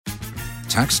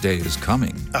Tax day is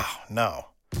coming. Oh, no.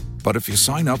 But if you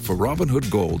sign up for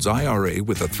Robinhood Gold's IRA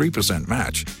with a 3%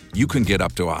 match, you can get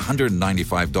up to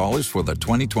 $195 for the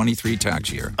 2023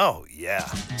 tax year. Oh, yeah.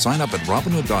 Sign up at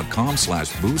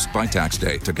Robinhood.com/boost by tax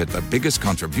day to get the biggest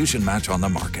contribution match on the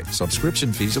market.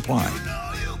 Subscription fees apply.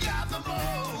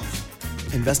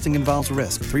 Investing involves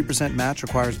risk. 3% match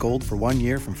requires gold for 1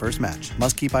 year from first match.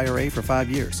 Must keep IRA for 5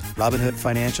 years. Robinhood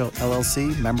Financial,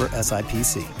 LLC, member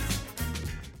SIPC.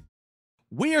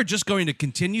 We are just going to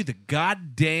continue the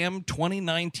goddamn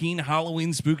 2019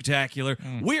 Halloween Spooktacular.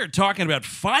 We are talking about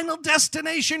Final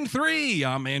Destination 3.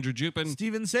 I'm Andrew Jupin.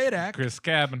 Steven Sadak. Chris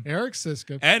Cabin. Eric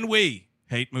Siska. And we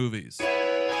hate movies. We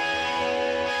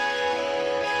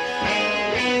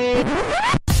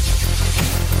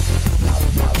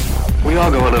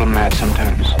all go a little mad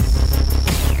sometimes.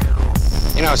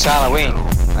 You know, it's Halloween.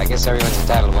 I guess everyone's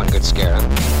entitled to one good scare, huh?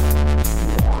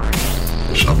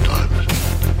 Sometimes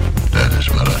that is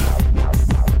better.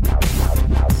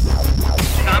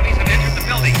 Zombies have entered the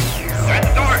building. They're at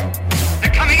the door.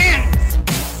 They're coming in.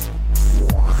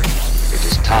 It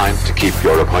is time to keep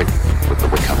your appointment with the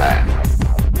Wicker Man.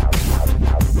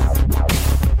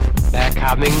 They're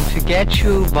coming to get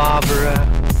you, Barbara.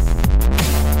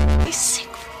 He's sick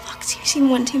for fuck's sake. You've seen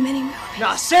one too many movies.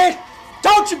 Now, Sid,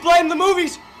 don't you blame the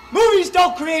movies. Movies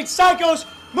don't create psychos.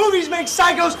 Movies make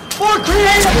psychos more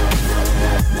creative.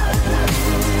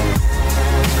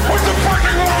 Put the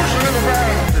fucking lotion in the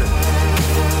bag!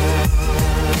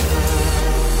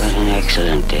 What an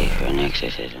excellent day for an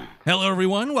exorcism. Hello,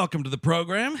 everyone. Welcome to the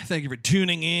program. Thank you for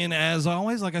tuning in. As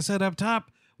always, like I said up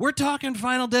top, we're talking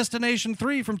Final Destination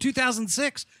 3 from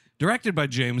 2006, directed by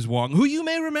James Wong, who you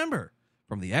may remember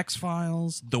from The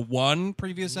X-Files, the one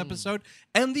previous episode,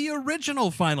 and the original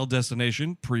Final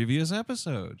Destination previous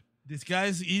episode. This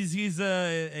guy's he's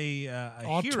a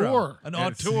Auteur. hero, an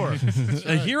auteur.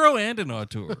 A hero and an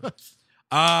auteur.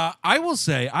 I will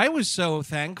say, I was so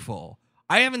thankful.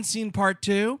 I haven't seen part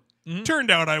 2. Turned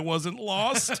out I wasn't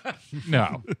lost.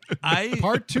 No.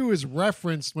 Part 2 is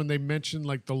referenced when they mention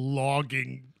like the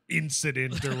logging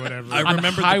incident or whatever. I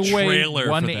remember the Highway trailer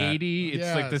 180. for that.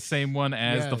 It's like the same one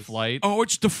as the flight. Oh,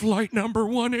 it's the flight number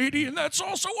 180, and that's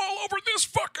also all over this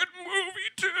fucking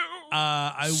movie too.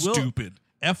 I will. Stupid.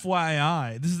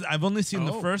 FYI, I've only seen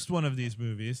the first one of these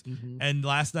movies, and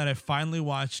last night I finally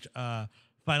watched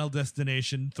Final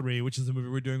Destination 3, which is the movie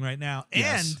we're doing right now.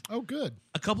 Yes. And good.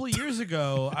 A couple of years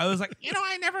ago, I was like,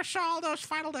 I never saw all those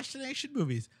Final Destination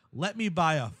movies. Let me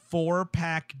buy a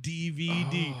 4-pack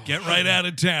DVD. Get right out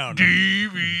of town.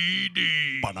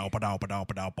 DVD.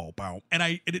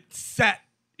 And it sat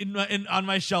on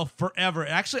my shelf forever.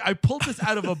 Actually, I pulled this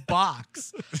out of a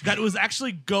box that was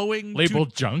actually going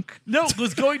labeled junk. No, it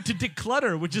was going to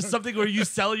declutter, which is something where you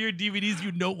sell your DVDs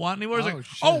you don't want anymore. I was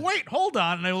like, wait, hold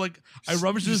on. And I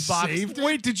rummaged this box.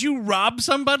 Wait, did you rob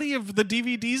somebody of the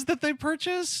DVDs that they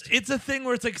purchased? It's a thing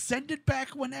where it's like, send it back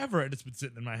whenever. And it's been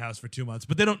sitting in my house for 2 months,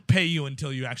 but they don't pay you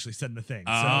until you actually send the thing.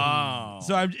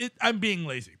 So I'm being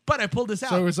lazy. But I pulled this out.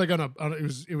 So it was like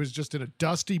it was just in a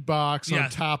dusty box on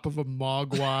top of a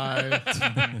mogwai,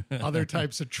 other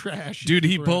types of trash. Dude,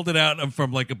 he pulled it out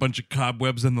from like a bunch of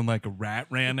cobwebs and then like a rat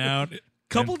ran out.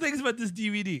 Couple things about this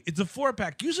DVD. It's a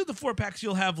 4-pack. Usually the 4-packs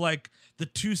you'll have like the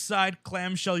 2-side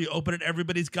clamshell. You open it,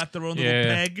 everybody's got their own little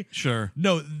peg. Sure.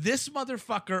 No, this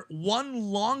motherfucker,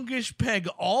 one longish peg,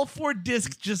 all 4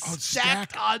 discs just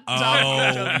stacked on top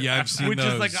of each other. Yeah, I've seen which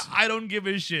those. is like, I don't give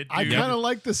a shit, dude. I kind of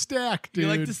like the stack, dude. You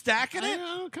like the stack in it?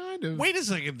 Yeah, kind of. Wait a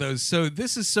second, though. So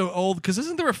this is so old, because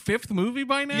isn't there a 5th movie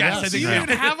by now? Yes, I think you so. don't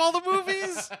even have all the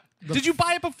movies? Did you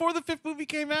buy it before the 5th movie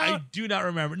came out? I do not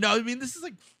remember. No, I mean, this is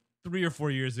like 3 or 4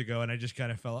 years ago, and I just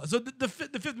kind of fell out. So the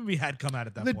 5th movie had come out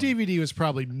at that point. The DVD was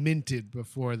probably minted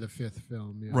before the 5th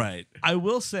film. Yeah. Right. I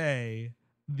will say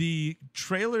the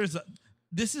trailers.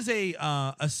 This is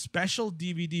a special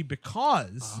DVD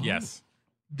because Yes.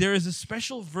 there is a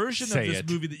special version Say of this it.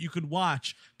 movie that you could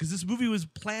watch because this movie was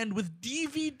planned with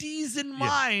DVDs in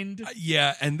mind.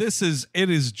 Yeah, and it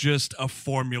is just a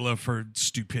formula for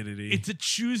stupidity. It's a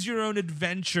choose your own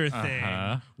adventure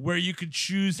thing where you could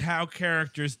choose how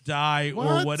characters die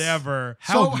or whatever.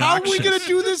 How are we going to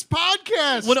do this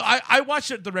podcast? Well, no, I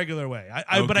watched it the regular way,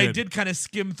 but I good. did kind of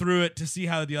skim through it to see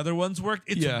how the other ones worked.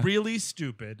 It's really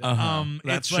stupid. That's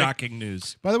it's shocking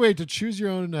news. By the way, to choose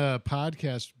your own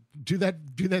podcast, do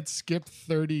that skip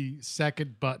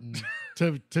 30-second button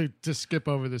to skip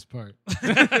over this part.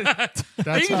 That's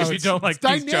how you don't like it's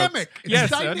these dynamic. jokes. It's Yes,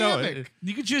 dynamic.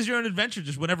 You can choose your own adventure.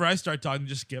 Just whenever I start talking,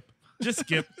 just skip. Just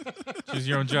skip. Choose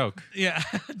your own joke. Yeah.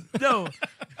 No.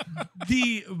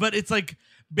 But it's like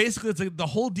basically it's like the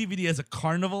whole DVD has a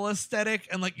carnival aesthetic,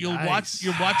 and like you're watching this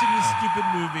stupid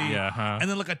movie, and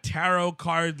then like a tarot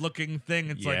card looking thing.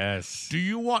 It's like, do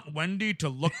you want Wendy to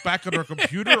look back at her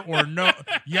computer or no?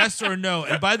 Yes or no?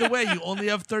 And by the way, you only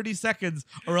have 30 seconds,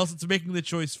 or else it's making the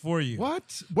choice for you.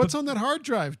 What's on that hard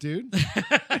drive, dude?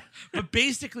 But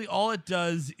basically, all it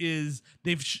does is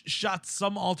they've shot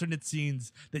some alternate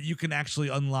scenes that you can actually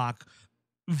unlock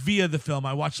via the film.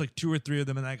 I watched like 2 or 3 of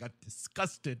them and I got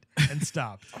disgusted and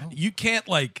stopped. You can't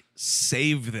like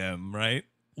save them, right?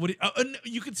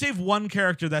 You can save one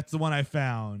character. That's the one I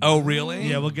found. Oh, really?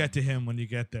 Yeah, we'll get to him when you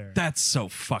get there. That's so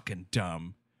fucking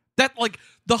dumb. That like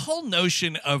the whole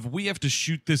notion of we have to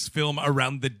shoot this film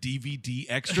around the DVD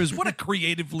extras. What a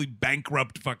creatively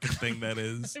bankrupt fucking thing that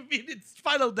is. I mean, it's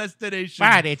Final Destination.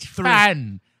 But it's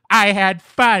fun. I had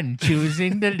fun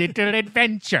choosing the little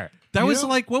adventure. That was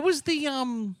like, what was the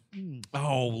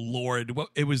oh Lord,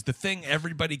 it was the thing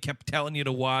everybody kept telling you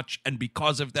to watch, and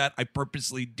because of that, I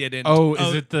purposely didn't. Oh,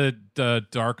 is it the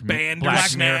dark Black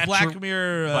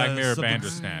Mirror Bandersnatch?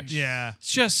 Bandersnatch. Yeah,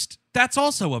 it's just that's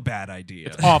also a bad idea.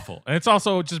 It's awful, and it's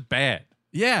also just bad.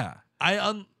 Yeah,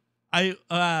 I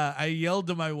yelled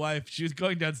to my wife. She was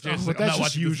going downstairs. But that's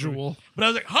just usual. But I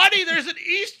was like, honey, there's an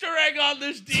Easter egg on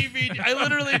this DVD. I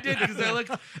literally did, because I looked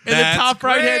in the top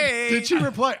right hand. Did she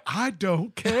reply, I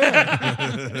don't care?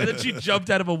 And then she jumped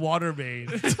out of a water main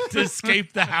to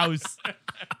escape the house.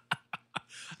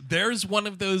 There's one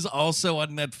of those also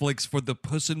on Netflix for the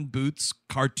Puss in Boots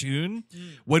cartoon.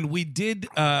 When we did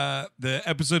the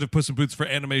episode of Puss in Boots for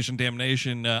Animation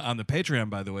Damnation on the Patreon,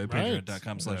 by the way,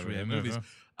 patreon.com/movies.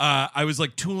 I was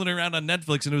like tooling around on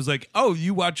Netflix, and it was like, oh,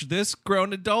 you watch this,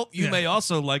 grown adult? You may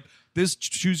also like this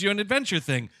choose your own adventure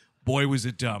thing. Boy, was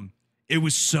it dumb. It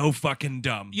was so fucking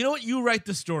dumb. You know what? You write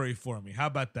the story for me. How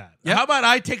about that? Yep. How about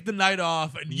I take the night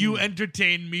off and you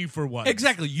entertain me for once?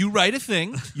 Exactly. You write a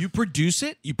thing, you produce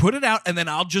it, you put it out, and then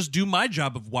I'll just do my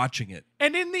job of watching it.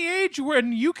 And in the age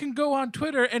when you can go on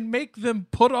Twitter and make them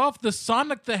put off the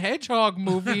Sonic the Hedgehog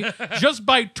movie just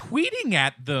by tweeting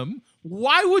at them,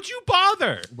 why would you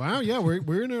bother? Wow, yeah,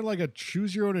 we're in like a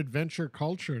choose your own adventure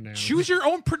culture now. Choose your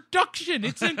own production.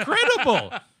 It's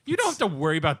incredible. You don't have to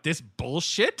worry about this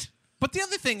bullshit. But the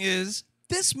other thing is,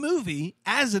 this movie,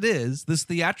 as it is, this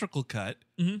theatrical cut,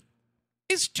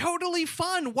 is totally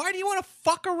fun. Why do you want to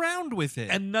fuck around with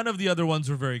it? And none of the other ones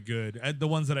were very good. And the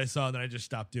ones that I saw, then I just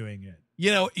stopped doing it.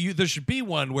 You know, there should be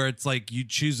one where it's like you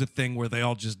choose a thing where they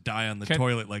all just die on the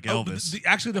toilet like Elvis.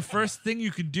 Actually, the first thing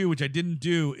you can do, which I didn't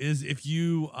do, is if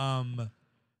you...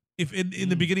 If in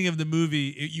the beginning of the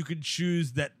movie, you could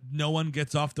choose that no one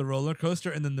gets off the roller coaster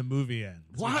and then the movie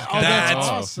ends. Wow, that's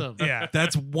awesome. Yeah.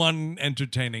 That's one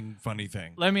entertaining, funny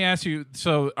thing. Let me ask you,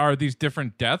 so are these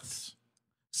different deaths?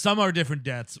 Some are different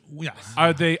deaths. Yes.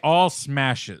 Are they all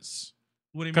smashes?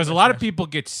 What do you mean? Because a lot of people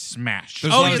get smashed.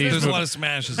 There's a lot of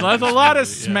smashes. There's a lot of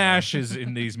smashes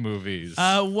in these movies.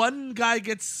 One guy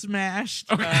gets smashed.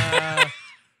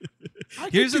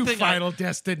 Here's the thing: Final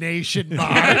Destination,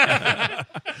 Mark.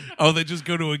 Oh, they just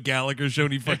go to a Gallagher show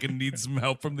and he fucking needs some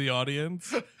help from the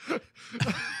audience.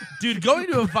 Dude, going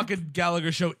to a fucking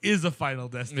Gallagher show is a Final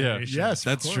Destination. Yeah. Yes,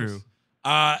 that's true.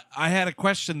 I had a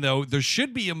question though. There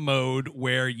should be a mode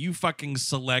where you fucking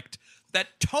select that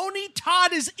Tony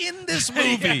Todd is in this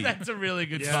movie. Yeah, that's a really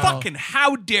good song. Fucking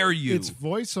how dare you? It's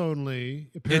voice only.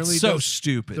 Apparently, it's so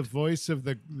stupid. The voice of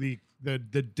the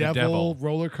devil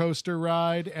roller coaster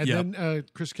ride, and then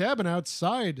Chris Cabin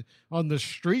outside on the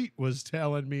street was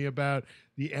telling me about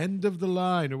the end of the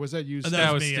line, or was that you?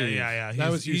 That was me. Yeah.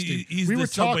 That was you, Steve. He's the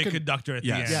subway conductor at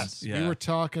the end. Yes, we were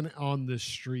talking on the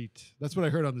street. That's what I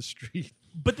heard on the street.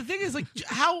 But the thing is, like,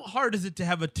 how hard is it to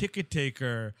have a ticket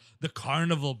taker, the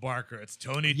carnival barker? It's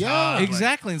Tony Todd.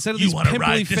 Exactly. Instead of you these want to pimply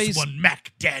ride faced this one,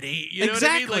 Mac Daddy. You know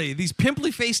exactly. what I mean? Like, these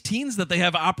pimply faced teens that they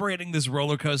have operating this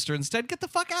roller coaster. Instead, get the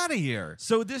fuck out of here.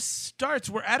 So this starts.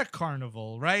 We're at a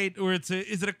carnival, right? Or is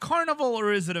it a carnival,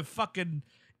 or is it a fucking?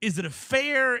 Is it a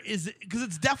fair? Is it because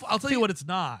it's definitely? I'll tell you what, it's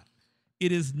not.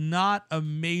 It is not a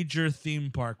major theme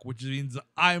park, which means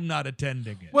I'm not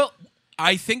attending it. Well,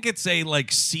 I think it's a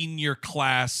like senior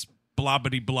class blah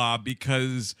bitty blah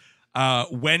because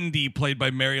Wendy, played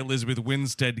by Mary Elizabeth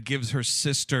Winstead, gives her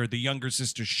sister, the younger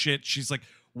sister, shit. She's like,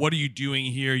 "What are you doing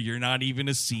here? You're not even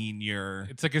a senior."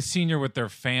 It's like a senior with their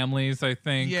families, I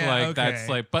think. Yeah, like okay. that's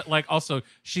like, but like also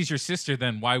she's your sister.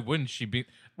 Then why wouldn't she be?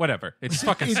 whatever. It's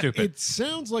fucking stupid. It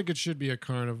sounds like it should be a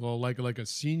carnival, like a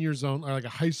senior zone or like a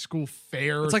high school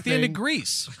fair. It's like the end of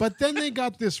Greece. But then they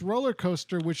got this roller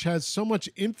coaster which has so much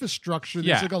infrastructure.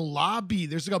 There's like a lobby.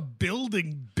 There's like a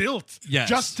building built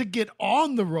just to get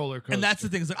on the roller coaster. And that's the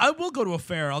thing. It's like, I will go to a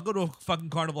fair. I'll go to a fucking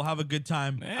carnival, have a good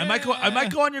time. I might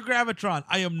go on your Gravitron.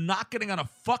 I am not getting on a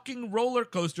fucking roller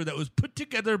coaster that was put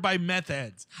together by meth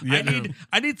heads. Yeah,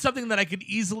 I need something that I could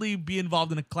easily be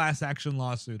involved in a class action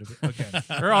lawsuit. Okay.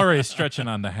 We're already stretching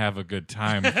on the have a good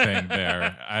time thing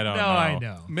there. I don't know. I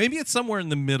know. Maybe it's somewhere in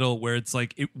the middle where it's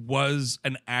like it was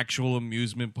an actual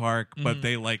amusement park, but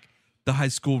they like the high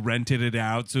school rented it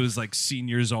out, so it was like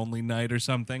seniors only night or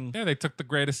something. Yeah, they took the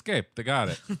Great Escape. They got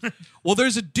it. Well,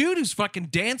 there's a dude who's fucking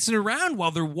dancing around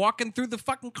while they're walking through the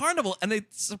fucking carnival, and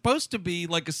it's supposed to be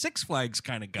like a Six Flags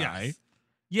kind of guy. Yes.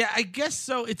 Yeah, I guess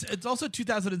so. It's also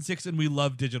 2006, and we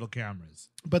love digital cameras.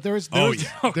 But there was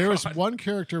one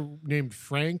character named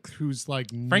Frank who's like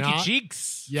Frankie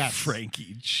Cheeks. Yes,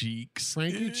 Frankie Cheeks.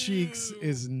 Frankie Cheeks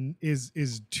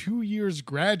is 2 years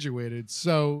graduated,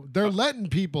 so they're letting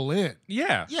people in.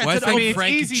 Yeah. Well, I think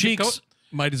Frankie Cheeks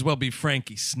might as well be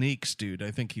Frankie Sneaks, dude.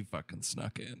 I think he fucking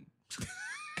snuck in.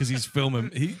 Because he's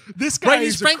filming. This guy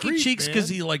he's is Frankie a creep, Cheeks because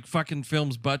he like fucking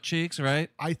films butt cheeks, right?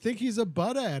 I think he's a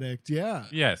butt addict. Yeah.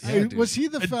 Yes. Hey, was he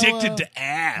the addicted fella? to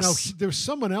ass? No, there was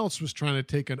someone else was trying to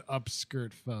take an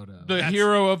upskirt photo. The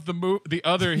hero of the movie, the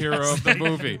other hero of the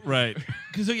movie, right?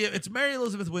 Because it's Mary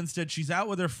Elizabeth Winstead. She's out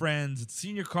with her friends. It's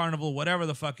senior carnival, whatever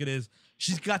the fuck it is.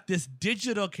 She's got this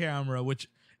digital camera, which.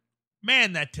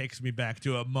 Man, that takes me back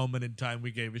to a moment in time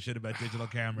we gave a shit about digital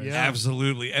cameras. Yeah.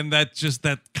 Absolutely. And that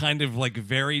kind of like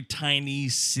very tiny,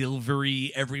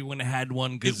 silvery, everyone had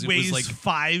one because it weighs was like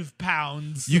 5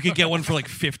 pounds. You could get one for like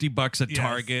 $50 at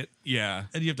Target. Yeah.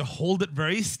 And you have to hold it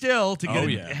very still to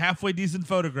get a halfway decent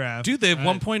photograph. Dude, they have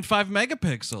 1.5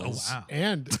 megapixels. Oh, wow.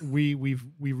 And we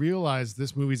realized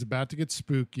this movie's about to get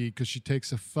spooky because she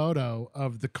takes a photo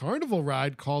of the carnival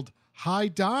ride called High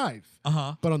Dive.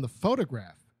 But on the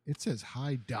photograph, it says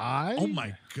High Dive. Oh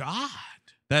my God.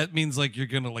 That means like you're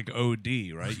going to like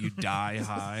OD, right? You die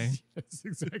high. Yes,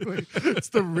 exactly. It's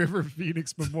the River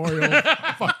Phoenix Memorial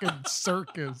fucking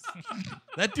circus.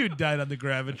 That dude died on the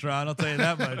Gravitron, I'll tell you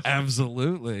that much.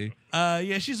 Absolutely.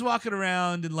 Yeah, she's walking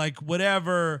around and like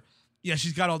whatever. Yeah,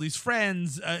 she's got all these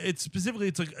friends.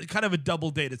 It's like kind of a double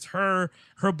date. It's her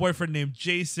boyfriend named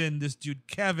Jason, this dude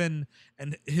Kevin,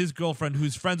 and his girlfriend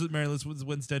who's friends with Mary Elizabeth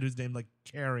Winstead, who's named like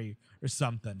Carrie or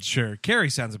something. Sure, Carrie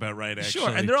sounds about right, actually.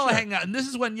 Sure, and they're all hanging out. And this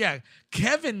is when,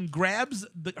 Kevin grabs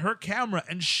her camera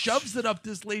and shoves it up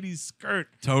this lady's skirt.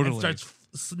 Totally. And starts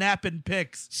snapping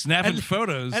pics. Snapping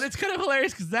photos. And it's kind of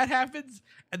hilarious because that happens,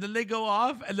 and then they go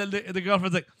off, and then the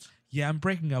girlfriend's like, yeah, I'm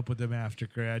breaking up with him after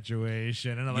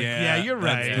graduation. And I'm like, yeah you're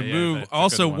right. That's the move.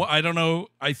 Also, I don't know.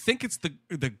 I think it's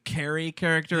the Carrie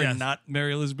character and not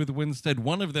Mary Elizabeth Winstead.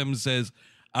 One of them says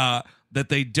that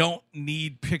they don't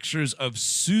need pictures of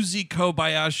Susie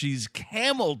Kobayashi's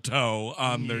camel toe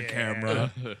on their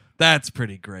camera. That's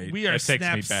pretty great. We are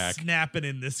snapping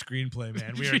in this screenplay,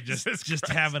 man. We are just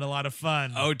having a lot of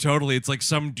fun. Oh, totally. It's like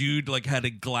some dude like had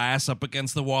a glass up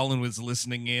against the wall and was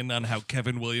listening in on how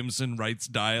Kevin Williamson writes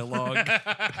dialogue.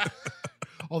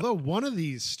 Although one of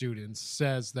these students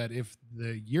says that if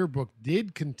the yearbook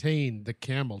did contain the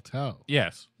camel toe,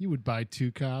 you would buy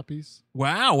 2 copies.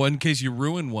 Wow, in case you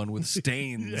ruin one with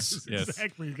stains. Yes,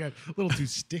 exactly. You got a little too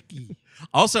sticky.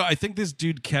 Also, I think this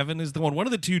dude Kevin is the one. One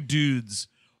of the two dudes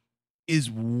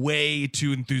is way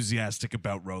too enthusiastic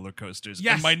about roller coasters.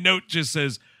 Yes. And my note just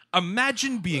says,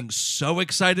 imagine being so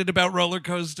excited about roller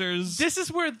coasters. This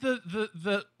is where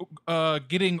the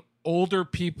getting older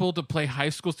people to play high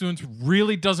school students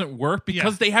really doesn't work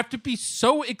because they have to be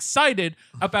so excited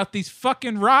about these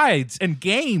fucking rides and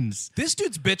games. This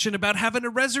dude's bitching about having a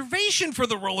reservation for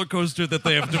the roller coaster that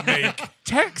they have to make.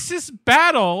 Texas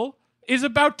Battle is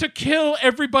about to kill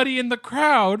everybody in the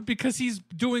crowd because he's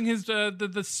doing his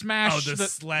the smash. Oh, the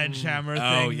sledgehammer thing.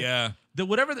 Oh, yeah. The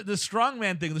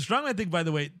strongman thing. The strongman thing, by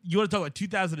the way, you want to talk about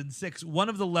 2006. One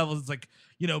of the levels is like,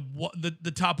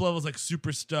 the top level is like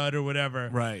Super Stud or whatever.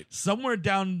 Right. Somewhere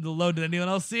down the low, did anyone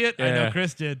else see it? Yeah. I know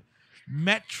Chris did.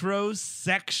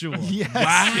 Metrosexual. Yes.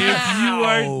 Wow. If you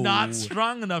are not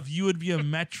strong enough, you would be a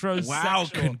metrosexual. Wow,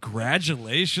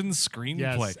 congratulations, screenplay.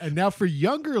 Yes. And now for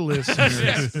younger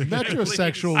listeners,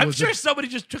 metrosexual I'm was sure somebody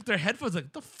just took their headphones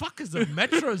like, the fuck is a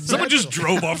metrosexual? Someone just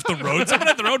drove off the road. Someone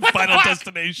had their own final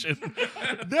destination.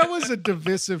 That was a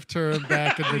divisive term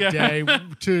back in the day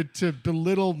to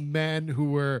belittle men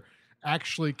who were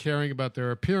actually caring about their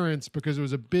appearance because it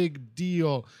was a big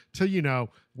deal to,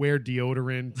 wear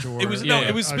deodorant or it was a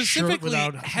shirt specifically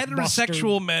without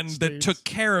heterosexual men that stains. took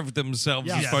care of themselves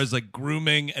Yes. as far as like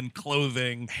grooming and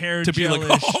clothing, Hair to be like,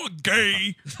 gelish. oh,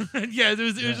 gay. Yeah, it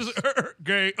was just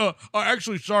gay.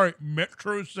 Actually, sorry,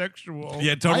 metrosexual.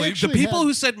 Yeah, I totally. The actually people had-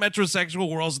 who said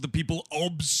metrosexual were also the people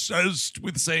obsessed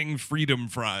with saying freedom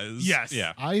fries. Yes.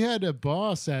 Yeah. I had a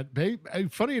boss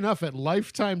funny enough, at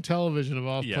Lifetime Television of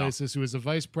all places, who was a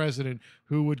vice president,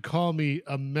 who would call me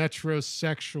a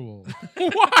metrosexual.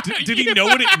 Did he know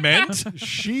what it meant?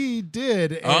 She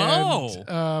did. And,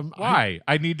 Oh. Why?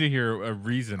 I need to hear a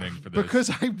reasoning for this. Because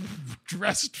I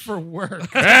dressed for work.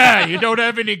 You don't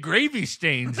have any gravy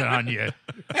stains on you.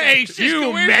 Hey, Siska, You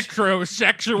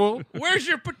metrosexual. where's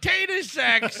your potato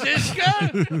sack,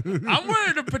 Siska? I'm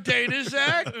wearing a potato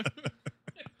sack.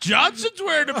 Johnson's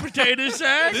wearing a potato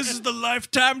sack. This is the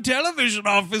Lifetime Television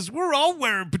office. We're all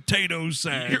wearing potato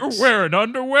sacks. You're wearing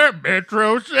underwear,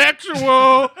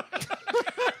 metrosexual.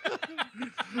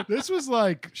 This was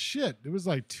like shit. It was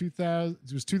like 2000.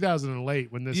 It was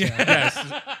 2008 when this happened.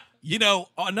 Yes. You know,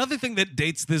 another thing that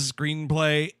dates this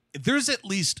screenplay, there's at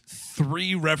least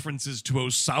 3 references to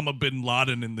Osama bin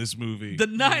Laden in this movie.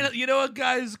 You know what,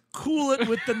 guys? Cool it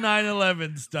with the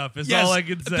 9/11 stuff. Is Yes, all I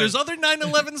can say. There's other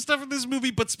 9/11 stuff in this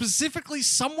movie, but specifically,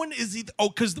 someone is either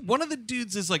because one of the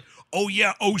dudes is like, "Oh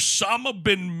yeah, Osama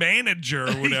bin manager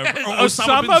or whatever." Yes. Or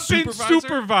Osama bin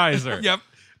supervisor. Yep.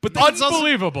 But then it's also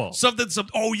Unbelievable. something.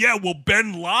 Oh yeah, well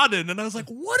Ben Laden, and I was like,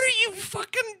 "What are you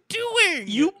fucking doing?"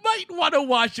 You might want to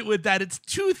watch it with that. It's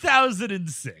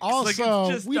 2006. Also, it's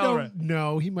just we all don't right.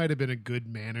 know. He might have been a good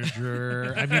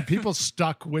manager. I mean, people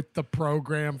stuck with the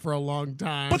program for a long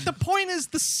time. But the point is,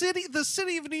 the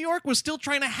city of New York was still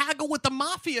trying to haggle with the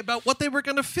mafia about what they were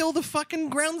going to fill the fucking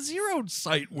Ground Zero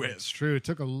site with. It's true. It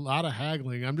took a lot of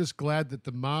haggling. I'm just glad that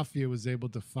the mafia was able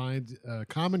to find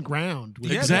common ground.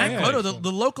 With Exactly. Oh, no,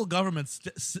 the local government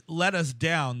let us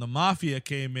down. The mafia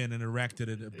came in and erected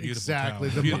a beautiful Exactly.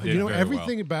 tower.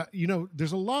 Everything about,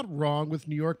 there's a lot wrong with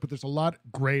New York, but there's a lot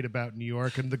great about New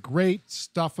York. And the great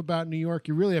stuff about New York,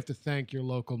 you really have to thank your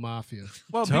local mafia.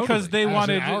 Well, because they As in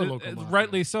wanted, our local mafia.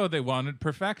 rightly so, they wanted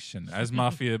perfection, as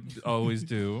mafia always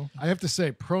do. I have to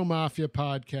say, Pro Mafia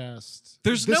podcast.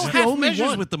 There's this no is the half only measures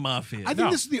one. with the mafia. I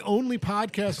think this is the only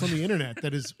podcast on the internet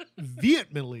that is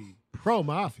vehemently pro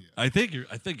mafia. I think you're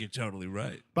totally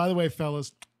right. By the way,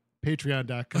 fellas,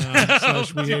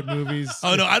 patreon.com/we hate movies.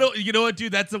 Oh no, I don't. You know what,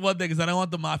 dude? That's the one thing is I don't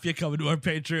want the mafia coming to our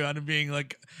Patreon and being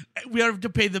like, we have to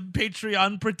pay the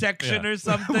Patreon protection or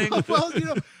something. Well,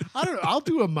 I don't know. I'll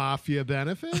do a mafia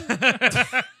benefit.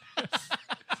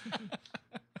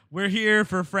 We're here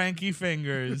for Frankie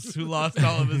Fingers, who lost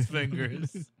all of his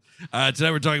fingers.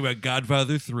 Tonight we're talking about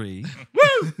Godfather 3.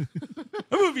 Woo!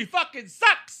 The movie fucking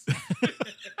sucks.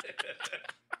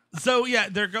 So yeah,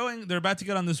 they're about to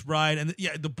get on this ride, and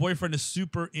the boyfriend is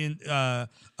super in.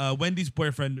 Wendy's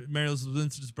boyfriend, Mary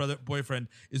Elizabeth's boyfriend,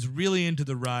 is really into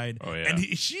the ride. Oh yeah, and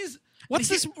she's What's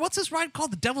this ride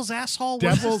called? The Devil's Asshole?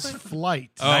 Devil's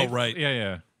Flight. Oh right,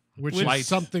 yeah. Which is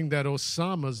something that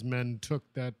Osama's men took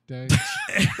that day.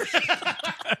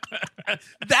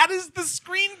 That is the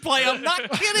screenplay. I'm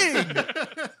not kidding.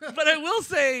 But I will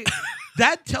say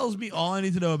that tells me all I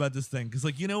need to know about this thing.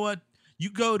 Because, you know what? You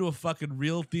go to a fucking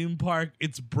real theme park,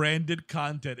 it's branded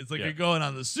content. It's like you're going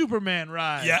on the Superman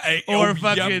ride. Or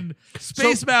fucking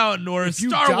Space Mountain or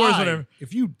Star Wars, whatever.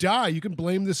 If you die, you can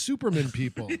blame the Superman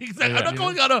people. Exactly. I'm not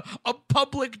going on a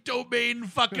public domain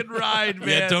fucking ride, man.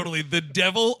 Yeah, totally. The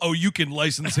devil, you can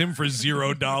license him for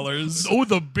 $0. Oh,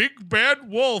 the big bad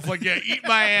wolf. Eat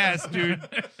my ass, dude.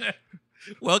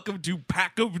 Welcome to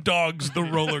Pack of Dogs, the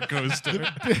roller coaster.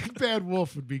 The big bad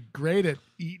wolf would be great at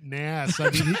eating ass. I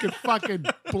mean, he could fucking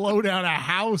blow down a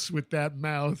house with that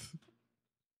mouth.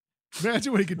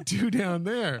 Imagine what he could do down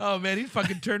there. Oh, man, he'd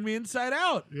fucking turn me inside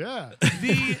out. Yeah.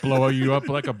 Blow you up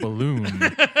like a balloon.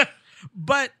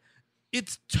 But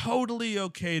it's totally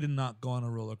okay to not go on a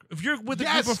roller coaster. If you're with a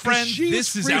group of 'cause friends, she's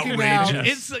this is freaking outrageous. out.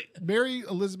 it's like, Mary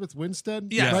Elizabeth Winstead,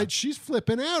 Yeah. right? She's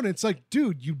flipping out. It's like,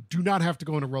 dude, you do not have to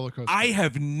go on a roller coaster. I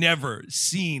have never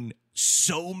seen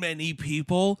so many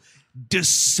people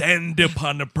descend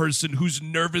upon a person who's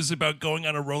nervous about going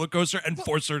on a roller coaster and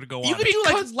force her to go you on could it.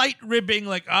 do light ribbing,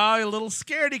 a little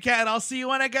scaredy cat. I'll see you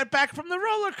when I get back from the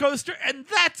roller coaster, and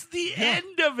that's the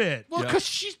end of it. Well, because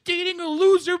she's dating a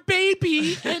loser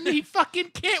baby, and he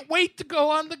fucking can't wait to go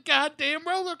on the goddamn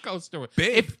roller coaster.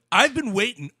 Babe, I've been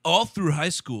waiting all through high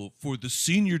school for the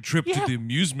senior trip to the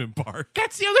amusement park.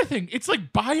 That's the other thing. It's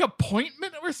like by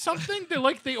appointment or something.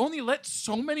 They only let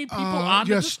so many people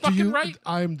onto this fucking ride.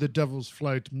 I'm the Devil's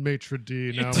Flight maitre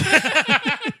d'. Now,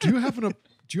 do you have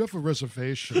a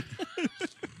reservation?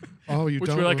 Oh, you which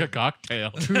don't were like know- a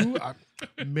cocktail. Two?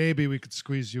 Maybe we could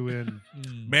squeeze you in.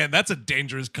 Man, that's a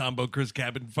dangerous combo. Chris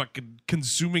Cabin fucking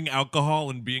consuming alcohol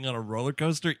and being on a roller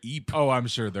coaster. Eep. Oh, I'm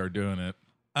sure they're doing it.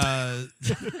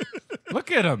 Look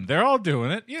at them. They're all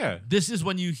doing it. Yeah. This is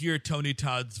when you hear Tony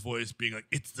Todd's voice being like,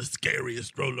 "It's the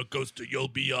scariest roller coaster you'll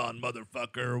be on,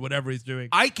 motherfucker," or whatever he's doing.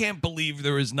 I can't believe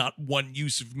there is not one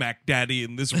use of Mac Daddy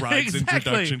in this ride's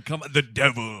introduction. Come on, the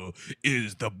devil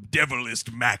is the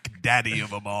devilest Mac Daddy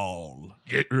of them all.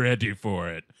 Get ready for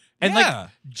it. And like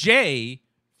Jay,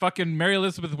 fucking Mary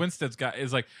Elizabeth Winstead's guy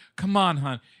is like, come on,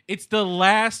 hon. It's the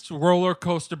last roller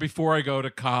coaster before I go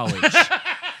to college.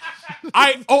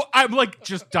 I'm like,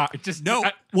 just die. Just no.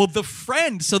 Well, the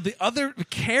friend, so the other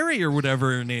Carrie or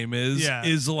whatever her name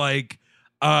is like,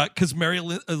 because Mary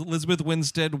Elizabeth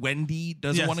Winstead, Wendy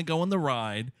doesn't want to go on the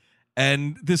ride,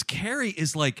 and this Carrie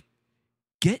is like,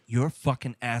 get your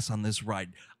fucking ass on this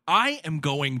ride. I am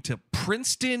going to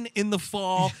Princeton in the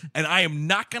fall, and I am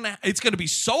not going to... It's going to be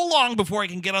so long before I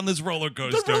can get on this roller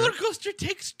coaster. The roller coaster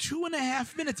takes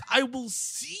 2.5 minutes. I will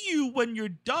see you when you're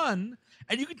done,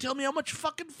 and you can tell me how much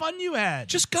fucking fun you had.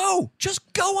 Just go.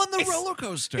 Just go on the roller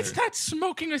coaster. It's not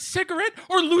smoking a cigarette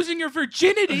or losing your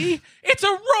virginity. It's a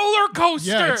roller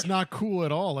coaster. Yeah, it's not cool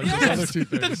at all. Like those other two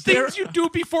things. The things you do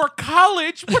before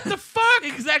college. What the fuck?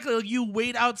 Exactly. Like, you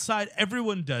wait outside.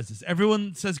 Everyone does this.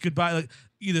 Everyone says goodbye. Like,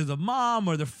 either the mom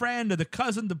or the friend or the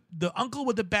cousin, the uncle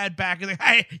with the bad back. And like,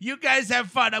 hey, you guys have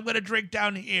fun. I'm going to drink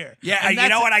down here. Yeah, you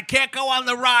know what? I can't go on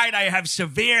the ride. I have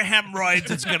severe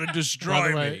hemorrhoids. It's going to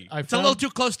destroy me. It's a little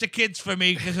too close to kids for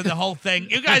me because of the whole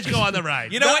thing. You guys go on the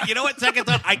ride. You know what? You know what? Second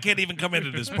thought, I can't even come into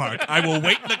this park. I will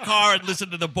wait in the car and listen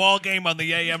to the ball game on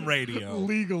the AM radio.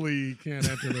 Legally, you can't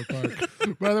enter the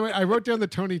park. By the way, I wrote down the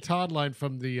Tony Todd line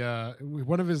from the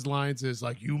one of his lines is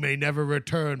like, "You may never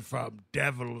return from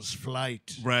Devil's Flight."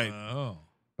 Right. Oh.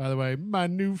 By the way, my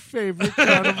new favorite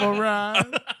carnival ride.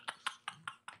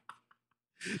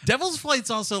 Devil's Flight's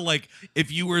also like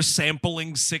if you were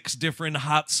sampling 6 different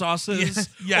hot sauces.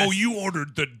 Yes. Oh, you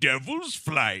ordered the Devil's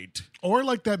Flight. Or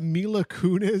like that Mila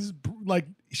Kunis, like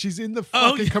she's in the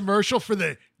fucking commercial for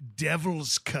the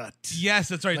Devil's Cut. Yes,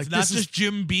 that's right. Like, it's not this is- just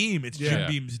Jim Beam. It's Jim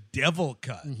Beam's Devil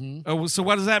Cut. Oh, so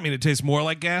what does that mean? It tastes more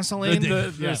like gasoline?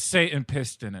 There's Satan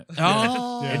pissed in it.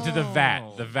 Oh. Yeah. Into the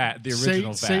vat, the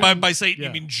original vat. By Satan, you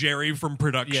mean Jerry from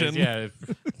production? Yeah.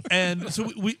 And so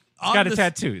we He's got a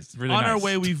tattoo. It's really on nice. our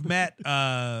way, we've met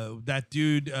that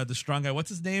dude, the strong guy. What's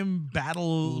his name?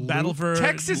 Battle for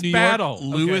Texas New York? Battle.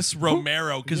 Louis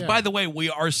Romero. Because, by the way, we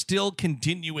are still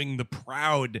continuing the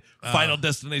proud Final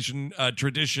Destination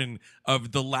tradition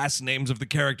of the last names of the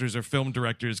characters or film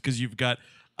directors. Because you've got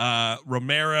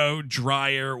Romero,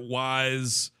 Dreyer,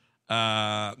 Wise,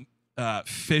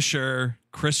 Fisher,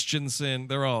 Christensen.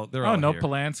 They're all. Oh, no here.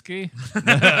 Polanski.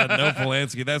 No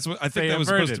Polanski. That's what I think. They That was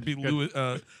supposed to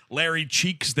averted. be Larry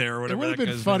Cheeks there or It whatever. would have that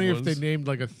been guy's funny name if was. they named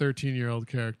like a 13-year-old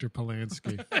character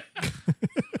Polanski.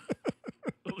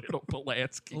 Little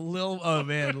Polanski. Oh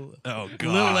man. Oh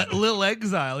god. Lil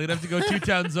Exile. You'd have to go 2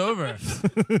 towns over.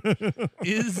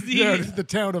 Is the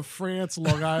town of France,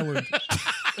 Long Island.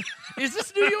 Is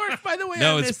this New York, by the way?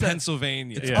 No, I it's missed that.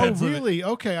 Pennsylvania. Oh, really?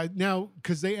 Okay. Now,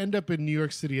 because they end up in New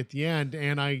York City at the end,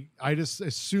 and I just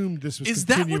assumed this was Is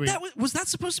that continuing. what that was? Was that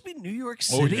supposed to be New York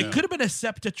Oh, City? it could have been a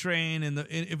SEPTA train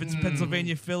if it's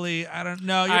Pennsylvania, Philly. I don't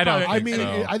know. I don't I mean,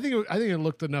 so. I think it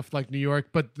looked enough like New York,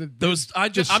 but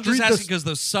I'm just asking because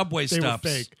those subway they were stops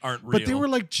fake. aren't real. But they were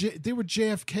like they were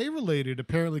JFK related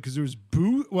apparently because there was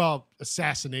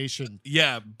assassination.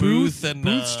 Yeah, Booth and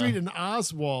Booth Street and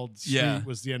Oswald Street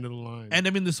was the end of the line. And I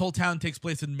mean, this whole town takes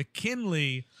place in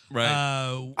McKinley.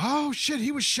 Right. Oh shit,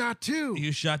 he was shot too. He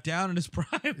was shot down in his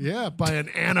prime. Yeah, by an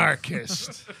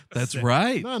anarchist. That's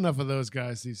right. Not enough of those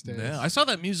guys these days. Yeah, I saw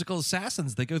that musical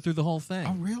Assassins. They go through the whole thing.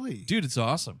 Oh really? Dude, it's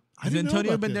awesome. Is didn't know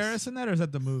Antonio about Banderas this. in that, or is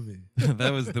that the movie?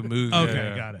 That was the movie.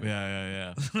 Okay, got it.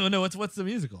 Yeah. Oh, no, what's the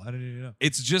musical? I didn't even know.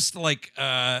 It's just like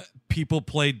people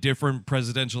play different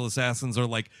presidential assassins or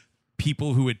like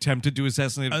people who attempted to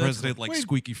assassinate a president, like Wait,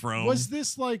 Squeaky Frome. Was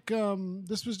this like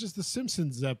this was just the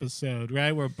Simpsons episode,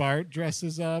 right? Where Bart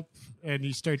dresses up and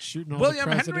he starts shooting all William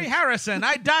the Henry presidents? Harrison.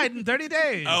 I died in 30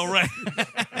 days. Oh, right.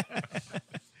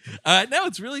 No,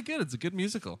 it's really good. It's a good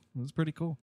musical. It was pretty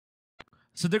cool.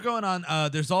 So they're going on.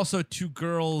 There's also 2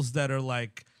 girls that are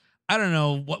like, I don't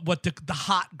know what the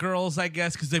hot girls, I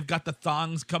guess, because they've got the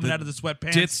thongs coming out of the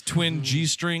sweatpants. Ditz twin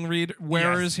G-string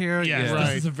wearers here. Yes, Yeah.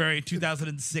 this is a very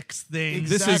 2006 thing.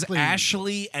 This is Exactly.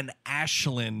 Ashley and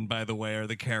Ashlyn, by the way, are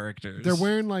the characters. They're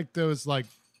wearing like those like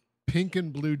pink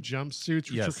and blue jumpsuits,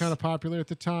 which were kind of popular at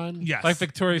the time. Yes. Like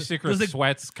Victoria's Secret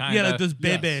sweats, kind of. Yeah, like those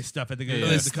Bebe stuff. I think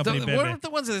the company Bebe. What are the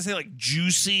ones that they say like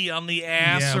juicy on the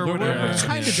ass or whatever? We're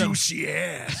kind of juicy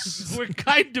ass. We're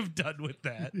kind of done with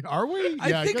that. Are we?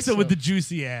 I think so with the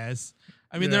juicy ass.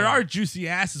 I mean, there are juicy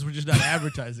asses. We're just not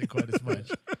advertising quite as much.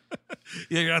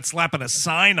 Yeah, you're not slapping a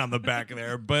sign on the back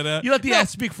there, but you let the ass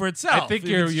speak for itself. I think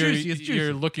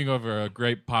you're looking over a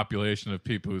great population of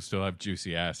people who still have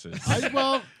juicy asses.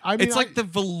 It's like the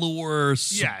velour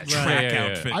track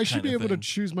outfit. I should be able to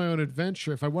choose my own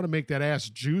adventure. If I want to make that ass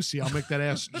juicy, I'll make that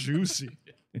ass juicy.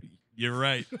 You're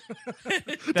right.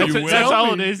 That's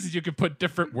all it is. You can put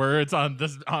different words on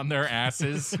their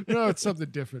asses. No, it's something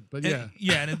different. But yeah,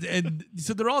 and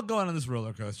so they're all going on this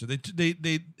roller coaster.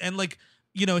 They and like.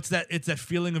 You know, it's that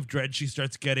feeling of dread she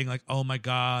starts getting, like, oh my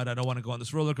God, I don't want to go on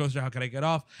this roller coaster. How can I get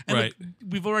off? And right. Like,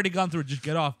 we've already gone through it, just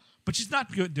get off. But she's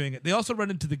not doing it. They also run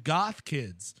into the goth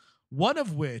kids, one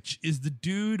of which is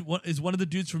one of the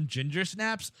dudes from Ginger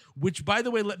Snaps, which, by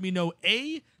the way, let me know,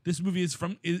 this movie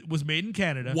was made in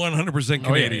Canada. 100%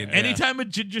 Canadian. Yeah. Anytime a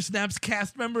Ginger Snaps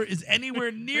cast member is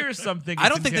anywhere near something. I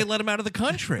don't think they let him out of the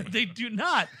country. They do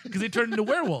not, because they turn into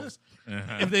werewolves.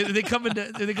 If they come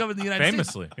into the United States.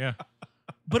 Famously, yeah.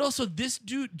 But also, this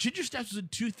dude, Ginger Snaps was in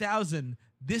 2000.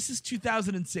 This is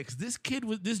 2006. This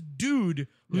dude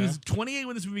who was 28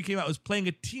 when this movie came out was playing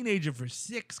a teenager for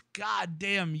 6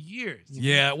 goddamn years.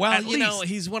 Yeah, well, you know,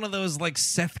 he's one of those like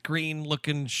Seth Green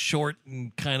looking short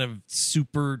and kind of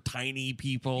super tiny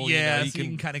people. Yeah, you know, so you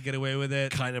can kind of get away with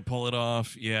it. Kind of pull it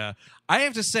off, yeah. I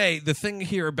have to say, the thing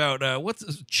here about,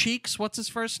 Cheeks, what's his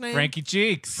first name? Frankie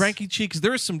Cheeks. Frankie Cheeks.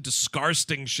 There is some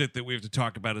disgusting shit that we have to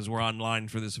talk about as we're online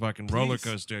for this fucking roller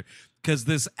coaster. Because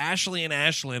this Ashley and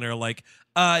Ashlyn are like,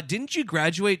 didn't you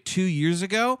graduate 2 years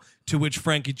ago? To which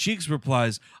Frankie Cheeks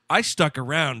replies, I stuck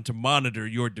around to monitor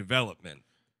your development.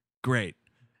 Great.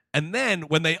 And then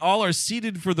when they all are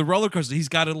seated for the roller coaster, he's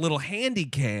got a little handy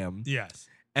cam. Yes.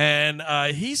 And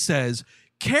he says,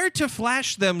 care to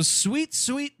flash them sweet,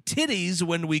 sweet titties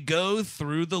when we go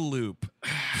through the loop?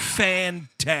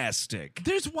 Fantastic.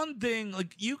 There's one thing,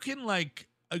 like, you can, like,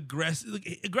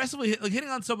 aggressively hitting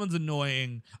on someone's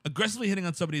annoying. Aggressively hitting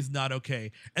on somebody is not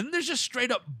okay, and then there's just straight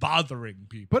up bothering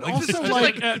people. But also,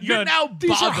 you're now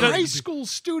these are bothering high school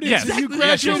students. Yes. And you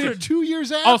graduated 2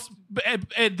 years after. Also,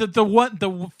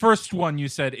 the first one you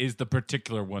said is the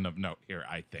particular one of note here.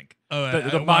 I think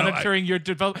the monitoring your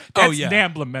development. That's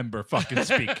NAMBLA member fucking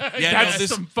speak. That's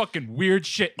some fucking weird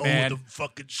shit, man. Oh, the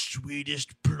fucking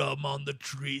sweetest plum on the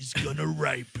tree's gonna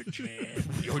ripen,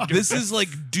 man. This is like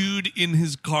dude in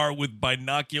his car with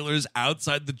binoculars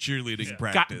outside the cheerleading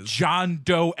practice. Got John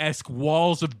Doe-esque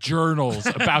walls of journals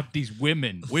about these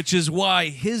women. Which is why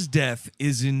his death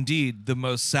is indeed the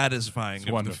most satisfying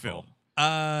of the film.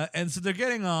 And so they're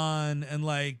getting on, and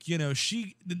like, you know,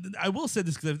 I will say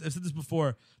this because I've said this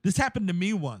before. This happened to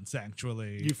me once,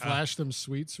 actually. You flashed them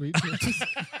sweet.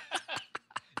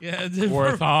 Yeah, or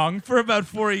a thong for about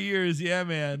 4 years. Yeah,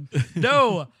 man.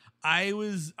 No. I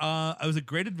was a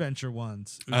Great Adventure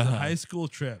once. It was a high school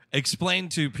trip. Explain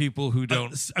to people who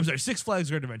don't. I'm sorry, Six Flags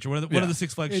Great Adventure. One of the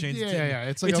Six Flags chains. Yeah.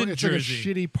 It's like a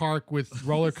shitty park with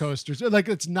roller coasters. Like,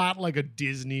 it's not like a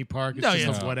Disney park. It's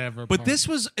just a whatever. But park. this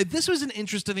was an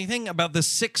interesting thing about the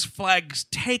Six Flags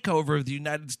takeover of the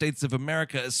United States of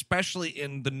America, especially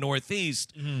in the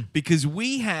Northeast, because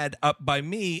we had up by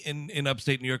me in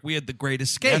upstate New York, we had the Great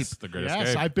Escape. Yes, the Great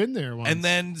Escape. I've been there once. And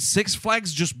then Six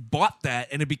Flags just bought that,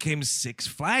 and it became Six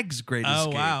Flags Great Escape. Oh,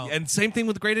 wow. And same thing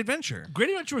with Great Adventure. Great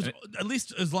Adventure was, at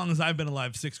least as long as I've been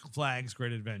alive, Six Flags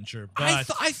Great Adventure.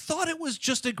 But I thought it was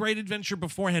just a Great Adventure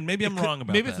beforehand. Maybe I'm wrong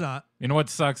about that. Maybe it's not. You know what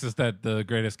sucks is that the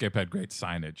Great Escape had great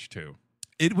signage, too.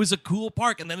 It was a cool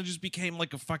park, and then it just became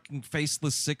like a fucking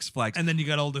faceless Six Flags. And then you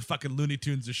got all the fucking Looney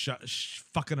Tunes just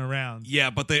fucking around. Yeah,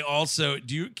 but they also...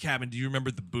 Cabin, do you remember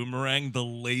the Boomerang, the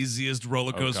laziest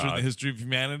roller coaster in the history of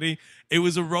humanity? It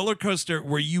was a roller coaster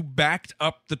where you backed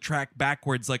up the track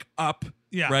backwards, like up,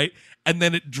 right? And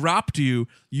then it dropped you.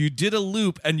 You did a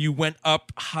loop, and you went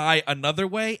up high another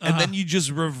way, and then you just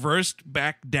reversed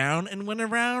back down and went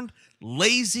around.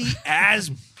 Lazy as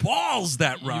balls,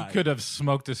 that ride. You could have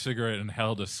smoked a cigarette and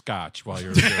held a scotch while you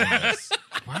were doing this.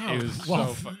 Wow. It was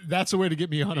well, that's a way to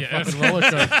get me on a fucking roller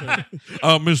coaster.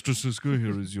 Mr. Sisko,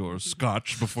 here is your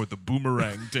scotch before the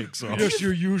Boomerang takes off. Just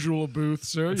your usual booth,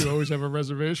 sir. You always have a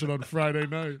reservation on Friday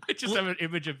night. I just have an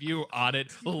image of you on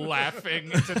it,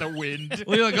 laughing into the wind.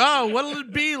 Well, you're like, oh, what'll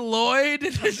it be, Lloyd?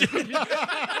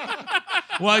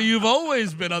 Well, you've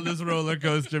always been on this roller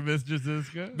coaster, Mr.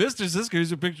 Siska. Mr. Siska,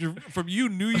 here's a picture from you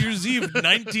New Year's Eve,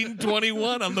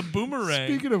 1921 on the Boomerang.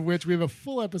 Speaking of which, we have a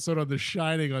full episode on The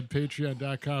Shining on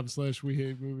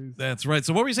patreon.com/WeHateMovies. That's right.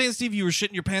 So what were you saying, Steve? You were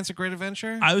shitting your pants at Great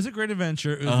Adventure? I was at Great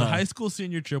Adventure. It was the high school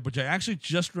senior trip, which I actually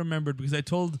just remembered because I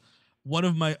told one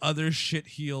of my other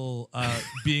shitheel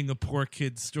being a poor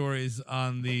kid stories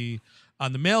on the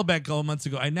mailbag a couple months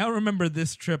ago. I now remember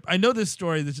this trip. I know this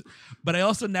story, but I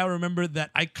also now remember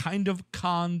that I kind of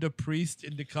conned a priest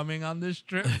into coming on this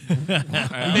trip.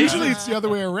 Usually it's the other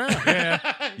way around.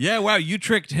 Yeah, wow, you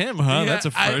tricked him, huh? Yeah, That's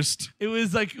a first. It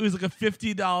was like a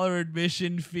 $50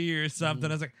 admission fee or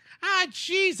something. I was like,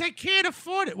 geez, I can't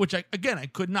afford it. Which I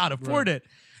could not afford it.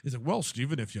 He's like, well,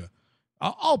 Steven,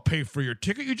 I'll pay for your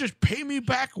ticket. You just pay me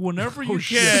back whenever you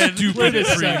can. Wait a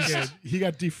second. He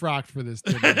got defrocked for this,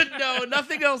 didn't he? No,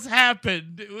 nothing else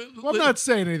happened. Well, I'm not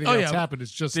saying anything else happened.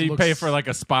 It's just Did you pay for like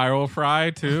a spiral fry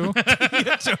too?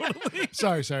 Yeah, totally.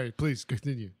 Sorry. Please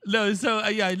continue. No, so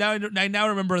I now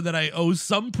remember that I owe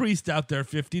some priest out there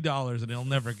 $50 and he'll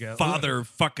never get Father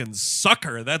fucking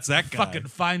sucker. That's that guy. Fucking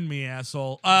find me,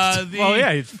 asshole.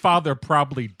 His father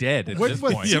probably dead at this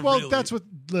point. Yeah, well, really. That's what.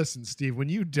 Listen, Steve. When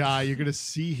you die, you're gonna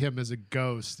see him as a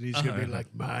ghost, and he's gonna be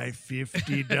like, "My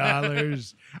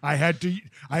 $50. I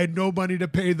had no money to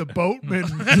pay the boatman,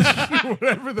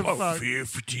 whatever the fuck."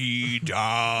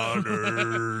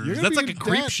 $50. That's like a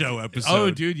creep show episode.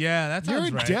 Oh, dude, yeah, that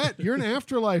sounds You're in debt. You're in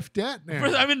afterlife debt now.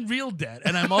 I'm in real debt,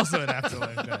 and I'm also in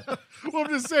afterlife debt. Well, I'm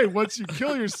just saying, once you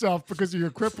kill yourself because of your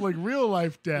crippling real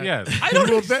life debt, yes. I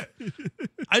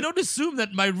don't assume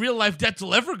that my real life debts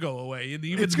will ever go away.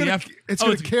 It's going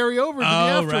to carry over to the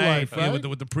afterlife, right? Yeah,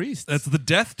 with the priest. That's the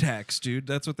death tax, dude.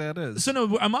 That's what that is. So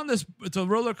no, I'm on this. It's a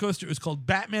roller coaster. It was called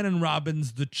Batman and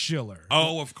Robin's The Chiller.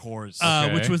 Oh, of course.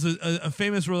 Which was a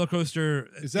famous roller coaster.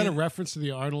 Is that a reference to the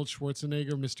Arnold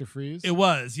Schwarzenegger Mr. Freeze? It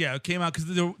was, yeah. It came out because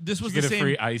this was the same. Get a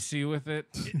free icy with it.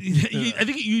 I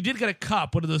think you did get a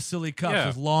cup, one of those silly cups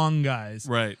with long guys,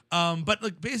 right? But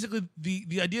like basically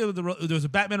the idea of there was a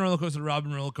Batman roller coaster, and a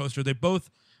Robin roller coaster. They both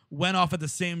went off at the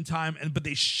same time, but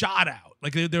they shot out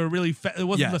like they were really. It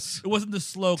wasn't the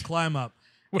slow climb up.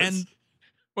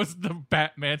 Was the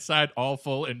Batman side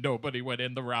awful and nobody went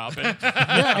in the Robin?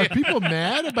 Yeah, are people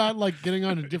mad about like getting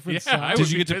on a different side?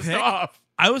 Did you get to pick? Off.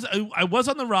 I was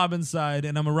on the Robin side,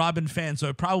 and I'm a Robin fan, so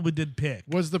I probably did pick.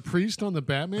 Was the priest on the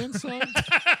Batman side?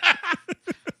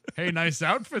 Hey, nice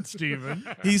outfit, Steven.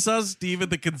 He saw Steve at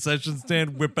the concession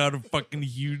stand whip out a fucking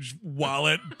huge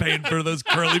wallet, paying for those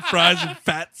curly fries and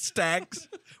fat stacks.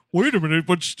 Wait a minute,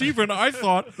 but Steven, I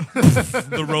thought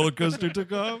the roller coaster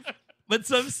took off. But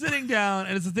so I'm sitting down,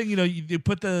 and it's the thing, you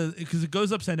put because it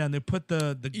goes upside down. They put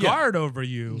the guard over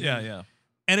you. Yeah.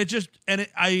 And you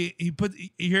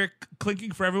hear it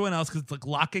clinking for everyone else because it's like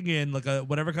locking in, like a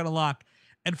whatever kind of lock.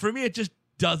 And for me, it just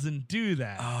doesn't do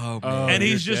that. Oh, man. And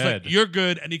he's just like, "You're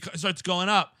good," and he starts going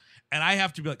up, and I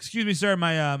have to be like, "Excuse me, sir,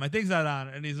 my thing's not on."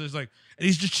 And he's just like, and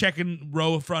he's just checking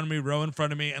row in front of me,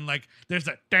 and like there's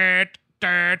a dirt,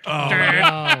 and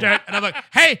I'm like,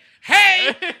 "Hey!"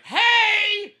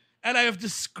 And I have to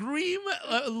scream,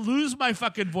 lose my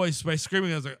fucking voice by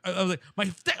screaming. I was like, my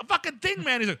fucking thing,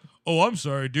 man. He's like, "Oh, I'm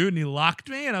sorry, dude," and he locked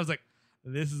me, and I was like,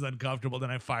 "This is uncomfortable."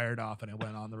 Then I fired off and I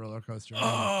went on the roller coaster.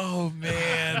 Oh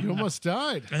man, you almost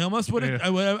died. I almost would have.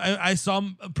 I saw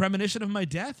a premonition of my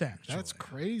death. Actually, that's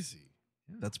crazy.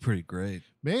 That's pretty great,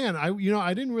 man. I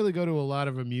didn't really go to a lot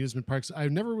of amusement parks. I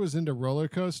never was into roller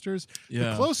coasters. Yeah.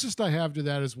 The closest I have to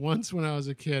that is once when I was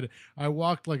a kid, I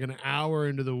walked like an hour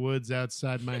into the woods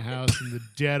outside my house in the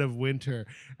dead of winter,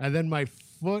 and then my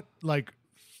foot like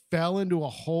fell into a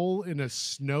hole in a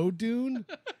snow dune.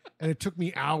 And it took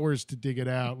me hours to dig it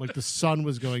out. Like the sun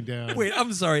was going down. Wait,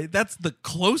 I'm sorry. That's the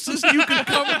closest you can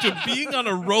come to being on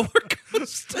a roller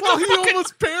coaster? Well, he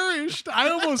almost perished. I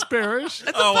almost perished.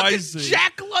 That's I see.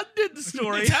 Jack London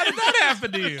story. How did that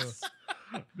happen to you?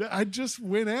 I just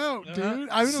went out,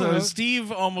 dude. So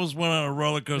Steve almost went on a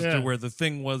roller coaster where the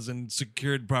thing wasn't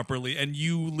secured properly, and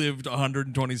you lived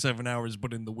 127 hours,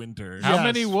 but in the winter. How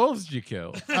many wolves did you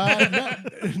kill?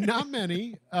 Not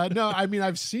many. No, I mean,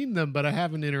 I've seen them, but I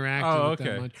haven't interacted with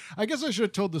them much. I guess I should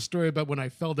have told the story about when I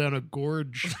fell down a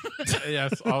gorge.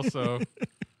 Yes, also.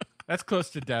 That's close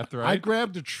to death, right? I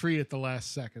grabbed a tree at the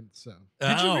last second. So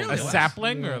did you really? A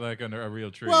sapling or like a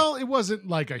real tree? Well, it wasn't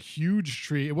like a huge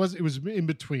tree. It was in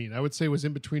between. I would say it was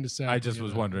in between a sapling. I just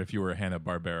was wondering if you were a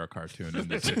Hanna-Barbera cartoon in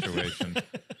this situation.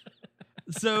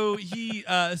 So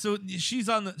she's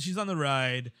on the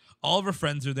ride. All of her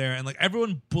friends are there, and like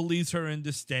everyone bullies her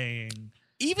into staying.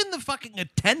 even the fucking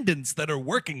attendants that are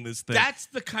working this thing. That's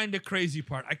the kind of crazy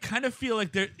part. I kind of feel like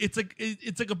it's like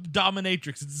a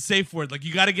dominatrix. It's a safe word. Like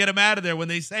you got to get them out of there when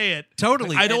they say it.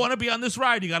 Totally. Like, I don't want to be on this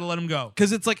ride. You got to let them go.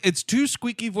 Because it's like it's two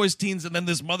squeaky voiced teens and then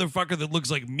this motherfucker that looks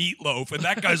like Meatloaf, and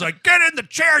that guy's like, "Get in the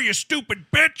chair, you stupid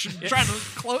bitch!" and trying to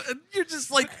close. And you're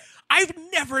just like, I've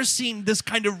never seen this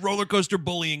kind of roller coaster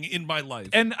bullying in my life.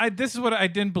 And this is what I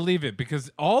didn't believe it, because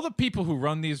all the people who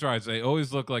run these rides, they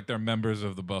always look like they're members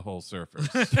of the Butthole Surfers.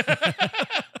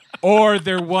 Or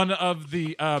they're one of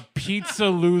the pizza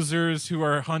losers who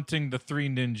are hunting the Three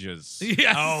Ninjas.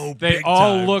 Yes. Oh, they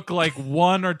all look like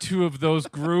one or two of those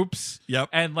groups. Yep.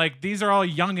 And like these are all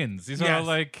youngins. These are all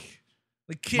like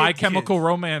kids, My Chemical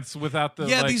Romance without the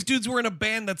these dudes were in a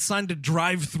band that's signed to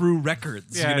Drive Through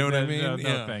Records. You know what I mean?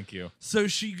 No, thank you. So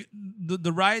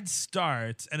the ride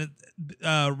starts, and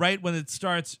right when it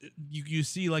starts, you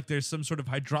see like there's some sort of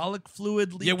hydraulic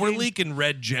fluid leaking. Yeah, we're leaking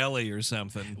red jelly or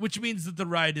something. Which means that the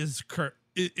ride is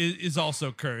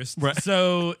also cursed. Right.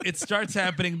 So it starts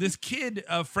happening. This kid,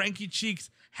 Frankie Cheeks,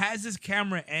 has his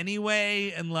camera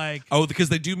anyway, and like because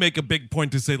they do make a big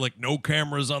point to say like no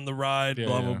cameras on the ride,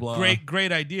 blah blah blah.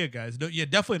 Great idea, guys. No,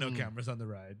 definitely no cameras on the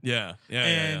ride. Yeah.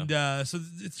 So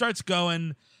it starts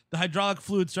going. The hydraulic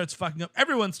fluid starts fucking up.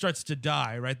 Everyone starts to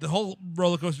die, right? The whole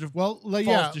roller coaster falls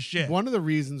to shit. One of the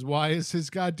reasons why is his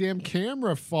goddamn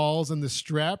camera falls and the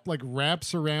strap like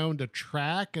wraps around a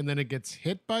track and then it gets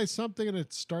hit by something and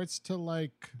it starts to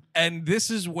like... And this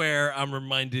is where I'm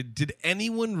reminded, did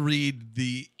anyone read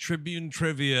the Tribune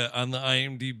trivia on the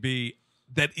IMDb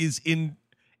that is in...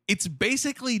 It's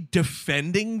basically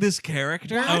defending this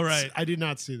character. What? Oh, right. I did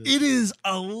not see this. It is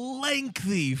a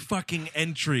lengthy fucking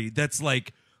entry that's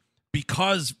like...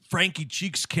 Because Frankie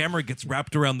Cheek's camera gets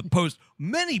wrapped around the post,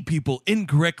 many people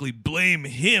incorrectly blame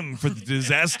him for the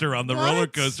disaster on the roller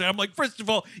coaster. I'm like, first of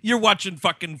all, you're watching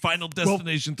fucking Final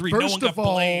Destination 3. No one got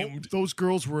blamed. Those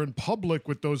girls were in public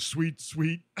with those sweet.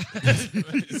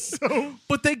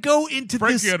 But they go into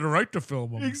Frankie had a right to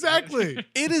film them. Exactly.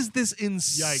 It is this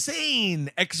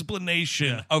insane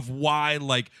explanation of why,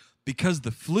 like, because the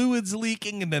fluid's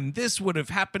leaking and then this would have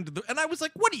happened to and I was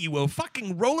like, what are you, a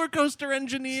fucking roller coaster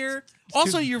engineer?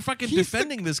 Also, you're fucking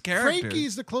defending this character.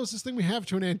 Frankie's the closest thing we have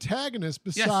to an antagonist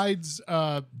besides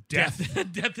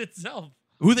death. Death itself.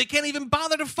 Who they can't even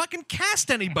bother to fucking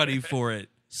cast anybody for it.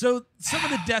 So some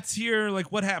of the deaths here, like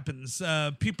what happens?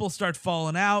 People start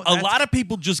falling out. A lot of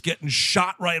people just getting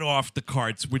shot right off the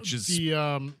carts, which is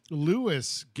the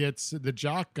Lewis gets the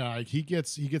jock guy. He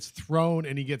gets thrown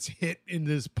and he gets hit in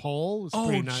this pole. It's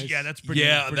pretty nice. Yeah, that's pretty.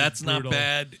 That's brutal. not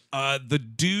bad. The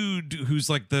dude who's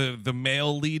like the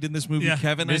male lead in this movie,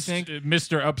 Kevin, I think,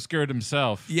 Mr. Upskirt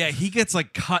himself. Yeah, he gets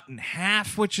like cut in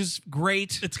half, which is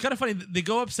great. It's kind of funny. They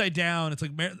go upside down. It's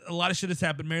like a lot of shit has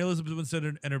happened. Mary Elizabeth Winstead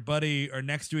and her buddy are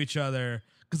next to each other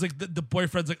because like the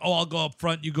boyfriend's like, oh, I'll go up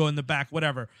front, you go in the back,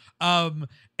 whatever. And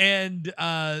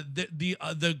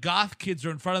the goth kids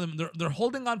are in front of them. They're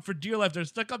holding on for dear life. They're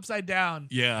stuck upside down.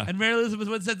 Yeah. And Mary Elizabeth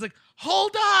Winstead's like,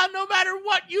 hold on, no matter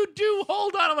what you do,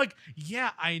 hold on. I'm like,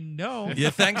 yeah, I know. Yeah,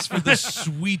 thanks for the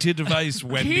sweet advice,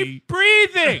 Wendy. Keep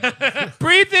breathing.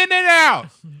 Breathe in and out.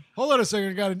 Hold on a second.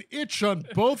 I got an itch on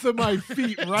both of my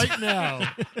feet right now. No,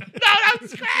 don't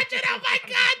scratch it. Oh my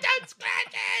God, don't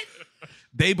scratch it.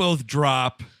 They both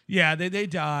drop. Yeah, they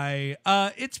die.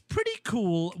 It's pretty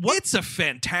cool. It's a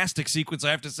fantastic sequence,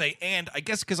 I have to say. And I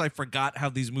guess because I forgot how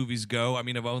these movies go. I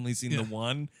mean, I've only seen the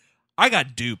one. I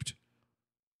got duped.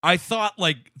 I thought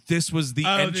like this was the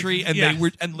entry, and they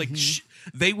were, and like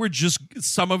they were just,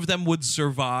 some of them would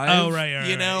survive. Oh right,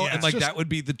 you know, yeah. and like that would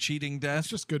be the cheating death. It's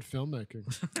just good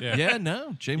filmmaking.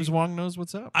 No, James Wong knows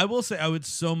what's up. I will say, I would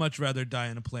so much rather die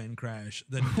in a plane crash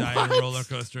than die in a roller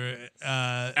coaster.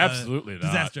 Absolutely not.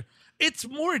 Disaster. It's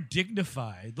more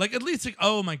dignified. Like at least, like,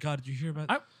 oh my God, did you hear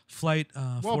about flight?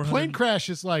 Well, plane crash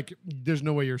is like there's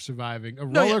no way you're surviving. A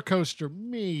roller coaster,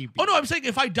 maybe. Oh no, I'm saying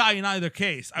if I die in either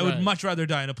case, I would much rather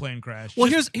die in a plane crash. Well,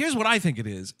 here's what I think it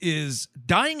is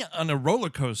dying on a roller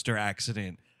coaster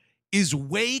accident is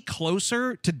way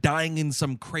closer to dying in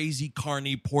some crazy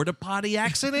carny porta potty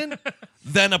accident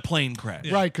than a plane crash.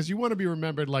 Yeah. Right, because you want to be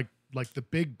remembered like the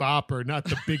big bopper, not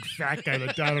the big fat guy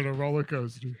that died on a roller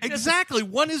coaster. Exactly.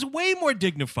 One is way more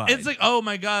dignified. It's like, oh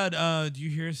my God, do you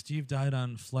hear Steve died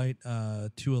on flight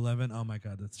 211? Oh my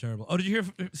God, that's terrible. Oh, did you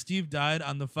hear Steve died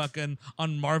on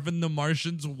on Marvin the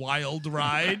Martian's wild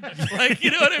ride? Like,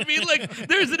 you know what I mean? Like,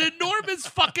 there's an enormous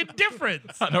fucking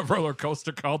difference. On a roller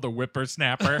coaster called the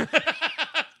Whippersnapper.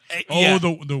 Yeah.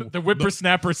 The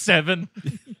Whippersnapper 7.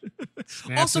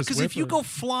 Also, because if you go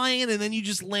flying and then you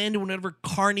just land in whatever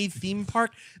carny theme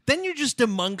park, then you're just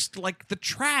amongst like the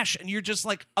trash, and you're just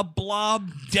like a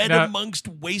blob dead amongst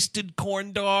wasted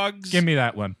corn dogs. Give me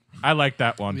that one. I like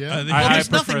that one. Yeah.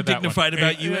 There's nothing dignified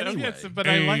about you anyway. Yes, but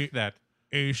I like that.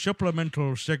 A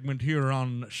supplemental segment here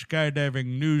on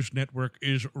Skydiving News Network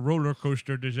is roller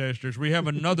coaster disasters. We have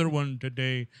another one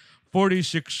today.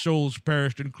 46 souls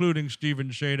perished, including Steven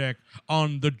Sadek,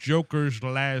 on the Joker's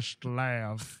last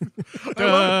laugh.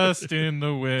 Dust in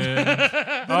the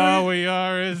wind. All we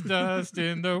are is dust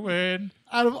in the wind.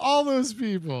 Out of all those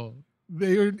people,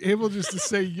 they are able just to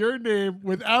say your name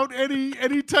without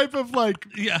any type of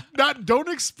don't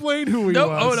explain who he was.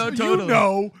 Oh no,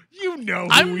 totally. You know.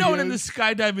 I'm known in the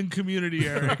skydiving community,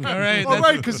 Eric. All right, all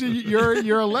right, because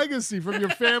you're a legacy from your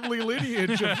family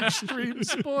lineage of extreme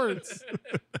sports.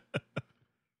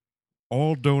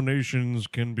 All donations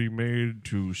can be made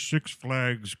to Six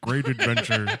Flags Great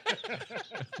Adventure.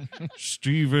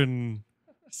 Stephen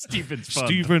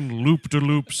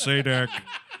Loop-de-Loop Sadak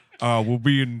will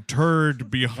be interred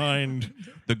behind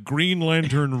the Green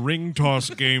Lantern ring toss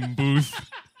game booth.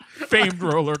 Famed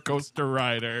roller coaster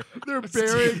rider. They're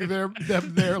burying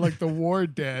them there like the war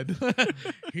dead.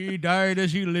 He died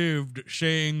as he lived,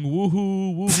 saying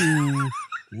woohoo, woohoo,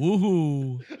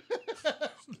 woohoo.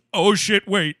 Oh shit,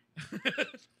 wait.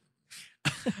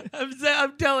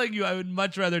 I'm telling you, I would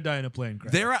much rather die in a plane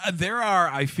crash. There are.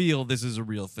 I feel this is a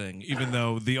real thing, even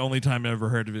though the only time I ever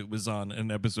heard of it was on an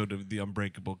episode of The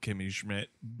Unbreakable Kimmy Schmidt.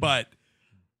 But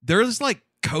there's like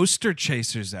coaster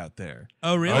chasers out there.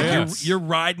 Oh, really? You're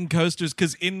riding coasters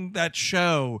because in that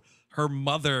show, her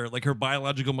mother, like her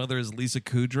biological mother, is Lisa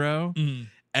Kudrow. Mm.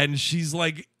 And she's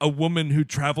like a woman who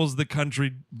travels the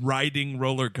country riding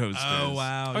roller coasters. Oh,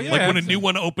 wow. Like when a new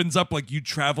one opens up, like you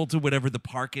travel to whatever the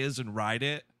park is and ride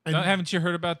it. Haven't you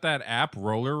heard about that app,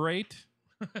 Roller Rate?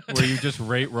 Where you just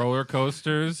rate roller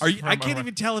coasters? I can't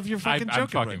even tell if you're fucking joking. I'm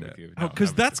fucking right with now. you. Oh,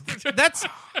 because that's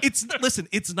listen,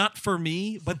 it's not for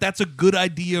me, but that's a good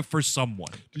idea for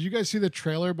someone. Did you guys see the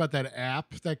trailer about that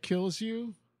app that kills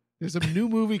you? There's a new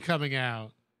movie coming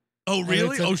out. Oh,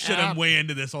 really? Oh, shit, I'm way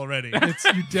into this already.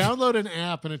 You download an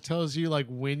app and it tells you like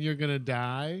when you're going to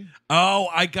die. Oh,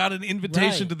 I got an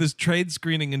invitation to this trade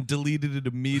screening and deleted it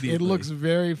immediately. It looks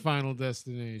very Final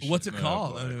Destination. What's it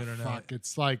called? I don't even know. Fuck,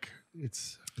 it's like,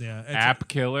 it's... Yeah, App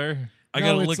killer? I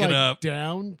got to look it up.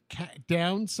 Down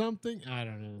something? I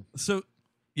don't know. So...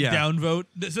 Yeah. Downvote.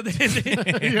 So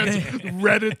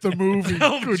Reddit the movie.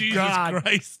 Oh, Good Jesus God.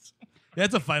 Christ.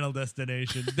 That's a Final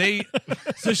Destination.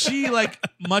 So she, like,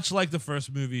 much like the first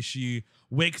movie, she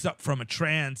wakes up from a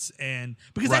trance, and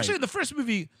because actually in the first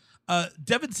movie,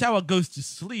 Devon Sawa goes to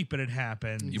sleep and it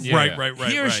happens. Yeah. Right.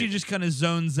 Here she just kind of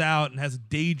zones out and has a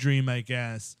daydream, I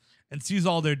guess, and sees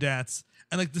all their deaths.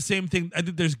 And like the same thing, I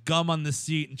think there's gum on the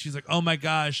seat, and she's like, "Oh my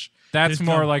gosh." That's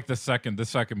more like the second. The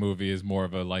second movie is more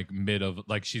of a like mid of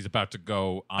like she's about to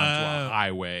go onto a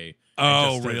highway.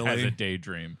 Oh, and just really? Has a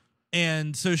daydream.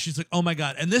 And so she's like, "Oh my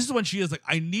God." And this is when she is like,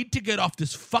 "I need to get off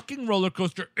this fucking roller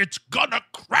coaster. It's gonna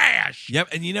crash." Yep.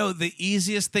 And you know, the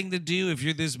easiest thing to do if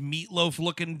you're this meatloaf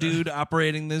looking dude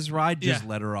operating this ride, just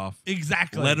let her off.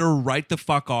 Exactly. Let her right the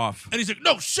fuck off. And he's like,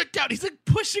 "No, sit down." He's like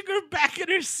pushing her back in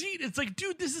her seat. It's like,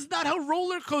 dude, this is not how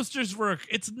roller coasters work.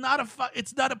 It's not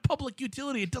a public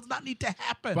utility. It does not need to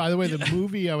happen. By the way, the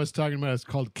movie I was talking about is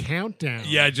called Countdown.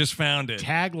 Yeah, I just found it.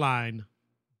 Tagline,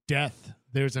 death.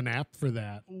 There's an app for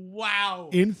that. Wow.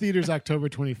 In theaters October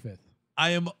 25th. I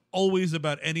am always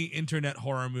about any internet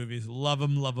horror movies. Love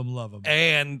them, love them, love them.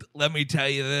 And let me tell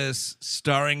you this,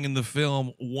 starring in the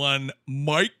film, one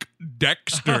Mike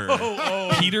Dexter.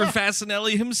 Peter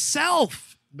Fasinelli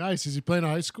himself. Nice. Is he playing a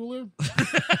high schooler?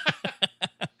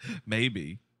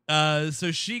 Maybe.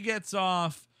 So she gets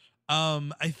off.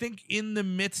 I think in the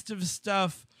midst of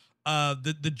stuff,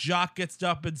 the jock gets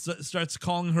up and starts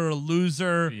calling her a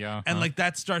loser. Yeah, and like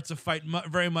that starts a fight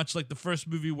very much like the first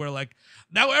movie where like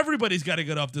now everybody's got to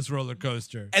get off this roller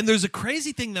coaster. And there's a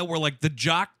crazy thing though where like the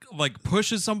jock like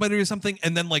pushes somebody or something,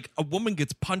 and then like a woman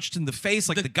gets punched in the face,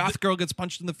 like the goth girl gets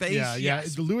punched in the face. Yeah.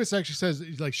 Yes. Lewis actually says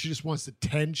like she just wants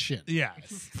attention.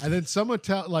 Yes. And then someone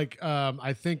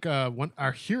I think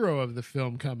our hero of the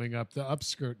film coming up, the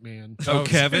upskirt man. Oh,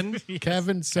 Kevin.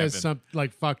 Kevin says something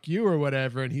like "fuck you" or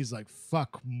whatever, and he's like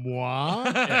 "fuck moi."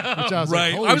 Which I was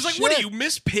right. like, I was like, shit. "What are you,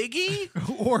 Miss Piggy?"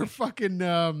 Or fucking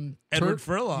Edward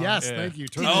Furlong. Yes, thank you.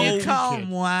 Did you call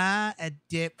moi a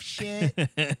dipshit?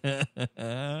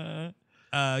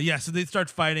 So they start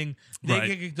fighting. They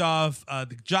get kicked off.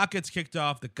 The jock gets kicked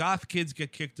off. The goth kids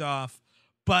get kicked off.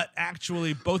 But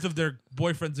actually, both of their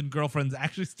boyfriends and girlfriends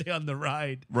actually stay on the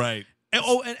ride. Right.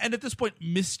 And at this point,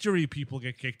 mystery people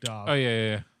get kicked off. Oh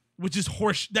yeah. Which is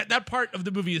horse. That part of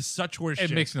the movie is such horse shit.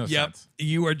 It makes no sense.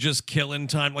 You are just killing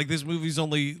time. Like, this movie's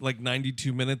only like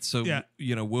 92 minutes, so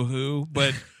woohoo.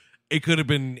 But it could have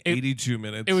been 82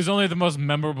 minutes. It was only the most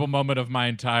memorable moment of my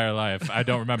entire life. I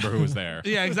don't remember who was there.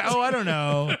 Yeah, exactly. Oh, I don't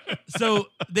know. So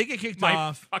they get kicked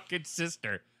off. My fucking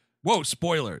sister. Whoa,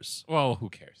 spoilers. Well, who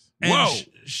cares? And Whoa.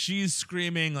 She's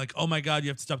screaming like, "Oh my god, you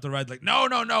have to stop the ride!" Like, no,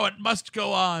 it must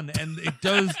go on, and it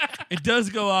does. It does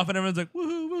go off, and everyone's like,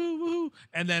 "Woohoo, woohoo, woohoo!"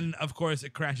 And then, of course,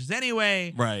 it crashes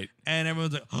anyway, right? And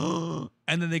everyone's like, "Oh!"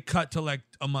 And then they cut to like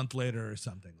a month later or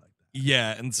something like that.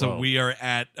 Yeah, and so we are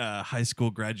at high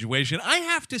school graduation. I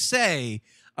have to say,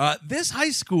 this high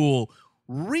school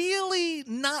really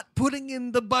not putting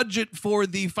in the budget for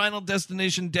the Final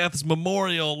Destination Deaths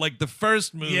memorial like the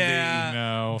first movie. Yeah.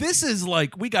 No. This is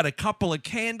like, we got a couple of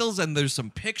candles and there's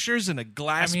some pictures in a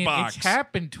glass box. It's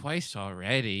happened twice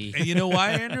already. And you know why,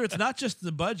 Andrew? It's not just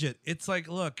the budget. It's like,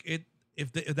 look,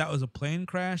 if that was a plane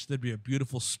crash, there'd be a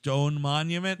beautiful stone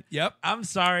monument. Yep. I'm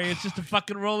sorry, it's just a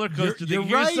fucking roller coaster. You're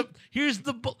right.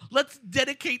 Let's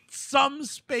dedicate some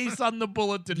space on the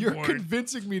bulletin You're board.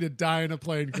 convincing me to die in a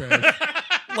plane crash.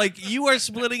 Like, you are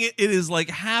splitting it. It is like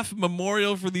half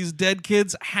memorial for these dead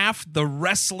kids, half the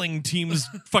wrestling team's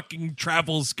fucking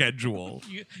travel schedule.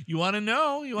 You want to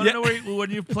know? You want to know when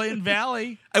you're playing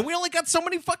Valley? And we only got so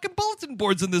many fucking bulletin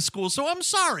boards in this school, so I'm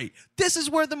sorry. This is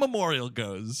where the memorial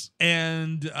goes.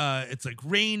 And it's like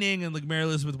raining, and like Mary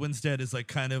Elizabeth Winstead is like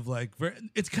kind of like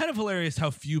it's kind of hilarious how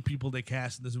few people they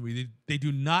cast in this movie. They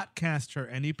do not cast her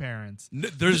any parents. No,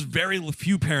 there's very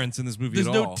few parents in this movie at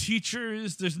all. There's no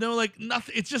teachers. There's no like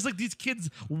nothing. It's just like these kids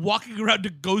walking around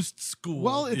to ghost school.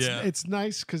 Well, it's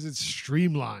nice because it's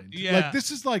streamlined. Yeah.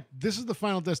 This is the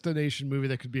Final Destination movie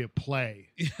that could be a play.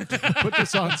 Put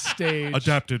this on stage.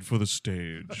 Adapted for the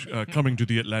stage. Coming to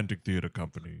the Atlantic Theater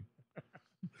Company.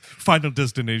 Final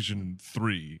Destination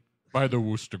 3. By the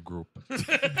Wooster Group.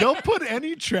 They'll put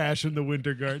any trash in the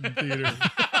Winter Garden Theater.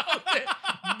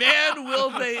 Man,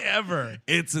 will they ever.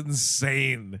 It's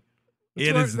insane.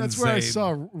 That's where I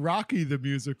saw Rocky the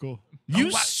musical.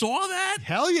 You saw that?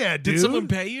 Hell yeah, dude. Did someone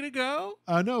pay you to go?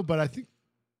 No, but I think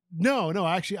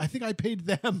actually I think I paid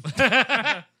them.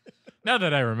 Now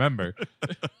that I remember.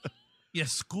 Yeah,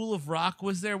 School of Rock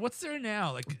was there. What's there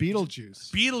now? Like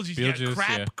Beetlejuice.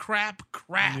 Yeah, crap.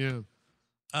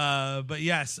 Yeah. But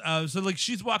yes. So like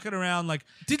she's walking around like.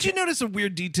 Did you notice a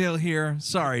weird detail here?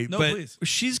 Sorry, No, but please.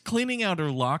 she's cleaning out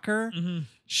her locker. Mm-hmm.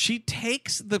 She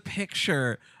takes the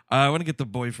picture. I want to get the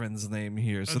boyfriend's name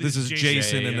here. So this is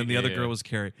Jason, and then the other girl was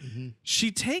Carrie. Mm-hmm. She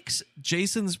takes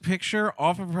Jason's picture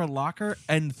off of her locker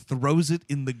and throws it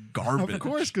in the garbage. Of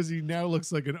course, because he now looks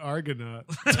like an Argonaut.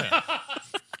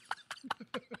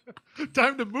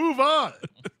 Time to move on.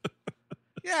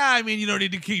 Yeah, I mean you don't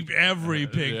need to keep every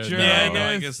picture.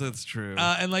 I guess that's true.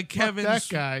 And like Kevin, Fuck that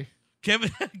guy.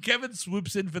 Kevin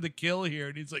swoops in for the kill here,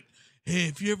 and he's like, "Hey,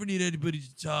 if you ever need anybody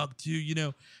to talk to, you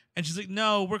know," and she's like,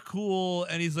 "No, we're cool,"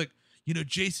 and he's like, "You know,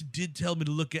 Jason did tell me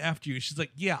to look after you." She's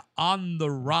like, "Yeah, on the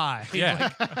ride."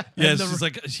 Yeah. Yeah, she's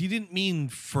like, she didn't mean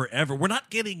forever. We're not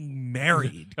getting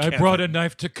married. I brought a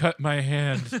knife to cut my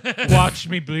hand. Watch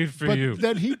me bleed for But you.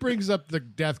 then he brings up the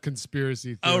death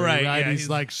conspiracy theory. Oh, right, yeah, he's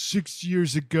like, 6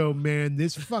 years ago, man,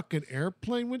 this fucking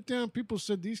airplane went down. People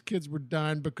said these kids were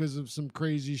dying because of some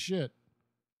crazy shit.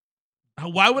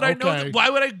 Why would I know that?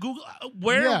 Why would I Google?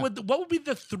 Yeah. What would be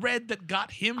the thread that got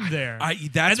him there? That's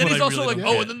and then what he's I also really like, don't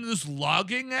oh, get. and then this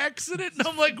logging accident. And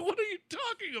I'm like, what are you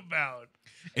talking about?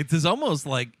 It's almost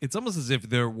as if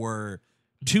there were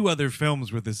two other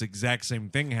films where this exact same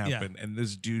thing happened, and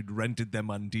this dude rented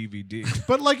them on DVD.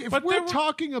 But like, if we're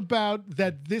talking about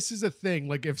that, this is a thing.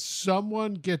 Like, if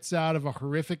someone gets out of a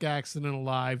horrific accident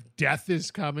alive, death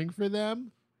is coming for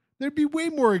them. There'd be way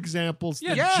more examples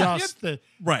than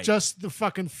just the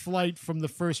fucking flight from the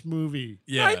first movie.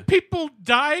 Yeah. 9 people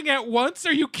dying at once?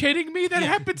 Are you kidding me? That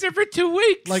happens every 2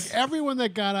 weeks. Like, everyone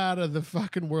that got out of the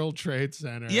fucking World Trade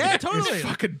Center. Yeah, totally. Is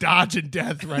fucking dodging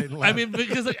death right and left. I mean,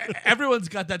 because like, everyone's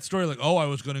got that story like, oh, I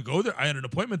was going to go there. I had an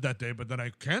apoppointment that day, but then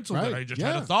I canceled it. I just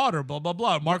had a thought or blah, blah,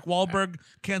 blah. Mark Wahlberg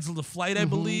canceled a flight, I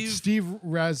believe. Steve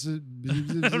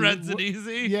Razanese.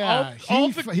 Yeah,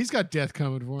 he's got death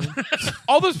coming for him.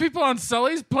 All those people on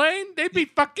Sully's plane, they'd be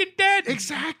fucking dead.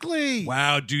 Exactly.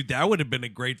 Wow, dude, that would have been a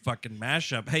great fucking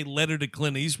mashup. Hey, Letter to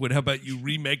Clint Eastwood, how about you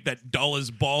remake that Dull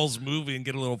as Balls movie and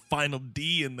get a little Final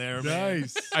D in there, man?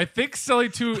 Nice. I think Sully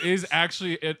 2 is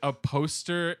actually a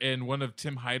poster in one of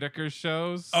Tim Heidecker's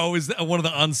shows. Oh, is that one of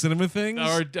the On Cinema things?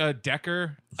 Or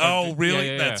Decker. Oh,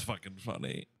 really? Yeah. That's fucking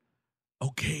funny.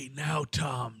 Okay, now,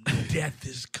 Tom, death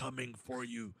is coming for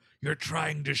you. You're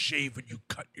trying to shave and you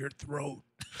cut your throat.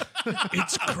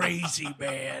 It's crazy,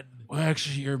 man. Well,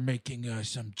 actually, you're making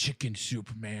some chicken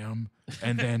soup, ma'am,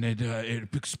 and then it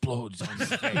explodes on your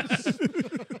face.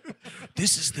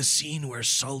 This is the scene where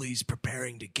Sully's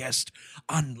preparing to guest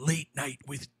on Late Night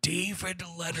with David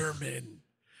Letterman,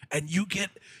 and you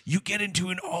get into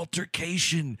an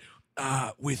altercation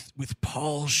with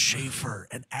Paul Schaefer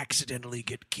and accidentally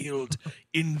get killed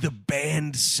in the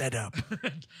band setup.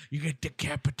 You get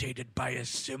decapitated by a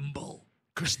cymbal.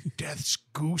 Because Death's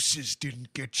gooses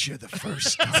didn't get you the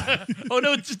first time. Oh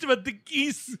no, it's just about the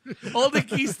geese. All the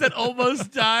geese that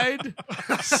almost died.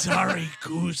 Sorry,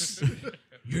 goose.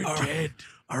 You're dead.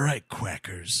 All right,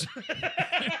 quackers.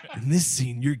 In this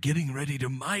scene, you're getting ready to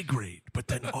migrate, but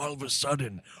then all of a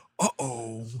sudden,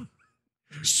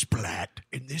 splat.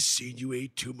 In this scene, you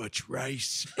ate too much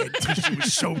rice because it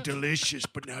was so delicious,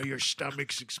 but now your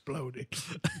stomach's exploding.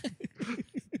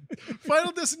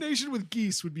 Final Destination with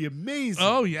geese would be amazing.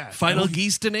 Oh, yeah. Final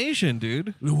Geese-tination,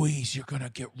 dude. Louise, you're going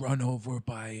to get run over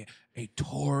by a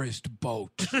tourist boat.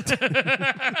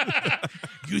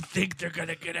 You think they're going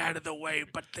to get out of the way,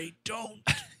 but they don't.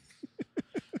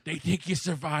 They think you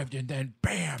survived, and then,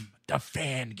 bam, the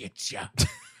fan gets you.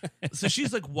 So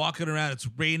she's like walking around. It's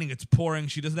raining. It's pouring.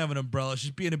 She doesn't have an umbrella. She's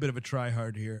being a bit of a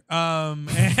tryhard here.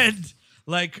 And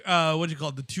like, what do you call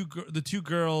it? The two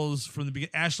girls from the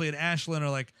beginning, Ashley and Ashlyn,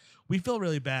 are like, we feel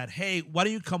really bad. Hey, why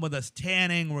don't you come with us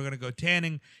tanning? We're gonna go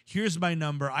tanning. Here's my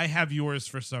number. I have yours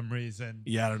for some reason.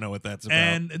 Yeah, I don't know what that's about.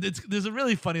 And there's a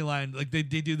really funny line. Like they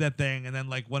do that thing, and then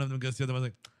like one of them goes to the other one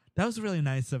like, that was really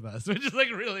nice of us, which is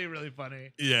like really, really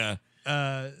funny. Yeah.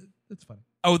 It's funny.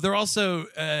 Oh, they're also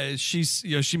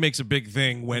she makes a big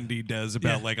thing. Wendy does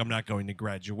about like I'm not going to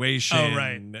graduation. Oh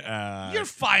right, you're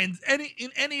fine.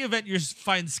 In any event, you're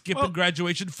fine skipping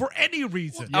graduation for any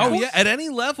reason. Oh yeah, at any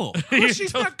level.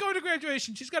 She's not going to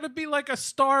graduation. She's got to be like a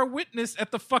star witness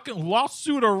at the fucking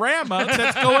lawsuit-orama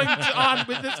that's going on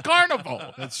with this carnival.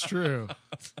 That's true.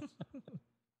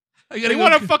 They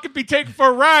want to fucking be taken for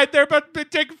a ride. They're about to be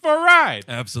taken for a ride.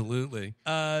 Absolutely.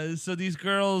 So these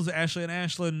girls, Ashley and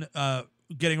Ashlyn,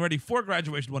 getting ready for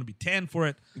graduation, want to be tan for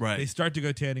it. Right. They start to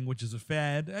go tanning, which is a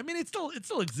fad. I mean, it still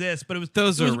exists, but it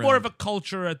was more around. of a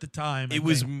culture at the time. It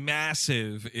was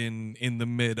massive in the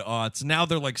mid-aughts. Now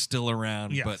they're like still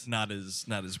around, Yes. but not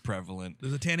as prevalent.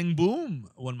 There's a tanning boom,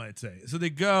 one might say. So they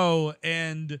go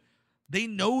and they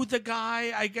know the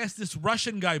guy, I guess, this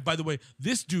Russian guy. By the way,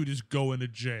 this dude is going to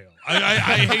jail. I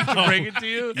hate to break it to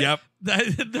you. Yep.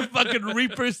 The fucking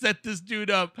Reaper set this dude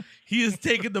up. He is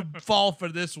taking the fall for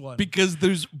this one. Because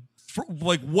there's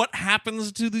like what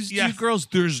happens to these two girls,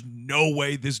 there's no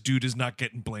way this dude is not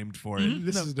getting blamed for it.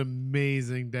 This is an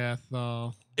amazing death,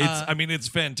 though. It's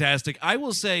fantastic. I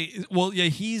will say, well, yeah,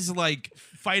 he's like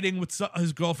fighting with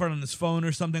his girlfriend on his phone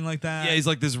or something like that. Yeah, he's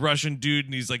like this Russian dude,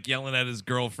 and he's like yelling at his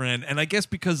girlfriend. And I guess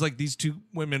because like these two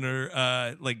women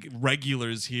are like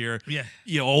regulars here,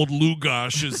 old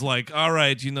Lugosh is like, all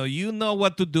right, you know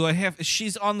what to do.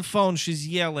 She's on the phone, she's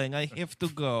yelling. I have to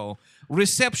go.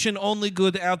 Reception only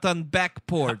good out on back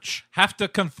porch. Have to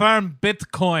confirm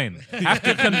Bitcoin. Have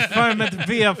to confirm it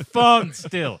via phone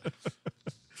still.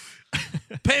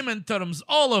 Payment terms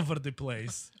all over the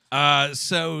place.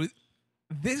 So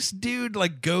this dude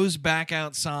like goes back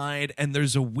outside, and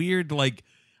there's a weird like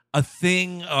a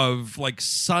thing of like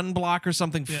sunblock or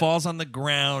something falls on the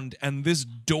ground, and this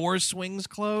door swings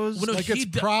closed. Like it's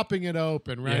propping it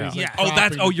open, right? Yeah.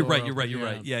 Like You're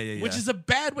right. Yeah. Which is a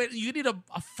bad way. You need a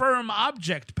firm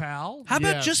object, pal. How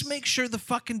about just make sure the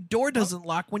fucking door doesn't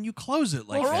lock when you close it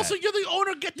like or that? also you're the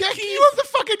owner, get the keys. You have the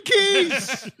fucking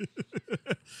keys.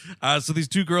 So these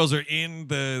two girls are in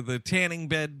the tanning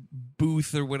bed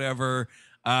booth or whatever.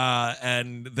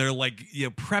 And they're like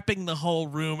prepping the whole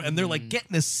room, and they're like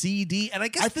getting a CD. And I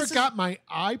guess I forgot my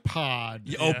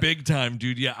iPod. Oh, big time,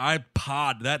 dude! Yeah,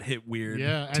 iPod that hit weird.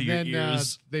 Yeah, to and your then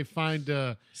ears. they find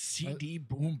a CD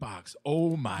boombox.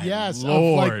 Oh my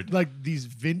Lord! Of like these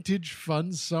vintage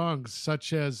fun songs,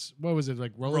 such as what was it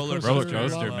like Roller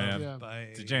Coaster, man.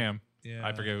 It's a jam. Yeah.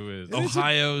 I forget who it is.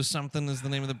 Ohio something is the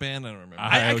name of the band. I don't remember.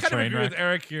 I kind of agree with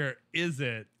Eric here. Is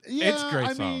it? Yeah, it's a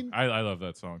great song. I love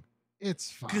that song.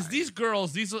 It's fine. Because these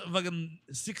girls, these fucking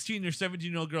 16 or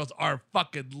 17-year-old girls are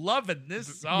fucking loving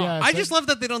this song. Yes, I just love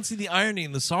that they don't see the irony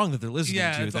in the song that they're listening to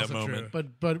at that moment. True.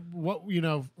 But what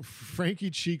Frankie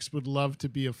Cheeks would love to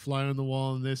be a fly on the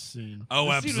wall in this scene. Oh,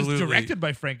 this absolutely. Scene was directed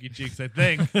by Frankie Cheeks, I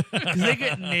think. Because they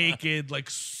get naked, like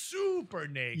super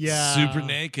naked. Yeah. Super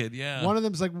naked, yeah. One of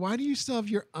them's like, why do you still have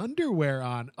your underwear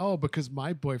on? Oh, because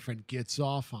my boyfriend gets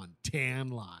off on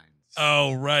tan lines.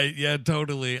 Oh, right. Yeah,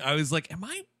 totally. I was like, am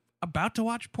I about to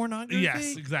watch pornography?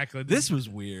 Yes, exactly. This was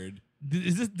weird.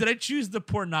 Did I choose the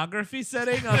pornography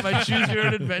setting on my Choose Your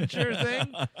Own Adventure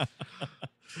thing?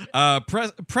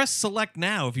 Press select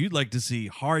now if you'd like to see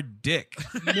hard dick.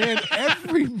 Man,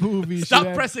 every movie.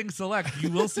 Stop pressing select.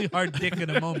 You will see hard dick in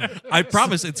a moment. I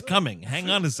promise it's coming. Hang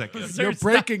on a second. Sir, You're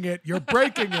breaking it. You're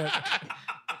breaking it.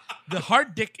 The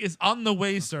hard dick is on the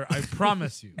way, sir. I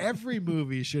promise you. Every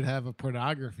movie should have a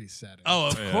pornography setting. Oh,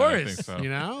 of Yeah, course. I think so. You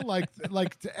know,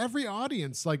 like to every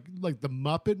audience, like the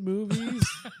Muppet movies,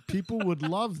 people would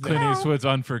love that. Clint Eastwood's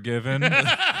Unforgiven.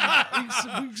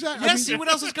 Exactly. Yeah, see what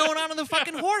else is going on in the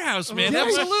fucking whorehouse, man. Yeah,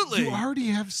 Absolutely. You already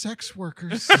have sex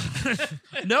workers.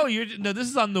 No, this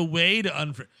is on the way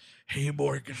to Hey,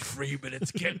 Morgan Freeman,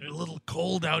 it's getting a little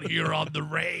cold out here on the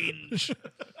range.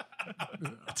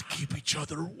 Let's keep each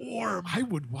other warm. I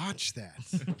would watch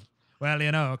that. Well,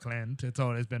 you know, Clint, it's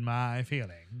always been my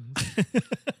feeling.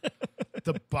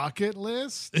 The bucket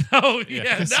list. Oh,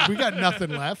 yeah. No. We got nothing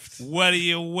left. What are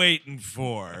you waiting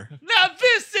for? Now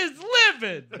this is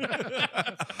living.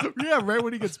 Yeah, right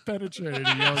when he gets penetrated,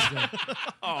 he yells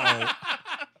that.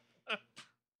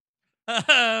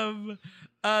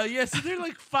 Yeah, so they're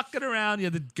like fucking around. Yeah,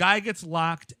 the guy gets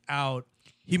locked out.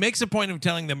 He makes a point of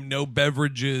telling them no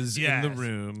beverages in the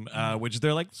room, which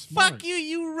they're like, fuck you,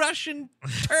 you Russian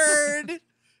turd.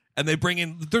 And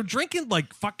they're drinking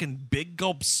like fucking big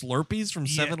gulp Slurpees from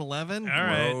 7-Eleven. All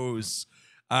right. Gross.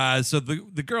 So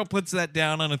the girl puts that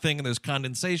down on a thing and there's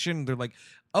condensation. They're like,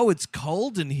 oh, it's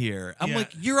cold in here. I'm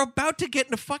like, you're about to get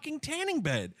in a fucking tanning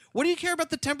bed. What do you care about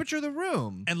the temperature of the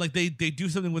room? And like they do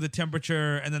something with the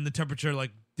temperature, and then the temperature,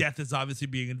 like death is obviously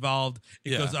being involved.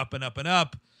 It goes up and up and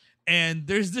up. And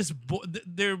there's this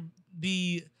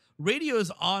the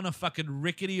radio's on a fucking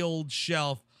rickety old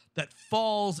shelf that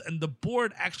falls, and the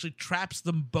board actually traps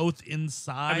them both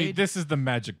inside. I mean, this is the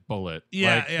magic bullet.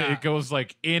 Yeah, like, yeah. It goes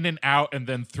like in and out and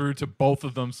then through to both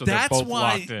of them, so they're both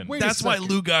locked in. That's why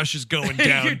Lugosh is going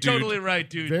down, You're dude. totally right,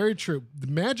 dude. Very true. The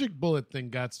magic bullet thing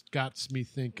got me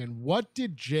thinking, what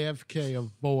did JFK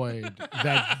avoid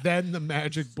that then the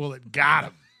magic bullet got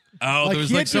him? Oh, Like, there was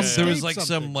he like had some to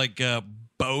some escape like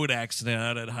boat accident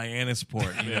out at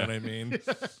Hyannisport. You know what I mean?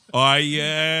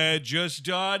 I just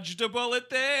dodged a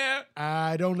bullet there.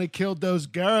 I'd only killed those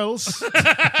girls.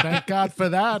 Thank God for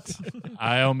that.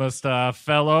 I almost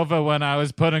fell over when I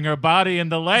was putting her body in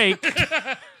the lake.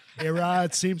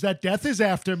 It seems that death is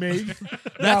after me.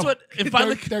 That's Now, what it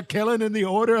finally they're killing in the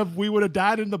order of we would have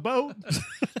died in the boat.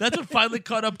 That's what finally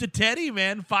caught up to Teddy,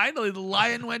 man. Finally, the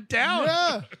lion went down.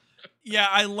 Yeah. Yeah,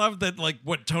 I love that. Like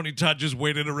what Tony Todd just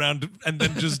waited around and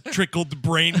then just trickled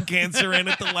brain cancer in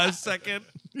at the last second.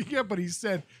 Yeah, but he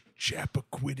said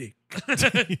Chappaquiddick.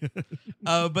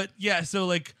 But yeah, so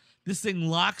like this thing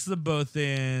locks them both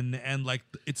in, and like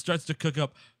it starts to cook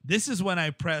up. This is when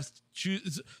I pressed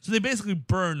choose. So they basically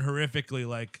burn horrifically.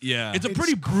 Like, it's a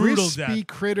pretty brutal crispy death.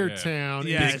 critter town.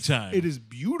 Yeah, Big time. It is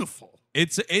beautiful.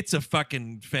 It's a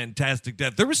fucking fantastic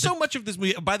death. There was so much of this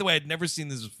movie. By the way, I'd never seen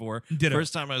this before.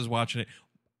 First time I was watching it,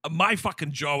 my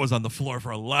fucking jaw was on the floor for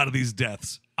a lot of these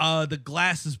deaths. The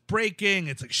glass is breaking.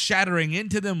 It's like shattering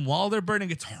into them while they're burning.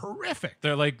 It's horrific.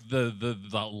 They're like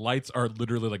the lights are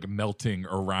literally like melting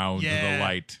around the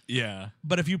light. Yeah.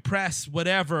 But if you press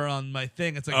whatever on my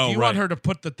thing, it's like, Oh, do you want right. her to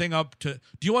put the thing up to?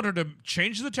 Do you want her to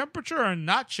change the temperature or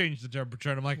not change the temperature?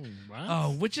 And I'm like,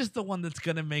 oh, which is the one that's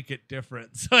gonna make it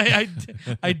different? So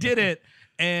I did it.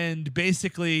 And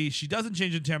basically, she doesn't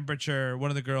change the temperature. One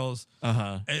of the girls,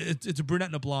 it's a brunette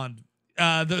and a blonde.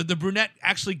 The brunette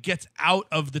actually gets out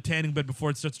of the tanning bed before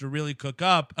it starts to really cook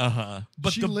up.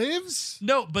 But She lives?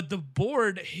 No, but the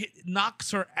board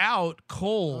knocks her out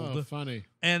cold. Oh, funny.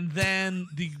 And then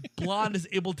the blonde is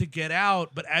able to get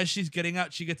out, but as she's getting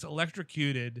out, she gets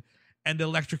electrocuted and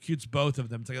electrocutes both of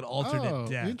them. It's like an alternate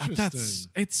death.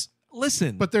 Interesting.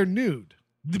 Listen. But they're nude.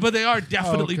 But they are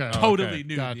definitely totally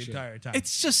nude Gotcha. the entire time.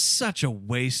 It's just such a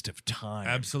waste of time.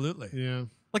 Absolutely. Yeah.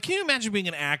 Like, can you imagine being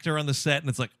an actor on the set and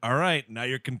it's like, all right, now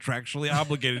you're contractually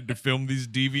obligated to film these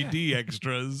DVD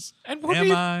extras. And what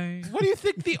do you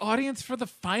think the audience for the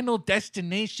Final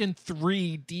Destination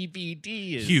 3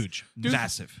 DVD is? Huge.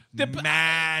 Massive.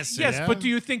 Massive. Yes, Yeah. but do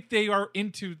you think they are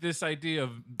into this idea of...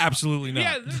 Absolutely not.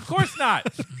 Yeah, of course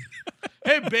not.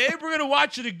 Hey, babe, we're going to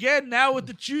watch it again now with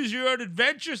the Choose Your Own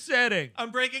Adventure setting.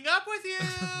 I'm breaking up with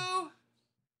you.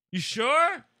 You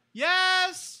sure?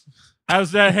 Yes.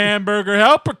 How's that hamburger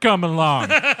helper coming along?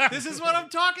 This is what I'm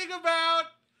talking about.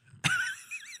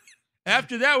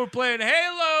 After that, we're playing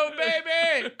Halo,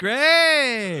 baby.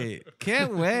 Great.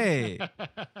 Can't wait.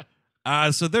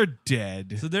 So they're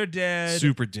dead.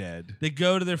 Super dead. They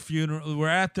go to their funeral. We're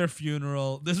at their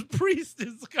funeral. This priest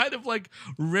is kind of like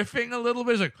riffing a little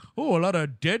bit. He's like, "Oh, a lot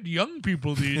of dead young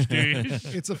people these days."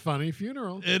 It's a funny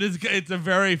funeral. It is. It's a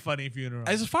very funny funeral.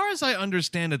 As far as I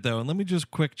understand it, though, and let me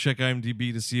just quick check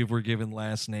IMDb to see if we're given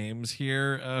last names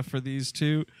here for these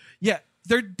two. Yeah,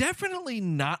 they're definitely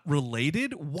not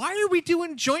related. Why are we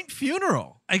doing joint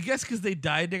funeral? I guess because they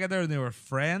died together and they were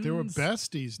friends. They were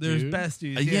besties, There's dude.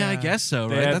 besties. Yeah, I guess so,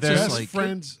 They right? had That's their just Best like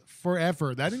friends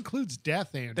forever. That includes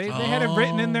death, Andrew. They had it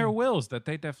written in their wills that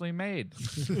they definitely made.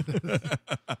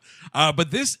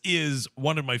 But this is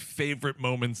one of my favorite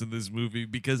moments in this movie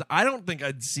because I don't think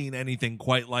I'd seen anything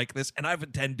quite like this, and I've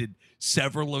attended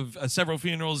several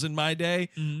funerals in my day.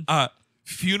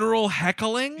 Funeral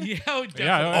heckling. Yeah, definitely.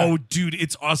 Oh, dude,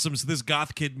 it's awesome. So this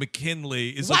goth kid McKinley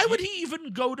is Why like, would he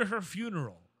even go to her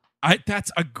funeral?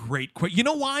 That's a great question. You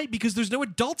know why? Because there's no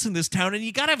adults in this town, and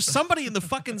you got to have somebody in the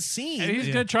fucking scene. And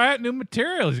he's going to try out new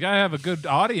material. He's got to have a good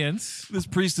audience. This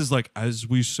priest is like, as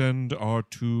we send our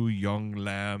 2 young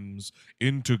lambs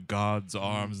into God's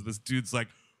arms. This dude's like,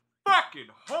 fucking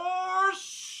horse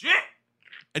shit.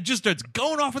 And just starts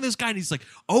going off on this guy, and he's like,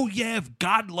 "Oh yeah, if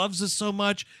God loves us so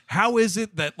much, how is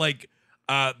it that like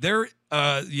they're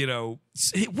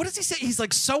what does he say? He's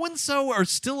like so and so are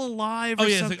still alive." Oh or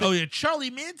yeah, something? it's like,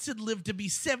 Charlie Manson lived to be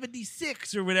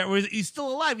 76 or whatever. He's still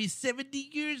alive. He's 70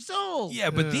 years old. Yeah,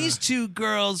 but these 2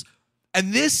 girls,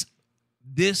 and this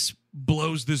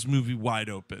blows this movie wide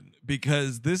open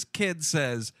because this kid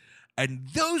says, and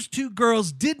those 2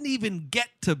 girls didn't even get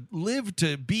to live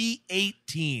to be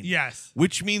 18. Yes.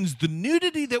 Which means the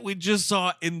nudity that we just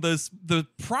saw in the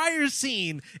prior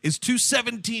scene is 2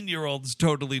 17-year-olds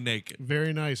totally naked.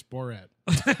 Very nice, Borat.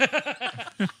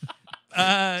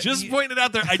 Just pointing it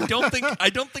out there. I don't think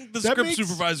the That script makes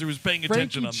supervisor was paying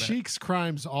attention on Frankie that. Cheek's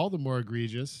crimes all the more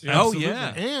egregious. Oh,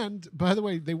 yeah. And by the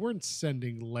way, they weren't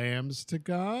sending lambs to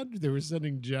God; they were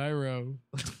sending gyro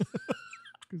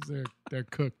because they're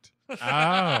cooked.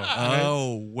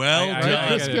 Oh, well Right, done,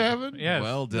 Chris Gavin? Yes.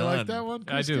 Well You done. like that one,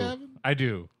 Chris Gavin? I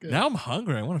do. Good. Now I'm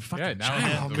hungry. I want to fucking. now try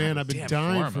I'm it. Oh man, I've been Damn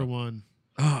dying pharma. for one.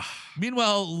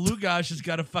 Meanwhile, Lugosh has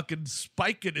got a fucking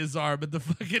spike in his arm, and the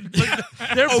fucking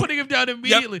they're putting him down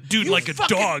immediately. Yep, dude, You like a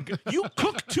dog. You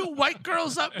cook 2 white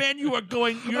girls up, man.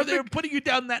 They're putting you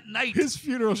down that night. His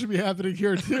funeral should be happening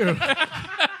here too.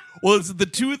 Well, it's the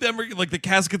 2 of them are like the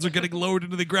caskets are getting lowered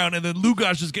into the ground, and then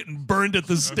Lugosh is getting burned at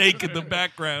the stake in the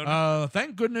background.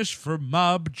 Thank goodness for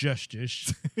mob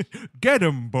justice. Get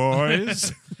him,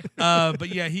 boys. But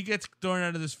yeah, he gets thrown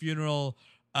out of this funeral.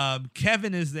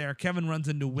 Kevin is there. Kevin runs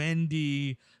into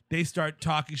Wendy. They start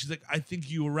talking. She's like, I think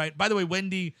you were right. By the way,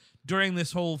 Wendy, during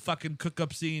this whole fucking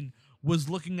cook-up scene, was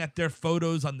looking at their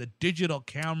photos on the digital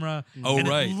camera. Oh, and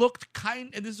right. It looked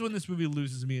and this is when this movie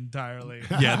loses me entirely.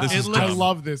 Yeah, this is I dumb.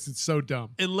 love this. It's so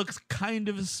dumb. It looks kind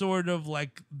of sort of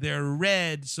like they're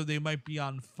red, so they might be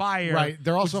on fire. Right.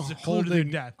 They're also which is a clue to their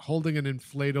death. holding an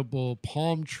inflatable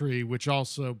palm tree, which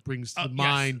also brings to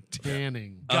mind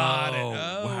tanning. Got it.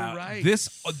 Oh, Oh, wow. right.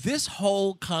 This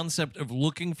whole concept of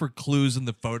looking for clues in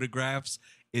the photographs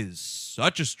is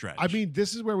such a stretch. I mean,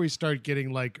 this is where we start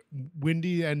getting like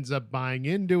Wendy ends up buying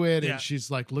into it, Yeah. and she's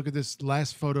like, "Look at this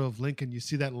last photo of Lincoln. You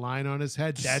see that line on his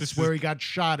head? That's where he got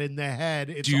shot in the head.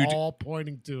 It's Dude. all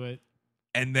pointing to it."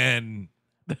 and then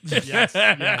Yes.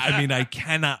 I mean, I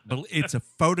cannot believe it's a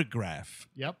photograph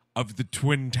Yep. of the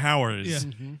Twin Towers,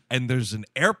 Yeah. and there's an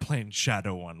airplane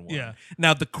shadow on one. Yeah.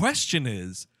 Now the question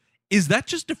is that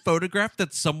just a photograph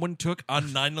that someone took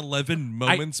on 9/11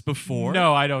 moments before?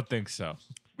 No, I don't think so.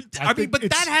 I mean, think but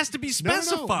it's- that has to be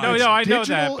specified. No, It's I know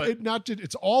digital, that, but-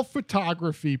 it's all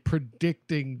photography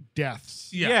predicting deaths.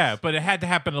 Yeah, but it had to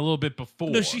happen a little bit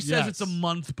before. No, she says Yes. it's a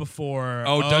month before.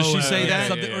 Oh, does she say that?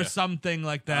 Something, Yeah. Or something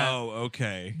like that. Oh,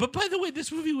 okay. But by the way,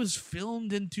 this movie was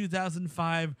filmed in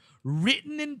 2005,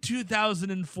 written in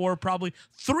 2004, probably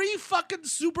 3 fucking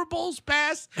Super Bowls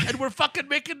passed, and we're fucking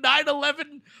making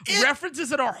 9/11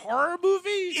 references in a horror movie?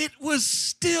 It was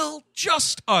still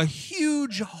just a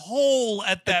huge hole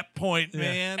at that point,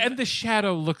 man. And the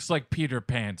shadow looks like Peter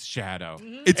Pan's shadow.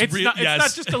 It's It's, real- not, it's yes.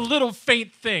 not just a little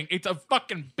faint thing. It's a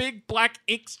fucking big black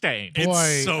ink stain. It's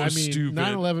Boy, so I mean, stupid.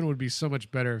 9/11 would be so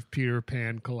much better if Peter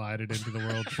Pan collided into the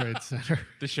World Trade Center.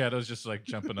 The shadow's just like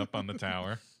jumping up on the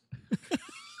tower.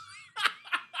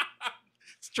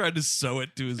 He's trying to sew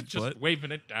it to his Just butt.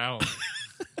 waving it down.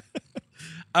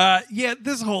 Yeah,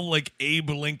 this whole like Abe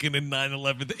Lincoln and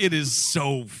 9/11, it is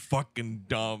so fucking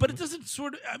dumb. But it doesn't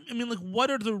sort of. I mean, like,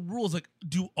 what are the rules? Like,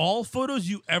 do all photos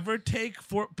you ever take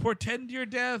portend your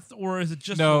death, or is it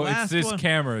just no? The last It's this one?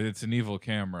 camera. It's an evil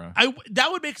camera.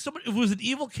 That would make someone. If it was an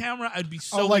evil camera, I'd be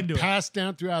so like into it. passed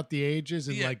down throughout the ages,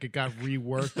 and like it got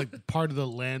reworked. Like part of the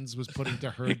lens was put into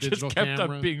her It digital just kept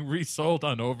camera. on being resold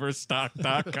on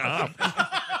Overstock.com.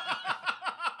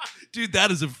 Dude,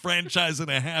 that is a franchise and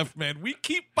a half, man. We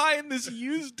keep buying this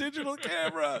used digital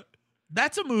camera.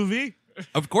 That's a movie.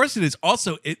 Of course it is.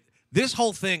 Also, this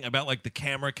whole thing about like the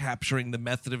camera capturing the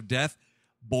method of death,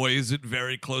 boy, is it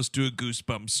very close to a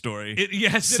Goosebumps story.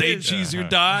 Yes, Say it is. cheese or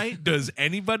die. Does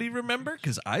anybody remember?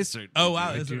 Because I certainly Oh,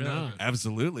 wow, do. is it really?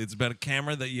 Absolutely. It's about a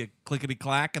camera that you clickety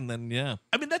clack and then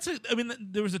I mean,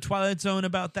 there was a Twilight Zone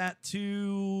about that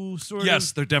too. Sort of.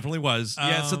 Yes, there definitely was.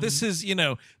 Yeah. So this is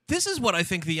this is what I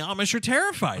think the Amish are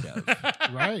terrified of.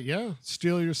 Right? Yeah.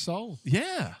 Steal your soul.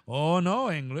 Yeah. Oh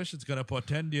no, English! It's gonna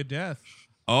portend your death.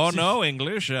 Oh no,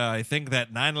 English! I think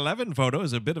that 9/11 photo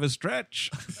is a bit of a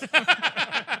stretch.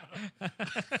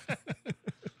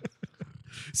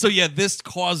 So yeah, this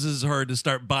causes her to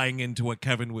start buying into what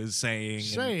Kevin was saying.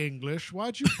 Say, English,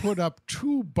 why'd you put up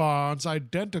two barns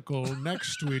identical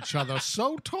next to each other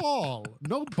so tall?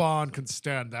 No barn can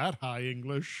stand that high,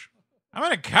 English. How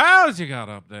many cows you got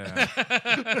up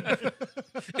there?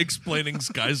 Explaining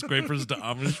skyscrapers to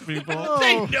Amish people.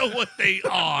 They know what they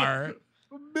are.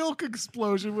 A milk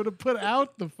explosion would have put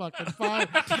out the fucking fire.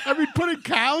 I mean, putting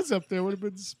cows up there would have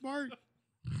been smart.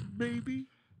 Maybe.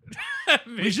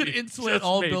 We should insulate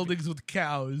all buildings with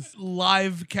cows,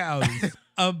 live cows.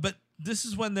 But this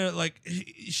is when they're like,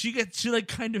 she like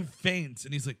kind of faints,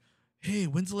 and he's like, "Hey,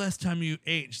 when's the last time you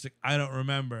ate?" She's like, "I don't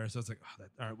remember." So it's like,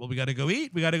 all right, well, we got to go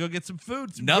eat. We got to go get some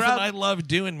food. Nothing I love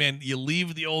doing, man. You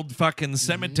leave the old fucking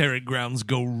cemetery grounds,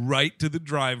 go right to the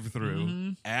drive-through. Mm-hmm.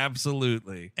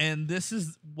 Absolutely. And this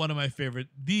is one of my favorite,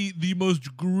 the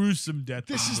most gruesome death.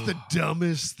 This is the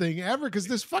dumbest thing ever because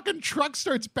this fucking truck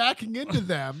starts backing into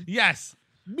them. Yes.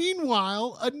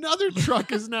 Meanwhile, another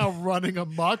truck is now running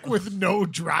amok with no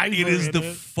driver. It is in the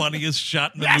it. funniest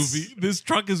shot in the movie. This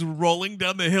truck is rolling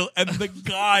down the hill, and the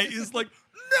guy is like,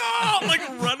 no, like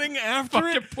running after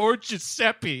it. Poor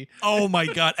Giuseppe. Oh my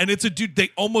God. And it's a dude, they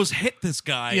almost hit this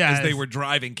guy Yes. as they were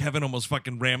driving. Kevin almost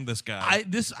fucking rammed this guy.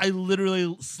 I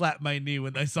literally slapped my knee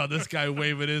when I saw this guy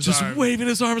waving his Just arm. waving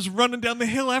his arms, running down the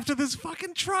hill after this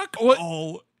fucking truck. What?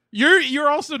 Oh. You're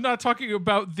also not talking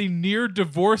about the near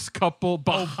divorce couple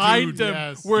behind them,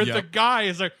 yes. where the guy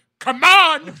is like, "Come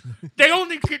on, they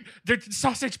only get the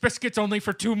sausage biscuits only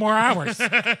for 2 more hours.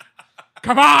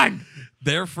 Come on."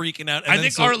 They're freaking out. I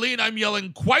think, Arlene, I'm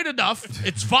yelling quite enough.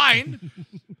 It's fine.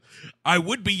 I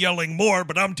would be yelling more,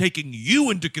 but I'm taking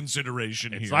you into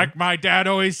consideration It's here. like my dad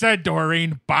always said,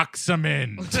 Doreen, box them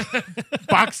in.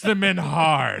 Box them in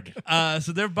hard.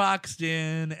 So they're boxed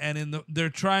in, and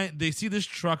they see this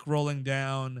truck rolling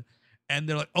down, and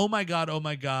they're like, oh my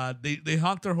God. They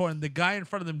honk their horn. The guy in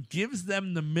front of them gives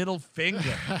them the middle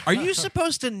finger. Are you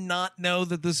supposed to not know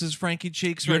that this is Frankie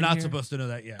Cheeks You're right not here? supposed to know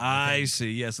that yet. I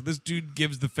see. Yeah, so this dude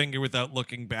gives the finger without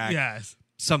looking back. Yes.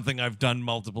 Something I've done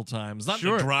multiple times. Not in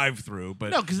a drive-through, but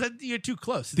No, because you're too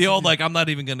close. the old, like, I'm not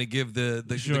even going to give the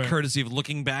Sure. courtesy of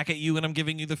looking back at you when I'm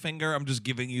giving you the finger. I'm just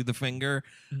giving you the finger.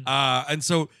 Mm-hmm. And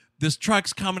so this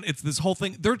truck's coming. It's this whole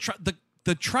thing.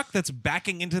 The truck that's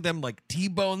backing into them, like,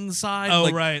 T-bone the side. Oh,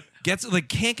 like, right.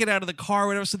 Can't get out of the car or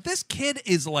whatever. So this kid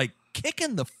is, like,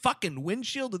 kicking the fucking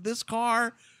windshield of this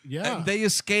car. Yeah. And they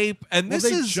escape. And Well, this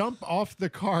they is... jump off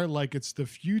the car like it's the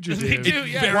fugitive. They do,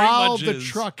 yeah. Very While much the is.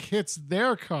 truck hits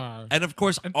their car. And of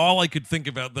course, all I could think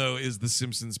about though is the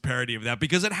Simpsons parody of that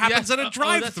because it happens at a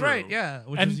drive-through. Oh, that's right. Yeah.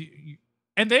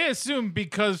 And they assume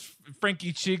because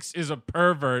Frankie Cheeks is a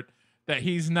pervert that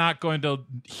he's not going to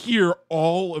hear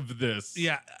all of this.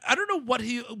 Yeah, I don't know what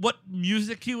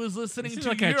music he was listening This is to.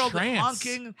 like You a hear all the trance.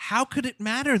 honking, How could it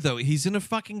matter though? He's in a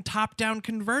fucking top-down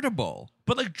convertible.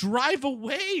 but like drive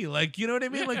away, like you know what I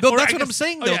mean? Like, No, or that's I what I'm guess-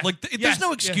 saying oh, though. yeah. Like, there's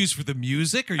no excuse for the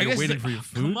music, or I you're guess waiting it's for like, your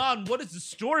food. Come on, what is the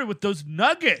story with those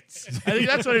nuggets? I think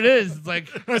that's what it is. It's like,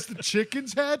 Has the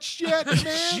chickens hatched yet, man?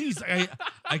 jeez,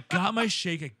 I got my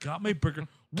shake, I got my burger.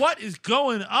 What is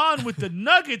going on with the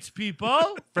nuggets,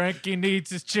 people? Frankie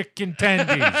needs his chicken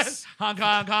tendies. Honk,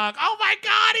 honk, honk. Oh my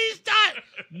God, he's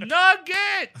done.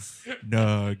 Nuggets.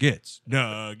 Nuggets.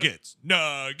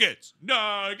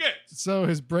 So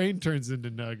his brain turns into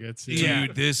nuggets.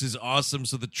 Dude, this is awesome.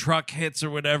 So the truck hits or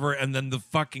whatever, and then the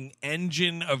fucking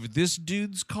engine of this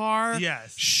dude's car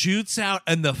shoots out,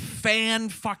 and the fan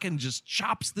fucking just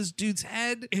chops this dude's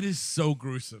head. It is so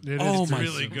gruesome. It Oh is my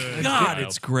really good. God,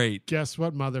 it's great. Guess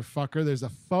what? motherfucker. There's a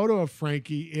photo of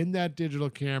Frankie in that digital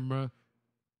camera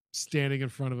standing in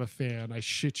front of a fan. I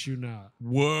shit you not.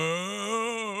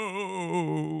 Whoa.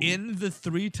 In the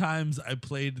 3 times I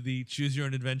played the Choose Your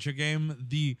Own Adventure game,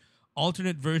 the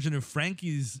alternate version of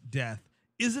Frankie's death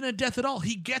isn't a death at all.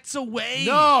 He gets away.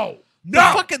 No. The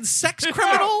fucking sex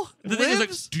criminal The thing is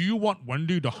like, do you want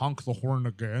Wendy to honk the horn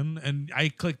again? And I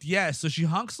clicked yes. So she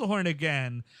honks the horn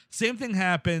again. Same thing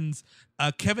happens.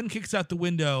 Kevin kicks out the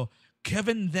window.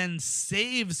 Kevin then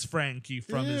saves Frankie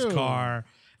from his car.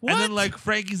 What? And then like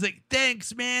Frankie's like,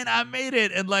 thanks, man, I made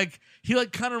it. And like he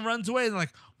like kind of runs away and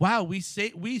like, wow, we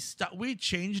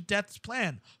changed Death's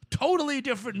plan. Totally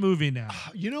different movie now.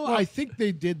 You know, I think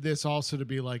they did this also to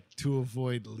be like to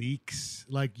avoid leaks.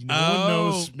 Like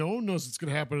no one knows what's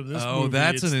going to happen in this movie. Oh,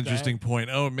 that's an interesting point.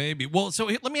 Oh, maybe. Well, so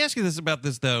let me ask you this about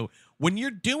this though. When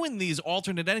you're doing these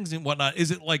alternate endings and whatnot,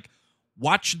 is it like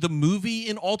watch the movie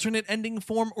in alternate ending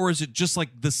form, or is it just like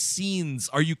the scenes?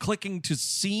 Are you clicking to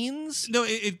scenes? No,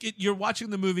 you're watching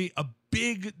the movie. A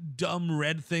big dumb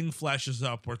red thing flashes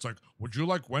up where it's like, would you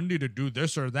like Wendy to do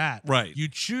this or that? Right. You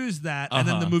choose that, and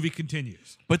then the movie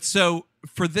continues. But so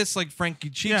for this like Frankie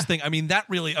Cheeks thing, I mean that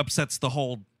really upsets the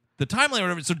timeline or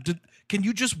whatever. So can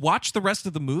you just watch the rest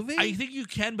of the movie? I think you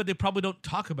can, but they probably don't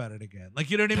talk about it again.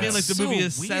 Like, you know what I mean? Like the so movie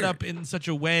is set up in such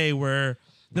a way where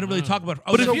they don't really talk about it.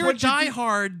 But if you're a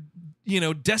diehard,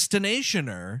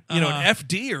 destinationer, an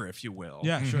FDer, if you will.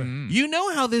 Yeah, sure. You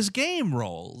know how this game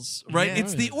rolls, right? Yeah.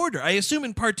 It's the order. I assume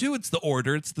in part 2 it's the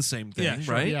order. It's the same thing, Yeah,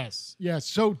 sure. right? Yes. Yes.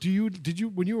 So did you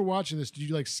when you were watching this, did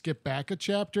you like skip back a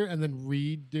chapter and then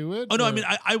redo it? Oh, no, or- I mean,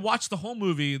 I watched the whole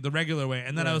movie the regular way,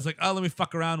 and then I was like, oh, let me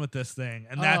fuck around with this thing.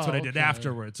 And that's what I did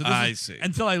afterwards. So I see.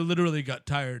 Until I literally got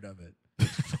tired of it.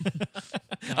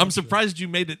 I'm surprised you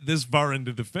made it this far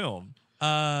into the film.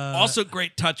 Also,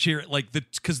 great touch here, like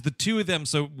because the two of them,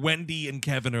 so Wendy and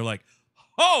Kevin are like,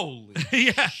 holy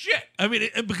shit! I mean,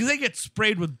 because they get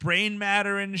sprayed with brain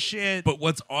matter and shit. But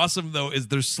what's awesome though is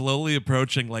they're slowly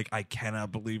approaching. Like, I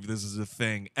cannot believe this is a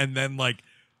thing, and then like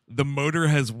the motor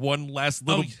has one last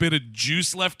little bit of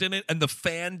juice left in it, and the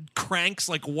fan cranks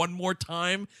like one more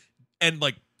time, and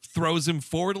like throws him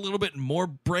forward a little bit, and more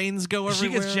brains go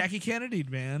everywhere. She gets Jackie Kennedy'd,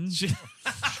 man.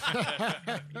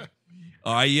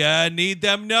 I need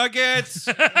them nuggets.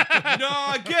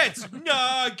 Nuggets.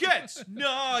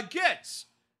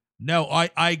 No,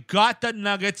 I got the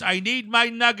nuggets. I need my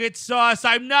nugget sauce.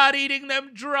 I'm not eating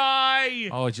them dry.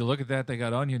 Oh, would you look at that? They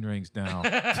got onion rings now.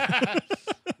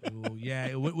 Ooh,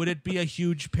 yeah. Would it be a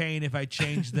huge pain if I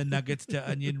changed the nuggets to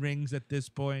onion rings at this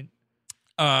point?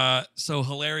 So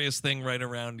hilarious thing right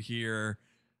around here.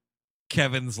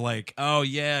 Kevin's like, oh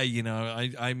yeah,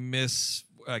 I miss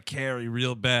Carrie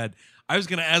real bad. I was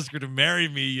gonna ask her to marry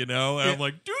me, and I'm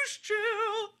like, douche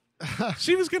chill.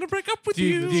 She was gonna break up with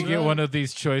you. Do you get one of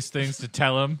these choice things to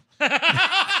tell him?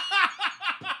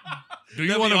 Do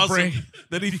you want to break?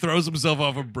 Then he throws himself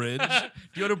off a bridge. Do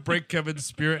you want to break Kevin's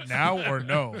spirit now or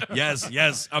no?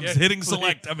 Yes. I'm hitting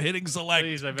select.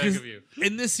 Please, I beg of you.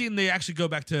 In this scene, they actually go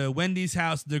back to Wendy's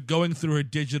house. They're going through her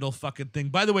digital fucking thing.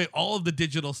 By the way, all of the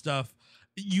digital stuff,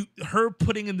 her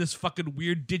putting in this fucking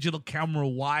weird digital camera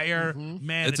wire,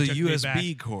 man, it's it a took me back.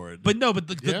 USB cord. But no, but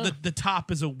the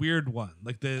top is a weird one.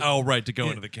 Like the to go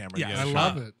into the camera. Yeah, Yeah, I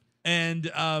love it. And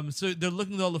so they're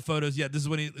looking at all the photos. Yeah, this is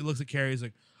when he looks at Carrie. He's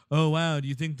like, oh, wow, do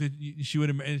you think that she would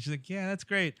have... And she's like, yeah, that's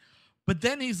great. But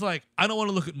then he's like, I don't want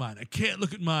to look at mine. I can't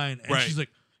look at mine. And he's like,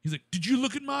 did you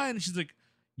look at mine? And she's like,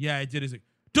 yeah, I did. He's like,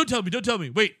 don't tell me.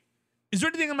 Wait, is there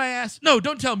anything in my ass? No,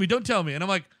 don't tell me. And I'm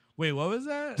like, wait, what was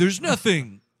that? There's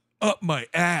nothing up my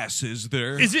ass, is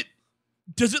there?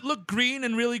 Does it look green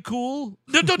and really cool?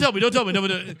 No, don't tell me. No,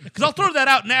 because I'll throw that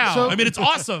out now. So- I mean, it's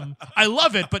awesome. I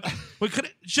love it, but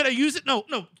should I use it? No,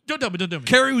 don't tell me.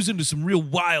 Carrie was into some real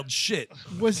wild shit.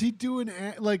 Was he doing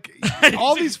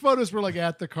all these photos were like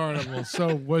at the carnival?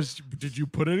 So did you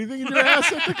put anything in your ass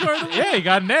at the carnival? Yeah, he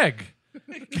got an egg.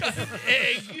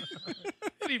 Egg.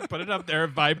 And he put it up there, a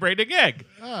vibrating egg.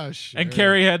 Oh shit! And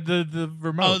Carrie had the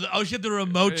remote. Oh, she had the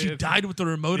remote. She died with the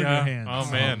remote in her hand.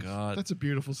 Oh man, God. That's a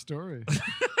beautiful story.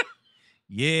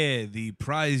 Yeah, the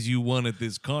prize you won at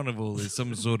this carnival is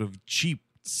some sort of cheap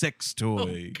sex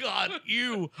toy. Oh God,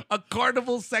 a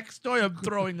carnival sex toy. I'm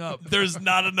throwing up. There's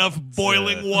not enough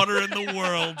boiling water in the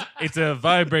world. It's a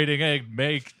vibrating egg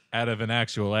made out of an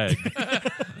actual egg.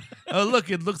 Oh,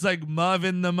 look, it looks like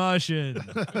Marvin the Martian.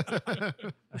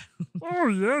 Oh,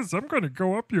 yes, I'm going to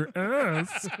go up your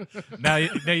ass. Now you're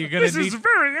going to need... This is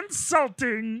very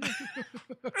insulting.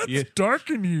 It's dark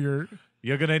in here.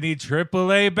 You're going to need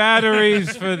AAA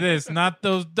batteries for this, not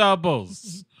those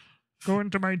doubles. Go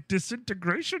into my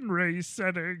disintegration ray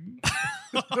setting.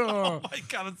 Oh my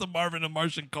God, it's the Marvin and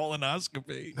Martian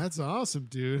colonoscopy. That's awesome,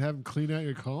 dude. Have him clean out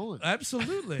your colon.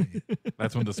 Absolutely.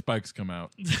 That's when the spikes come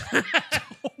out.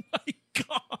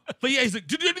 God. But yeah, he's like,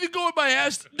 did anything go in my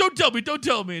ass? Don't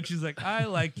tell me. And she's like, I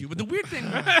like you. But the weird thing,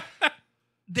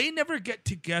 they never get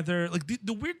together. Like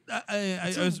the weird,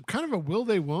 I was kind of a will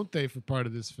they, won't they for part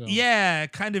of this film. Yeah,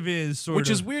 it kind of is. Which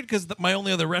is weird because my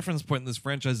only other reference point in this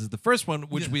franchise is the first one,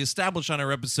 which we established on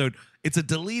our episode. It's a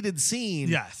deleted scene.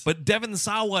 Yes. But Devon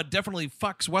Sawa definitely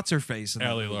fucks what's-her-face.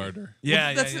 Ellie Larder.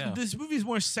 Yeah, well, this movie's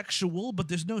more sexual, but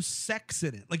there's no sex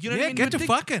in it. Like, you know what I mean? Get to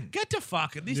fucking. Get to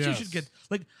fucking. These two should get,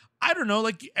 like, I don't know,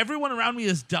 like everyone around me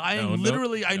is dying.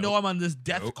 Literally, I know I'm on this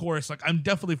death course. Like, I'm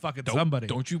definitely fucking somebody.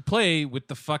 Don't you play with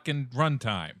the fucking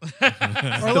runtime.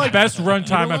 The best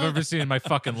runtime I've ever seen in my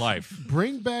fucking life.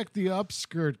 Bring back the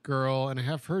upskirt girl and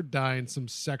have her die in some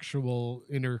sexual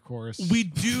intercourse. We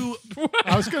do.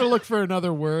 I was going to look for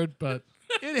another word, but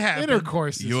it happens.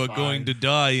 Intercourse is You are fine. going to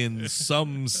die in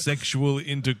some sexual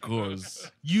intercourse.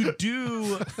 You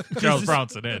do. Charles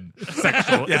Bronson in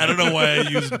sexual. Yeah, I don't know why I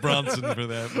used Bronson for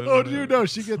that. But Oh, do you know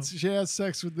she has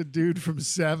sex with the dude from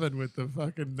Seven with the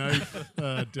fucking knife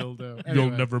dildo. You'll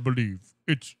Anyway. never believe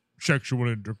it's sexual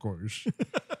intercourse.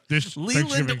 This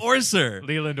Leland Orser.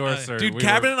 Dude, We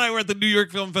Cabin and I were at the New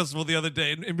York Film Festival the other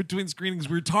day, and in between screenings,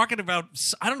 we were talking about,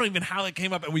 I don't know even how it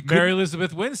came up, and we couldn't. Mary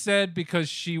Elizabeth Winstead because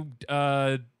she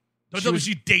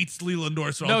she dates Leland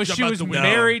Orser. No, I'll jump she out was the window.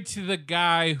 married to the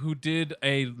guy who did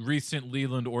a recent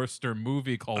Leland Orser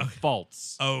movie called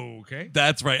Faults. Oh, okay.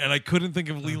 That's right, and I couldn't think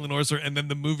of Leland Orser, and then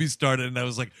the movie started, and I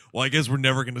was like, well, I guess we're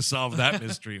never going to solve that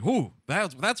mystery. Ooh,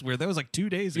 that's weird. That was like 2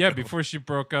 days ago. Yeah, before she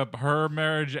broke up, her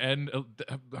marriage and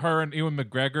her and Ewan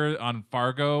McGregor on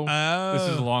Fargo. This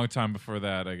is a long time before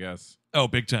that, I guess. Oh,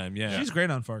 big time, yeah. She's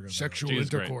great on Fargo. Sexual She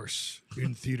is intercourse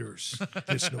in theaters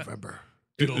this November.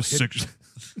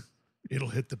 It'll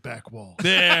hit the back wall.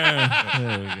 There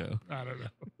we go. I don't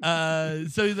know.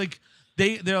 So like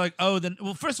they're like, oh, then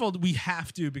well, first of all, we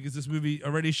have to because this movie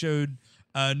already showed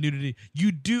nudity.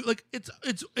 You do like it's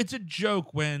a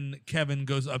joke when Kevin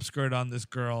goes upskirt on this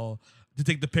girl to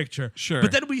take the picture. Sure.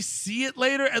 But then we see it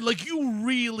later and like you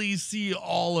really see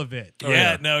all of it.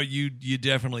 Yeah, no, you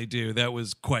definitely do. That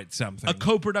was quite something. A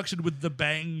co-production with the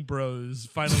Bang Bros,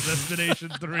 Final Destination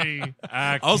 3.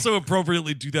 Also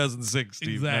appropriately 2006,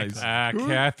 Steve. Exactly.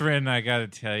 Nice. Catherine, I got to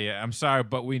tell you, I'm sorry,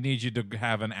 but we need you to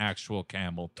have an actual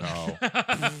camel toe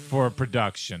for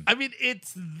production. I mean,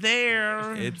 it's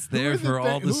there. It's there for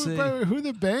all to see. Who are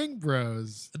the Bang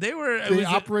Bros? They were. They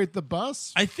operate the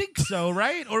bus? I think so,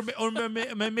 right? Or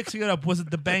am I mixing it up? Was it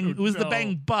the Bang? It was the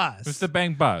Bang Bus. It's the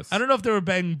Bang Bus. I don't know if there were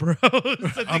Bang Bros.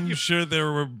 I'm sure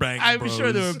there were Bang Bros. I'm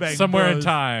sure there were Bang Somewhere Bros. in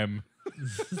time.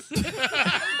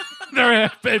 There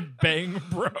have been Bang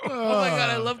Bros. Oh my God,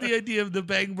 I love the idea of the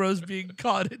Bang Bros being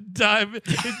caught in time.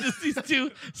 It's just these two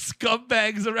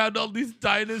scumbags around all these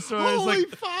dinosaurs. Holy like,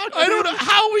 fuck. I don't know.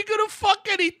 How are we going to fuck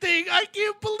anything? I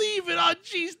can't believe it. Oh,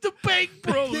 jeez, the Bang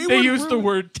Bros. They use the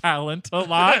word talent a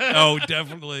lot. Oh,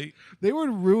 definitely. They would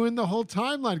ruin the whole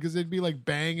timeline because they'd be like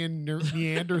banging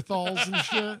Neanderthals and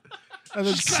shit. And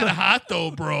then It's kind of hot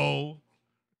though, bro.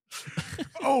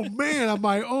 oh man, I'm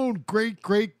my own great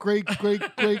grandfather.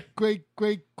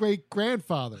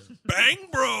 Bang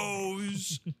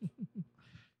Bros.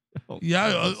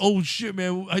 Yeah. Oh shit,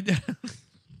 man.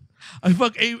 I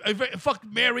fucked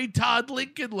Mary Todd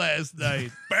Lincoln last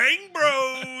night. Bang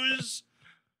Bros.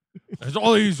 There's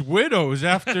all these widows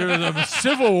after the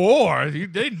Civil War.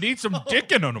 They need some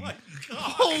dick in them.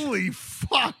 Holy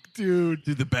fuck, dude.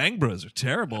 Dude, the Bang Bros are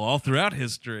terrible all throughout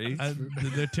history.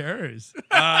 They're terrorists.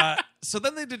 So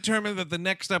then they determine that the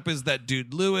next up is that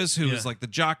dude Lewis, who is like the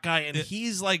jock guy, and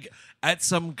he's like at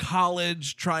some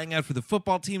college trying out for the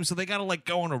football team. So they got to like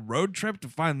go on a road trip to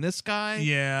find this guy.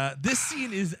 Yeah, this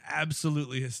scene is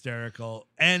absolutely hysterical,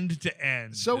 end to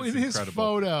end. So It's in his incredible.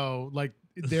 photo, like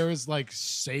there is like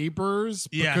sabers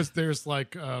Yeah. because there's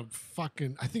like a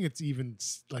fucking, I think it's even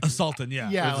like a sultan, yeah.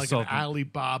 yeah, There's a like sultan. an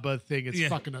Alibaba thing. It's Yeah.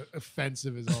 fucking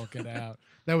offensive as all get out.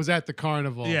 That was at the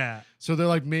carnival. Yeah. So they're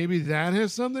like, maybe that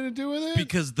has something to do with it.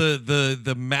 Because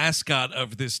the mascot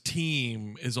of this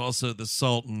team is also the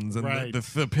Sultans, and Right.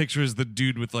 the picture is the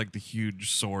dude with like the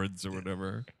huge swords or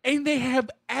whatever. And they have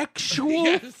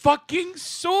actual fucking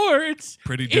swords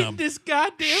Pretty dumb. in this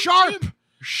goddamn Sharp. ship.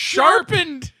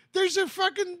 Sharpened. There's a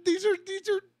fucking these are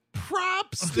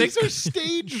props. These are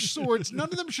stage swords. None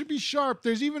of them should be sharp.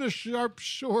 There's even a sharp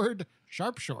sword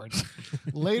sharp shorts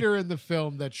later in the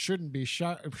film that shouldn't be a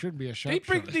sharp They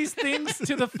bring short. these things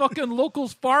to the fucking local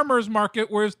farmers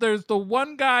market where there's the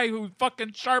one guy who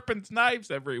fucking sharpens knives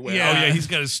everywhere. Yeah. Oh yeah, he's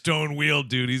got a stone wheel,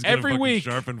 dude. He's gonna Every fucking week.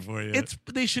 sharpen for you.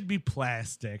 They should be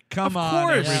plastic. Come Of on,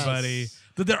 course. everybody. Yes.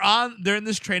 That they're in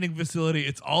this training facility.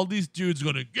 It's all these dudes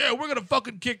going, yeah, we're gonna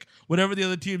fucking kick whatever the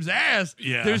other team's ass.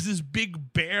 Yeah. There's this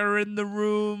big bear in the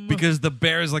room. because the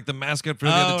bear is like the mascot for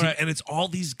the other team, right. and it's all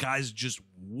these guys just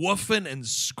woofing and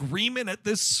screaming at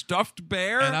this stuffed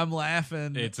bear. And I'm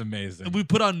laughing. It's amazing. We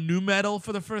put on new metal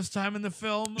for the first time in the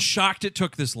film. Shocked it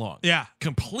took this long. Yeah.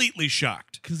 Completely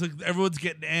shocked. Because like everyone's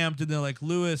getting amped and they're like,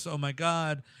 Lewis, oh my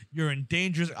God, you're in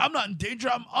danger. He's like, I'm not in danger.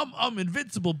 I'm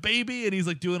invincible, baby. And he's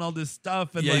like doing all this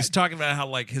stuff. And Yeah, like, he's talking about how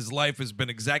like his life has been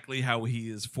exactly how he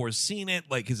has foreseen it,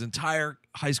 like his entire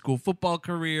high school football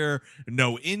career,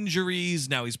 no injuries.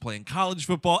 Now he's playing college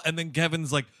football, and then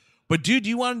Kevin's like, "But dude,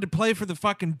 you wanted to play for the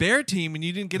fucking Bear team, and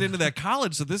you didn't get into that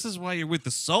college, so this is why you're with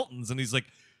the Sultans." And he's like,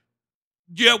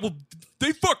 "Yeah, well,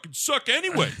 they fucking suck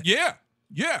anyway." Yeah.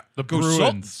 The Go Bruins.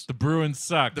 Sultans. The Bruins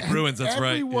suck. The Bruins. That's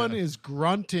right. Everyone Yeah. is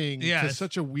grunting to Yes.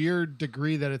 such a weird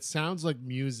degree that it sounds like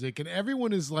music, and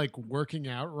everyone is like working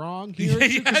out wrong here.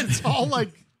 Because it's all like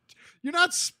you're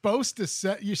not supposed to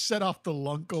set off the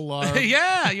lunk alarm.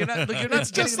 yeah, you're not. Like, you're not.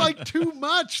 It's just like too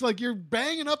much. Like you're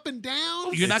banging up and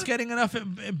down. You're not getting enough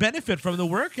benefit from the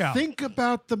workout. Think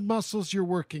about the muscles you're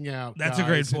working out. That's a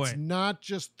great guys. point. It's not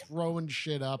just throwing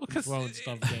shit up and throwing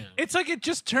stuff down. It's like it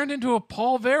just turned into a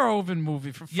Paul Verhoeven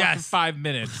movie for fucking 5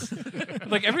 minutes.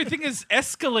 Like everything is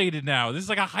escalated now. This is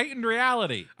like a heightened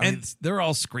reality. I mean, they're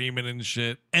all screaming and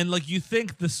shit. And like you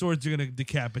think the swords are gonna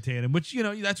decapitate him, which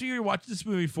that's what you're watching this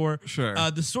movie for. Sure.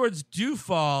 The swords do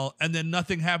fall, and then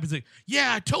nothing happens. Like,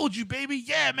 yeah, I told you, baby.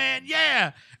 Yeah, man.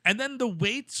 Yeah. And then the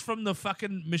weights from the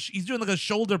fucking machine. He's doing like a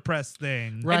shoulder press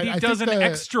thing. Right. And I he does an think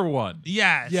extra one.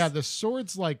 Yes. Yeah, the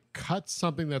swords like cut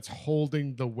something that's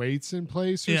holding the weights in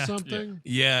place or something.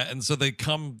 Yeah, and so they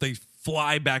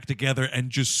fly back together and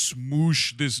just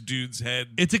smoosh this dude's head.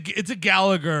 It's a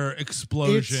Gallagher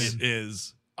explosion. It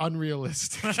is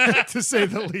unrealistic to say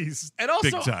the least. And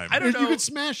also, big time. I don't know. You could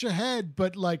smash a head,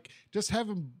 but like just have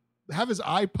his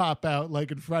eye pop out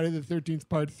like in Friday the 13th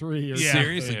Part 3 or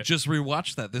Seriously, something. just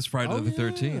rewatched that this Friday the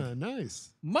 13th. Yeah,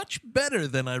 nice. Much better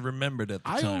than I remembered at the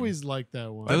I time. always liked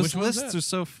that one. Those Which one's lists that? are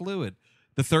so fluid.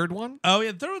 The third one? Oh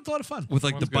yeah, the third one's a lot of fun. With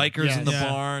like the bikers in the Yeah.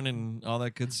 barn and all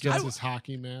that good stuff. Gets his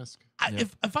hockey mask.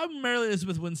 If I'm Mary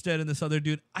Elizabeth Winstead and this other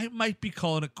dude, I might be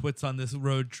calling it quits on this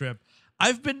road trip.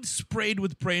 I've been sprayed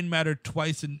with brain matter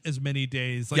twice in as many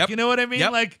days. Like, Yep. you know what I mean?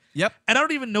 Yep. Like, Yep. and I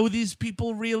don't even know these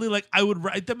people really. Like, I would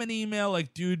write them an email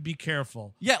like, dude, be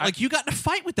careful. Yeah, like you got in a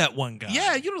fight with that one guy.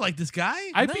 Yeah, you don't like this guy.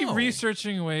 I'd be No.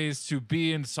 researching ways to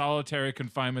be in solitary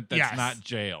confinement that's Yes. not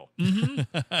jail.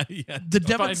 Yeah. The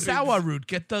Devon Find- Sawa route.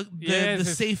 Get the Yes,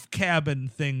 it's- safe cabin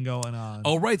thing going on.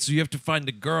 Oh, right. So you have to find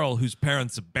a girl whose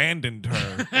parents abandoned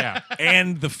her Yeah.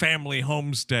 and the family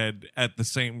homestead at the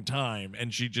same time.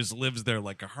 And she just lives there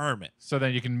like a hermit. So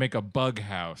then you can make a bug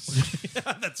house.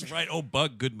 Yeah, that's right. Oh,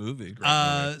 Bug. Good movie.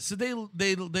 So they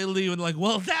leave and like,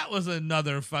 well, that was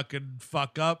another fucking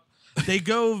fuck up. They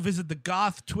go visit the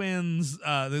Goth twins,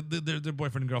 their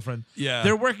boyfriend and girlfriend. Yeah.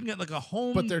 They're working at like a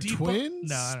Home But they're Depot. twins?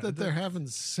 No, I don't- that they're having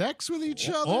sex with each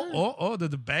other? Oh, they're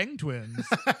the Bang twins.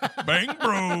 Bang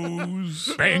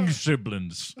Bros. Bang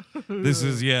siblings. This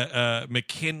is,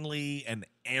 McKinley and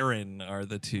Aaron are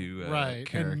the two Right. And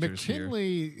characters here.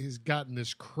 McKinley has gotten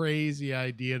this crazy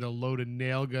idea to load a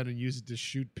nail gun and use it to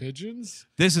shoot pigeons.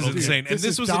 This is insane. And This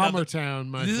this is was another... Dahmertown,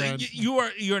 my This is- friend.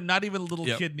 you're not even a little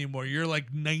Yep. kid anymore. You're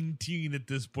like 19 at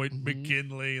this point,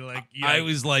 McKinley. Like, yeah. I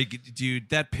was like, dude,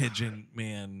 that pigeon,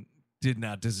 man, did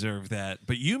not deserve that.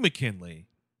 But you, McKinley,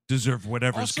 deserve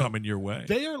whatever's Also, coming your way.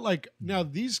 They are like, now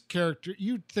these characters,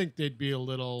 you'd think they'd be a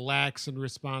little lax in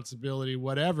responsibility,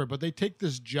 whatever, but they take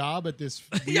this job at this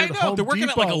Yeah, I weird know. Home They're working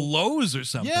Depot. at like a Lowe's or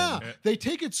something. Yeah, they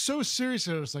take it so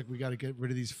seriously. It's like, we got to get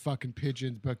rid of these fucking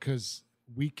pigeons because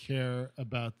we care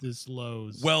about this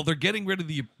Lowe's. Well, they're getting rid of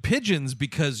the pigeons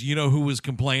because you know who was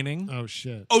complaining? Oh,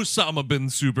 shit. Osama bin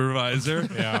Supervisor.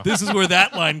 Yeah. This is where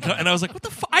that line comes. And I was like, what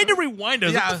the fuck? I had to rewind it. I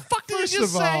was like, what the fuck did First you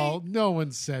just of say? all, no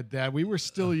one said that. We were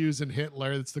still using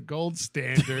Hitler. That's the gold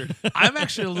standard. I'm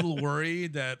actually a little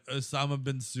worried that Osama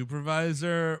bin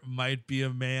Supervisor might be a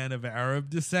man of Arab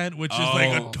descent, which is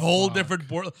like a whole different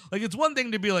board. Like, it's one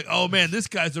thing to be like, oh man, this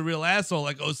guy's a real asshole,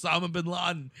 like Osama bin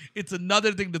Laden. It's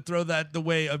another thing to throw that the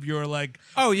way of your like,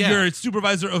 you're a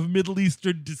supervisor of Middle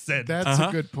Eastern descent. That's a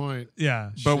good point.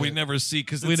 Yeah, But we never see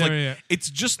because We it's never- like yeah. it's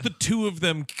just the two of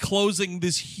them closing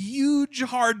this huge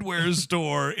hardware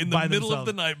store in the By middle of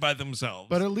the night by themselves.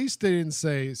 But at least they didn't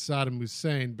say Saddam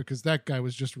Hussein because that guy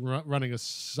was just running a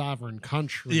sovereign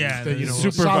country. Yeah, that,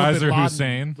 Supervisor Osama bin Laden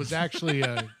Hussein was actually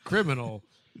a criminal.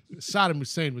 Saddam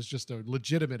Hussein was just a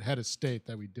legitimate head of state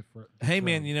that we differ. Hey,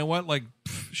 man, you know what? Like,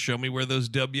 show me where those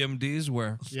WMDs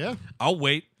were. Yeah. I'll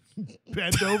wait.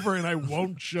 Bend over and I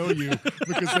won't show you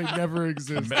because they never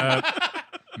exist.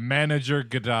 Manager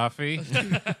Gaddafi.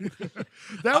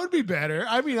 That would be better.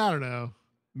 I mean, I don't know.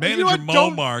 Manager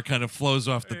Muammar kind of flows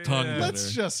off the tongue.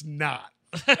 Let's just not.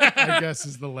 I guess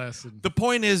is the lesson. The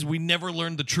point is, we never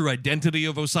learned the true identity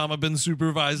of Osama bin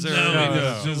Supervisor.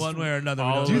 Just one way or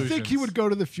another. Do you think he would go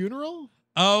to the funeral?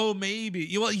 Oh,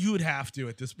 maybe. Well, you would have to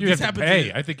at this point. You have to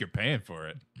pay. I think you're paying for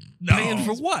it. No. Paying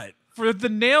for what? For the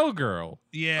nail girl.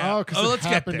 Yeah. Oh, because it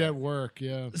happened get there. at work.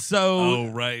 Yeah. So,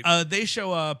 right. They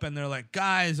show up and they're like,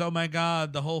 guys, oh my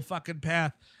God, the whole fucking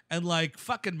path. And like,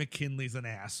 fucking McKinley's an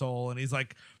asshole. And he's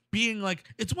like, being like,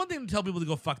 it's one thing to tell people to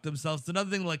go fuck themselves. It's another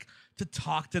thing, like, to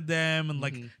talk to them and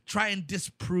like try and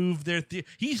disprove their theory.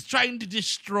 He's trying to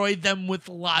destroy them with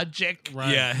logic.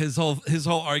 Right. Yeah. His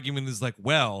whole argument is like,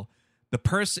 well, the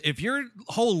person, if your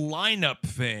whole lineup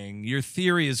thing, your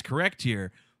theory is correct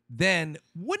here, then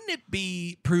wouldn't it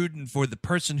be prudent for the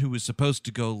person who was supposed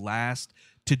to go last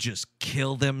to just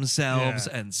kill themselves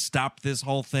and stop this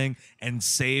whole thing and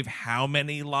save how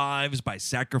many lives by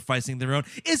sacrificing their own?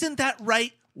 Isn't that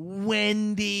right,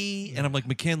 Wendy? And I'm like,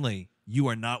 McKinley, you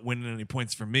are not winning any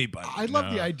points from me, buddy. I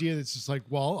love the idea that it's just like,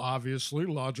 well, obviously,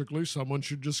 logically, someone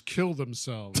should just kill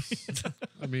themselves.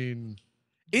 I mean,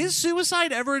 is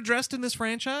suicide ever addressed in this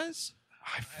franchise?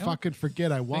 I fucking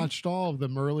forget. I watched all of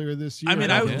them earlier this year. I mean,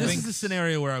 this is a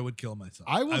scenario where I would kill myself.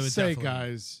 I would say,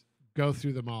 guys, go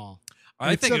through them all.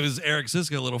 I think it was Eric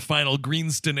Siska, a little final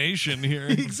greenstonation here.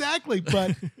 Exactly,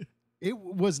 but it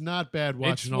was not bad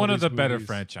watching It's one of the movies. better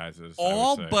franchises.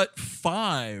 All but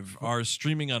 5 are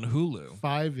streaming on Hulu.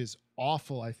 5 is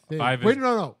awful, I think. 5 Wait,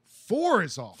 no. 4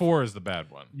 is awful. 4 is the bad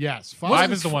one. Yes.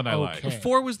 5 is the one I like.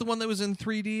 4 was the one that was in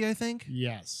 3D, I think?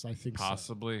 Yes, I think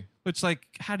Possibly. Which, like,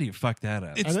 how do you fuck that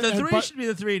up? It's the 3 should be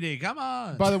the 3D. Come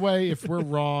on. By the way, if we're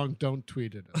wrong, don't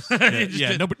tweet at us.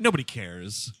 Nobody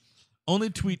cares. Only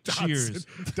tweet cheers.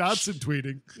 Dotson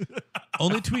tweeting.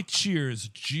 Only tweet cheers.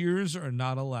 Jeers are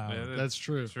not allowed. Yeah, That's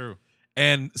true. True.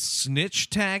 And snitch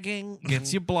tagging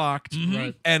gets you blocked.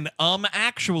 Right. And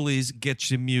actuallys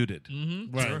gets you muted.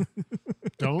 Right.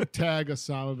 Don't tag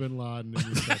Osama bin Laden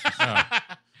in this episode.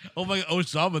 Oh my God,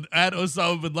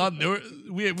 Osama bin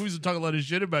Laden. We was talking a lot of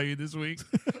shit about you this week.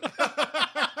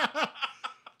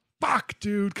 Fuck,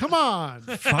 dude. Come on.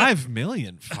 5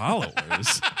 million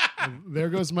followers. There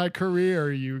goes my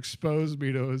career. You exposed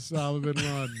me to Osama bin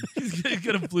Laden. He's going to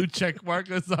get a blue check mark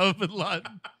Osama bin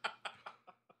Laden.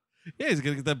 Yeah, he's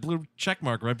going to get that blue check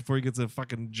mark right before he gets a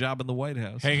fucking job in the White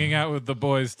House. Hanging out with the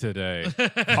boys today.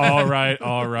 All right.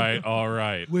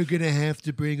 We're going to have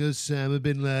to bring Osama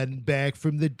bin Laden back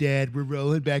from the dead. We're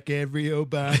rolling back every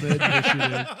Obama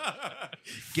initiative.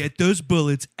 Get those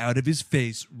bullets out of his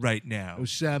face right now.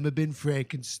 Osama bin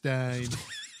Frankenstein.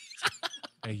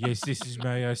 Yes, this is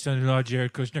my son-in-law,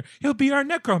 Jared Kushner. He'll be our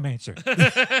necromancer.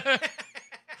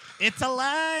 It's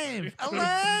alive.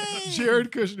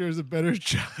 Jared Kushner has a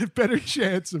better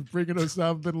chance of bringing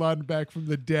Osama bin Laden back from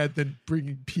the dead than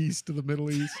bringing peace to the Middle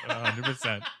East.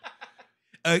 100%.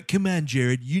 Come on,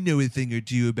 Jared. You know a thing or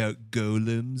two about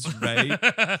golems,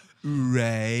 right?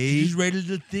 Right. Just write a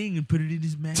little thing and put it in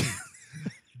his mouth.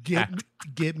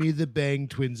 Get me the Bang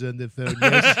twins on the phone.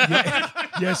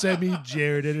 Yes, I mean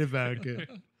Jared and Ivanka.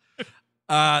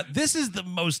 This is the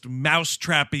most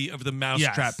mousetrappy of the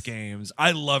mousetrap games.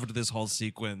 I loved this whole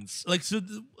sequence. Like, so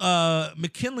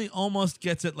McKinley almost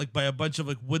gets it, like, by a bunch of,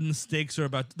 like, wooden stakes or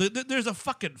about... There's a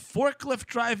fucking forklift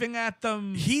driving at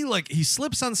them. He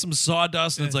slips on some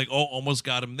sawdust and it's like, oh, almost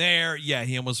got him there. Yeah,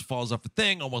 he almost falls off the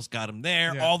thing, almost got him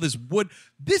there. Yeah. All this wood.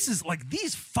 This is like,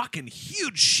 these fucking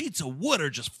huge sheets of wood are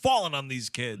just falling on these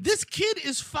kids. This kid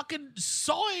is fucking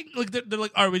sawing. Like, they're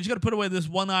like, all right, we just got to put away this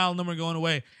one aisle and then we're going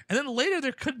away. And then later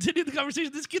they're continuing the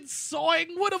conversation. This kid's sawing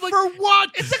wood. I'm like, for what?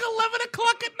 It's like 11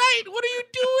 o'clock at night. What are you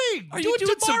doing? Are Do you it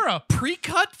doing tomorrow. some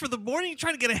pre-cut for the morning? You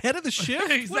trying to get ahead of the shift?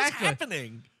 Exactly. What's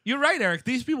happening? You're right, Eric.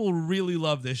 These people really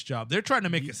love this job. They're trying to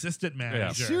make assistant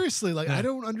manager. Seriously, like, I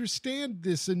don't understand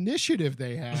this initiative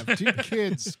they have. 2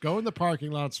 kids go in the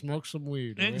parking lot, smoke some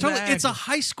weed. Right? Totally. It's a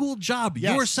high school job.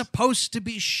 Yes. You're supposed to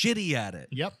be shitty at it.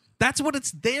 Yep. That's what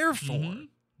it's there for.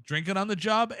 Drinking on the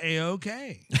job,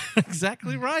 A-okay.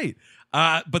 Exactly right.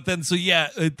 But then,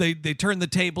 they turn the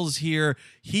tables here.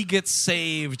 He gets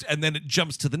saved, and then it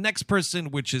jumps to the next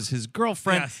person, which is his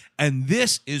girlfriend. Yes. And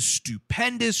this is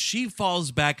stupendous. She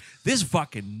falls back. This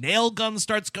fucking nail gun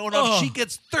starts going off. She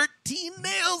gets 13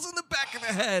 nails in the back of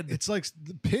the head. It's like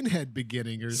the Pinhead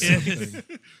beginning or something.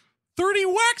 30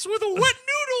 whacks with a wet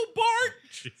noodle, Bart.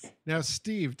 Now,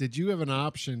 Steve, did you have an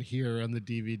option here on the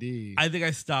DVD? I think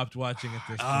I stopped watching it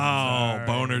this time. Oh,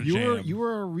 boner jam. You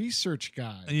were a research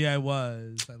guy. Yeah, I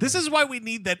was. This is why we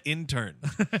need that intern.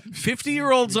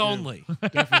 50-year-olds only.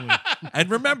 Definitely.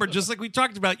 And remember, just like we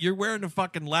talked about, you're wearing a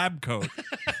fucking lab coat.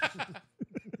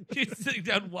 You're sitting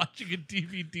down watching a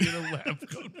DVD in a lab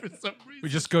coat for some reason. We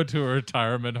just go to a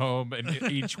retirement home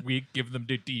and each week give them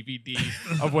the DVD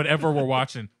of whatever we're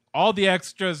watching. All the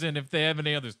extras and if they have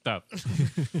any other stuff.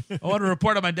 I want to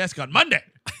report on my desk on Monday,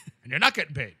 and you're not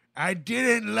getting paid. I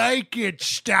didn't like it,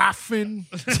 Staffen.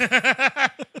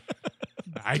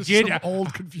 I Just did. some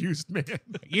old confused man.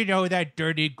 You know, that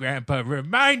dirty grandpa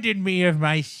reminded me of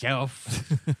myself.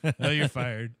 Oh, you're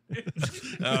fired.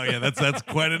 Oh, yeah, that's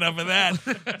quite enough of that.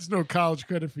 There's no college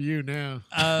credit for you now.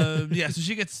 Yeah, so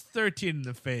she gets 13 in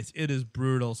the face. It is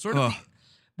brutal.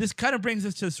 This kind of brings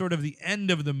us to sort of the end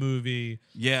of the movie.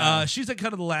 Yeah. She's like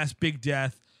kind of the last big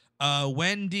death.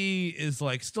 Wendy is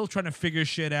like still trying to figure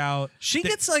shit out.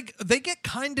 They get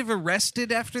kind of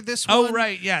arrested after this one. Oh,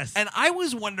 right, yes. And I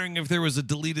was wondering if there was a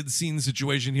deleted scene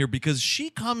situation here because she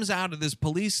comes out of this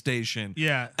police station.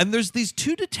 Yeah. And there's these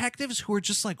two detectives who are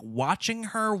just like watching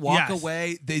her walk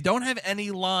away. They don't have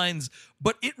any lines,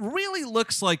 but it really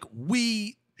looks like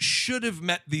we should have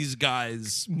met these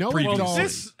guys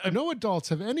previously. No adults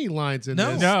have any lines in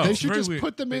No. this. No. They should Very just weird.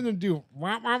 put them in and do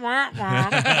wah, wah, wah,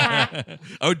 wah.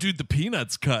 Oh, dude, the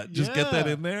Peanuts cut. Just get that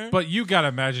in there. But you gotta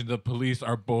imagine the police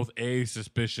are both A,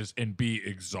 suspicious, and B,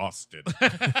 exhausted.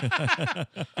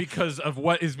 Because of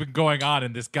what has been going on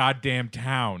in this goddamn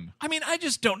town. I mean, I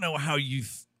just don't know how you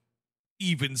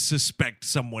even suspect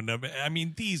someone of it. I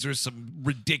mean, these are some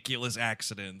ridiculous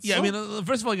accidents. Yeah, I mean,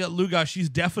 first of all, you got Lugosh. She's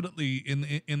definitely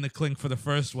in the clink for the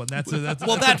first one. That's that's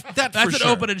an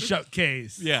open and shut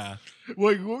case. Yeah.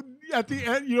 Well, at the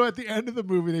end, at the end of the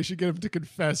movie, they should get him to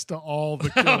confess to all the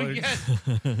killings.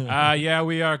 Yeah,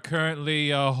 we are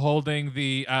currently holding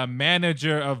the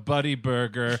manager of Buddy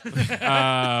Burger.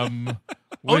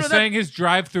 We're saying his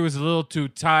drive-thru is a little too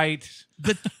tight.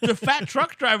 The fat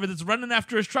truck driver that's running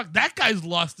after his truck, that guy's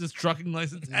lost his trucking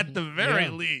license at the very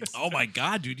least. Oh my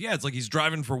God, dude. Yeah, it's like he's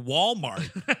driving for Walmart.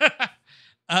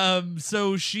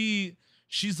 So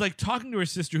she's like talking to her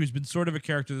sister, who's been sort of a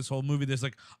character this whole movie. There's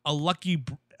like a lucky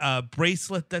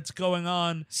bracelet that's going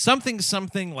on. Something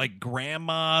like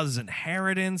grandma's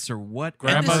inheritance or what?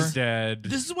 Grandma's dead.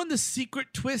 This is when the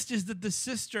secret twist is that the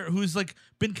sister, who's like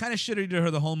been kind of shitty to her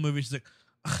the whole movie, she's like,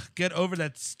 get over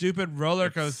that stupid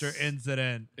roller coaster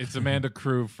incident. It's Amanda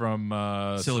Crew from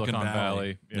Silicon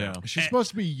Valley. Yeah. She's supposed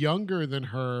to be younger than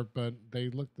her, but they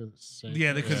look the same.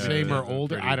 Yeah, they could be. Same or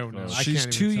older. I don't know. I She's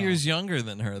can't 2 even tell. years younger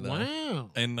than her, though.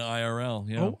 Wow. In IRL,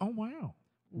 yeah. Oh wow.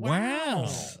 Wow.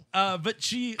 But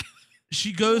she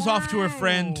goes off to her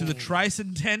friend to the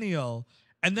tricentennial,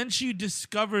 and then she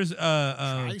discovers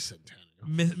Tricentennial.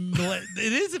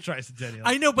 It is a tricentennial.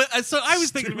 I know, but so I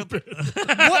was thinking about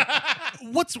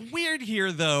what's weird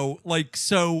here, though. Like,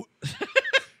 so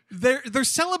they're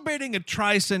celebrating a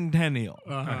tricentennial.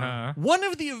 Uh-huh. One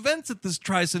of the events at this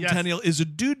tricentennial is a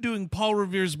dude doing Paul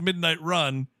Revere's Midnight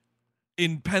Run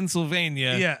in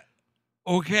Pennsylvania. Yeah.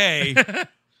 Okay.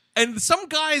 And some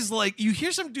guys, like, you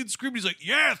hear some dude scream, he's like,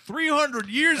 yeah, 300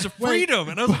 years of freedom.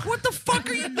 And I was like, what the fuck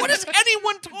are you, what is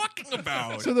anyone talking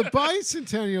about? So the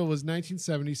bicentennial was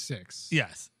 1976.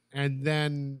 Yes. And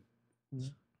then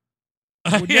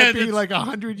would that be like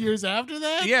 100 years after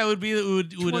that? Yeah, it would be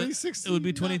 2076. It would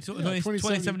be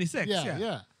 2076.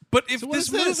 Yeah. But if So what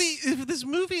if this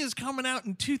movie is coming out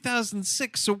in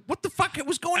 2006, so what the fuck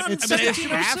was going on in It's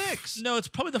 1706? No, it's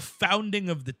probably the founding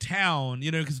of the town,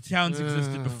 because the towns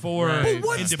existed before But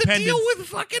what's the independence. deal with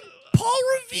fucking Paul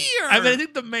Revere? I mean, I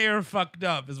think the mayor fucked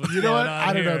up. Is what's You know going what? on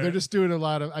I don't know. here. They're just doing a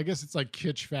lot of, I guess it's like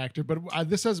kitsch factor, but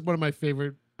this is one of my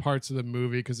favorite parts of the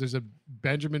movie because there's a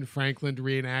Benjamin Franklin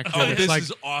reenactment. Oh, It's this like,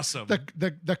 is awesome.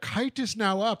 The kite is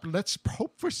now up. Let's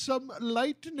hope for some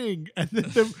lightning. And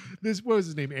then this, what was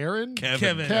his name? Aaron?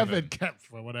 Kevin.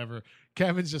 Well, whatever.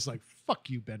 Kevin's just like, fuck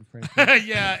you, Ben Franklin.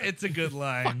 Yeah, it's a good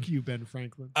line. Fuck you, Ben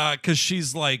Franklin. Because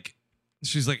she's like,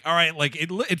 she's like, all right, like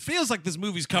it feels like this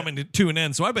movie's coming to an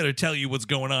end, so I better tell you what's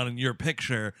going on in your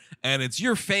picture. And it's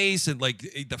your face, and like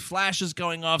the flash is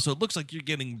going off, so it looks like you're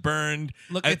getting burned.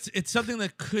 Look, it's something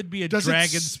that could be a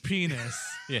dragon's penis.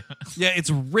 Yeah, it's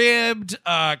ribbed.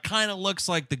 Kind of looks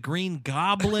like the Green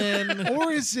Goblin.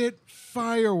 Or is it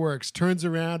fireworks? Turns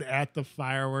around at the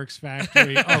fireworks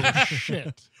factory. Oh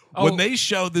shit! When they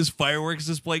show this fireworks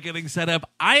display getting set up,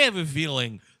 I have a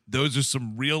feeling those are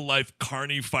some real life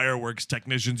carny fireworks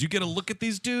technicians. You get a look at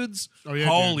these dudes. Oh, yeah,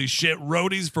 holy shit!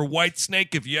 Roadies for White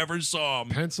Snake if you ever saw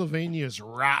them. Pennsylvania is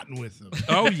rotten with them.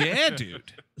 Oh yeah,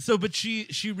 dude. So, but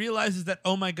she realizes that,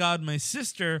 oh my God, my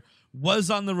sister was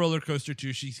on the roller coaster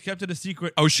too. She kept it a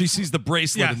secret. Oh, she sees the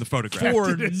bracelet in the photograph.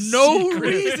 For no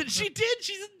reason. She did.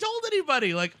 She hasn't told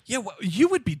anybody. Like, yeah, well, you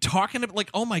would be talking about, like,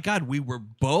 oh my God, we were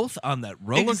both on that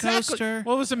roller coaster.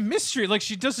 Well, it was a mystery. Like,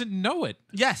 she doesn't know it.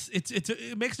 Yes,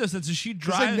 it makes no sense. So she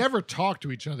Because drives. they never talk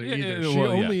to each other either. She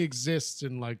only exists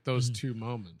in like those two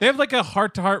moments. They have like a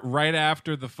heart-to-heart right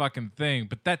after the fucking thing.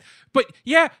 But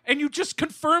yeah, and you just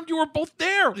confirmed you were both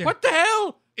there. Yeah. What the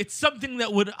hell? It's something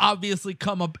that would obviously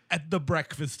come up at the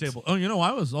breakfast table. Oh,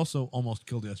 I was also almost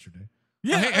killed yesterday.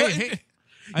 Yeah, hey.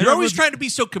 You're always trying to be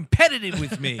so competitive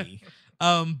with me.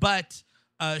 But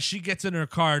she gets in her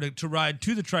car to ride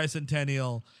to the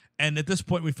Tricentennial, and at this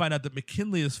point we find out that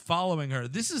McKinley is following her.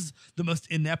 This is the most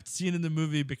inept scene in the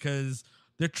movie because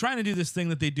they're trying to do this thing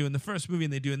that they do in the first movie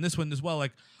and they do in this one as well.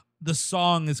 Like, the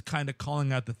song is kind of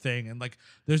calling out the thing, and like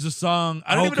there's a song.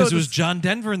 I don't even know because it was John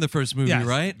Denver in the first movie,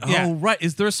 right? Yeah. Oh, right.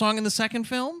 Is there a song in the second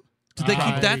film? Did they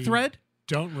keep that thread?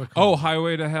 Don't recall. Oh,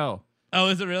 Highway to Hell. Oh,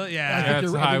 is it really? Yeah, Yeah,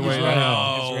 it's Highway to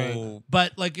Hell. Right.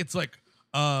 But like it's like,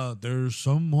 there's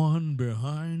someone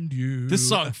behind you. This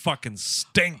song fucking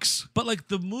stinks. But like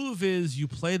the move is you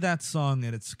play that song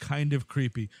and it's kind of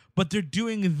creepy. But they're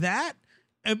doing that,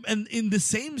 and in the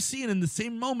same scene, in the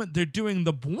same moment, they're doing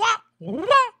the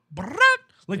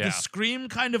like the scream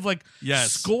kind of like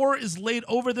score is laid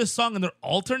over this song and they're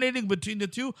alternating between the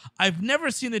two. I've never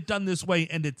seen it done this way,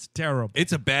 and it's terrible.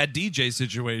 It's a bad DJ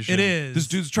situation. It is. This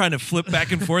dude's trying to flip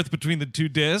back and forth between the two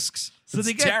discs. So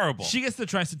it's terrible. She gets the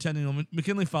Tricentennial.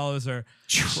 McKinley follows her.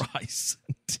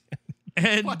 Tricentennial.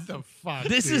 And what the fuck?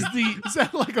 This dude? is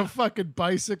that like a fucking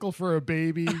bicycle for a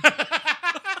baby?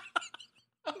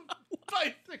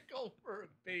 Bicycle for a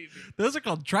baby. Those are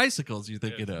called tricycles. You're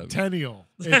thinking of Tennial.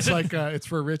 It's like it's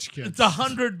for rich kids. It's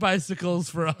 100 bicycles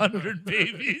for 100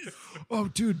 babies. Oh,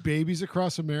 dude, babies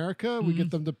across America. We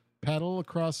get them to pedal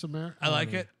across America. I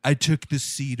like it. I took the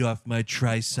seat off my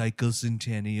tricycle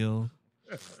Centennial.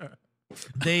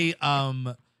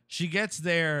 She gets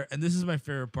there, and this is my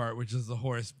favorite part, which is the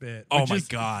horse bit. Oh my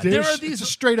God. There are these it's a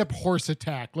straight up horse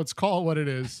attack. Let's call it what it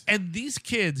is. And these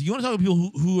kids, you want to talk about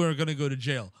people who are going to go to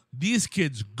jail. These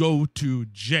kids go to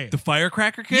jail. The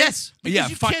firecracker kids? Yes. Because Yeah,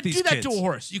 you fuck can't these do that kids. to a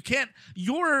horse. You can't.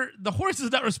 The horse is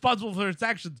not responsible for its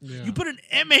actions. Yeah. You put an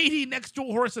M80 next to a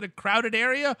horse in a crowded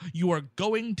area, you are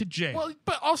going to jail. Well,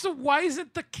 but also, why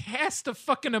isn't the cast of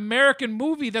fucking American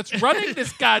movie that's running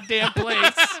this goddamn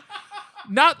place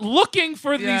not looking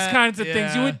for these kinds of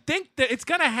things? You would think that it's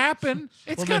gonna happen.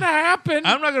 It's gonna happen.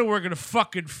 I'm not gonna work in a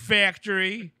fucking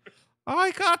factory.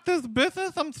 I got this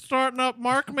business I'm starting up,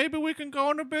 Mark. Maybe we can go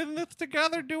into business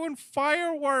together doing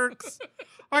fireworks.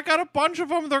 I got a bunch of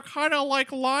them. They're kind of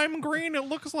like lime green. It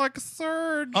looks like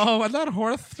Surge. Oh, when that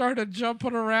horse started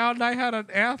jumping around, I had an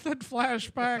acid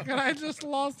flashback, and I just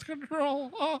lost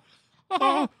control.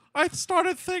 I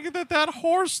started thinking that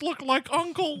horse looked like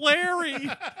Uncle Larry.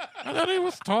 And then he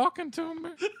was talking to me.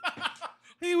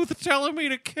 He was telling me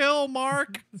to kill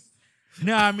Mark.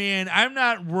 Nah, man, I'm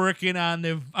not working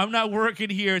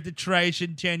here at the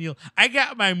Tricentennial. I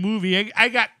got my movie. I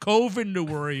got Coven to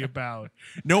worry about.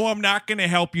 No, I'm not going to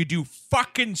help you do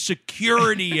fucking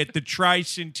security at the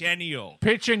Tricentennial.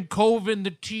 Pitching Coven,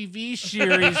 the TV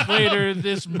series, later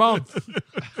this month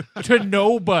to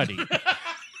nobody.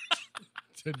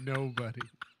 To nobody.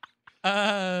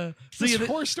 So this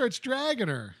horse starts dragging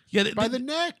her by the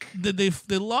neck. They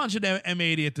launch an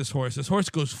M80 at this horse. This horse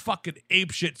goes fucking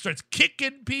apeshit, starts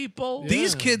kicking people. Yeah.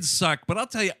 These kids suck, but I'll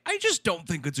tell you, I just don't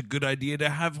think it's a good idea to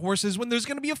have horses when there's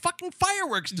going to be a fucking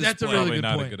fireworks display. That's a really good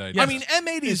not point. A good idea. I mean,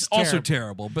 M80 is also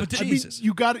terrible, but Jesus.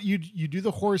 I mean, you do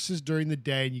the horses during the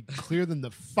day and you clear them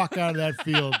the fuck out of that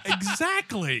field.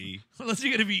 Exactly. Unless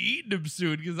you're going to be eating them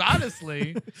soon, because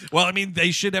honestly. Well, I mean, they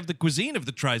should have the cuisine of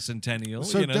the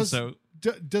Tricentennial,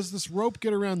 Does this rope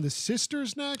get around the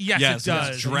sister's neck? Yes, it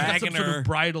does. Dragging some sort her. of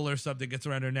bridle or something gets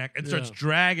around her neck and starts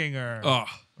dragging her. Oh,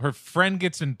 her friend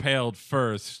gets impaled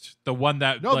first. The one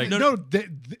that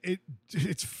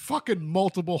it's fucking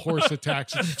multiple horse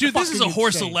attacks. It's Dude, this is a fucking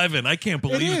horse insane. 11. I can't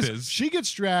believe this. She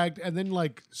gets dragged and then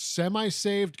like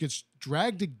semi-saved, gets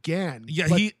dragged again. Yeah,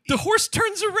 but the horse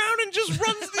turns around and just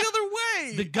runs the other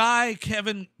way. The guy,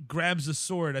 Kevin, grabs a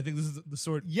sword. I think this is the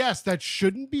sword. Yes, that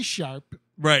shouldn't be sharp.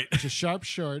 Right. It's a sharp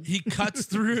sword. He cuts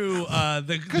through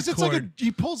because it's cord. like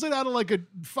he pulls it out of like a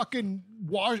fucking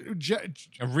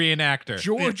a reenactor.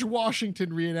 George Washington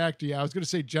reenactor. Yeah, I was going to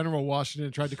say General Washington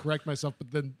and tried to correct myself,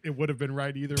 but then it would have been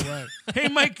right either way. Hey,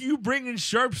 Mike, you bringing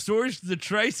sharp swords to the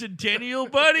tricentennial,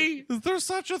 buddy? Is there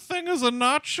such a thing as a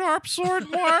not sharp sword,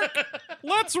 Mark?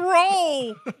 Let's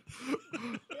roll.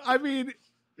 I mean,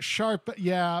 sharp,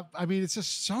 yeah. I mean, it's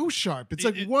just so sharp. It's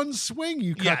like one swing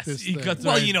you cut this thing.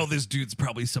 Well, you know, this dude's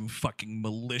probably some fucking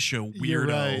militia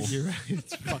weirdo. You're right.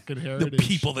 It's fucking The heritage.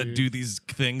 people that do these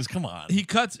things. Come on. He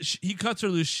cuts her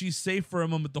loose. She's safe for a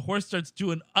moment. The horse starts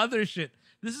doing other shit.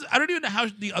 I don't even know how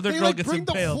the other girl gets bring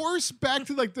impaled. the horse back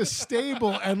to like the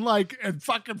stable and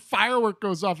fucking firework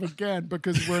goes off again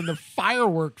because we're in the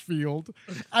firework field,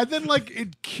 and then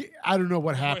I don't know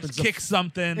what happens. Kicks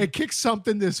something. It kicks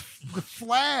something. The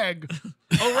flag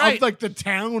right. of like the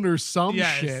town or some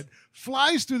Yes. shit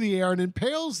flies through the air and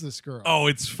impales this girl. Oh,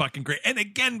 it's fucking great. And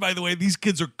again, by the way, these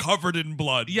kids are covered in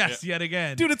blood. Yes, yet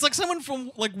again. Dude, it's like someone from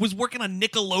was working on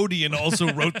Nickelodeon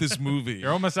also wrote this movie.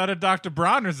 You're almost out of Dr.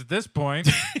 Bronner's at this point.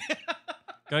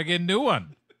 Gotta get a new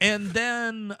one. And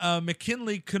then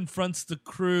McKinley confronts the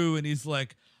crew, and he's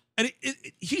like,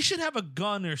 he should have a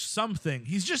gun or something.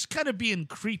 He's just kind of being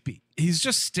creepy. He's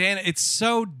just standing. It's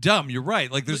so dumb. You're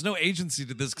right. Like, there's no agency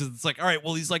to this because it's like, all right,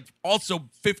 well, he's like also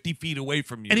 50 feet away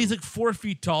from you. And he's like 4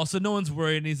 feet tall, so no one's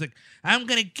worried. And he's like, I'm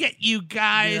going to get you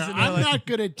guys. Yeah, and they're I'm like, not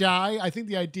gonna die. I think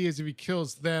the idea is if he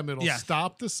kills them, it'll Yeah.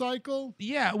 stop the cycle.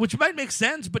 Yeah, which might make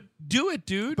sense, but do it,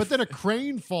 dude. But then a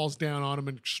crane falls down on him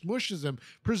and smushes him,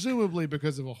 presumably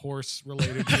because of a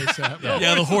horse-related mishap.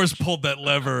 Yeah, the horse pulled that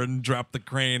lever and dropped the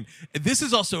crane. This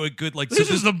is also a good this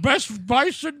is the best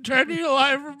bicentennial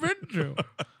I've ever been to.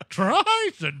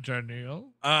 Tricentennial.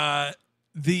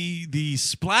 The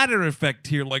splatter effect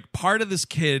here, like part of this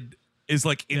kid is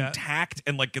like intact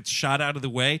and like gets shot out of the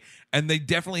way, and they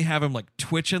definitely have him like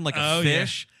twitching like a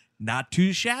fish. Not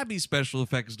too shabby special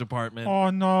effects department. Oh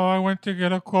no, I went to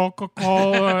get a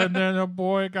Coca-Cola and then a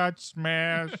boy got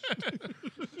smashed.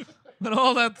 Then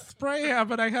all that spray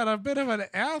happened. I had a bit of an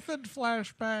acid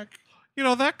flashback. You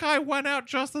know, that guy went out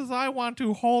just as I want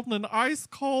to, holding an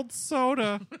ice-cold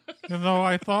soda. You know,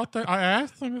 I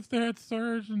asked them if they had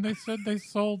surge, and they said they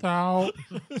sold out.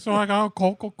 So I got a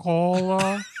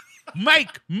Coca-Cola.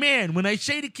 Mike, man, when I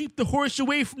say to keep the horse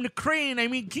away from the crane, I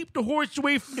mean keep the horse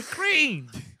away from the crane.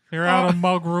 You're out of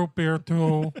mug root beer,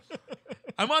 too.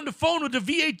 I'm on the phone with the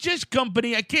VHS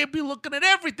company. I can't be looking at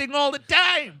everything all the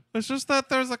time. It's just that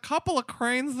there's a couple of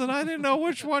cranes that I didn't know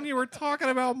which one you were talking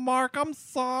about, Mark. I'm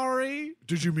sorry.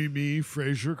 Did you mean me,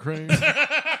 Fraser Crane?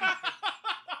 I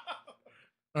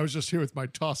was just here with my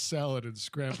tossed salad and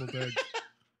scrambled eggs.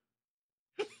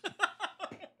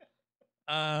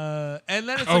 And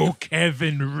then it's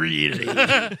Kevin,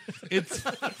 really? It's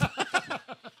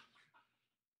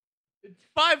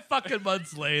 5 fucking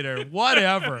months later.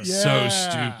 Whatever. So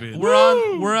stupid.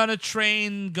 We're on a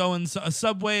train going a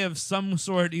subway of some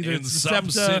sort. Either in it's some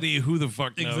SEPTA, city, who the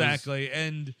fuck knows? Exactly.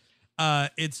 And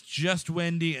it's just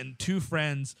Wendy and 2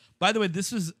 friends. By the way,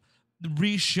 this was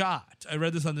reshot. I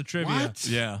read this on the trivia. What?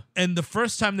 Yeah. And the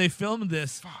first time they filmed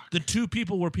this, the 2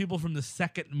 people were people from the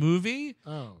second movie.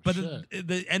 Oh, but shit.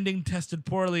 the ending tested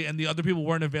poorly, and the other people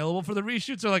weren't available for the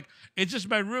reshoots. They're like, it's just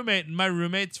my roommate and my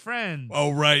roommate's friend.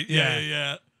 Oh, right.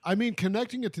 Yeah. I mean,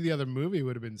 connecting it to the other movie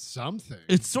would have been something.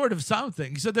 It's sort of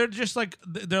something. So they're just like,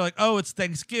 oh, it's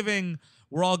Thanksgiving.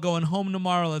 We're all going home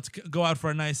tomorrow. Let's go out for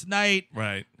a nice night.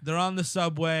 Right. They're on the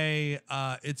subway.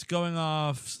 It's going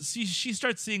off. She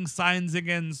starts seeing signs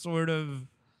again, sort of.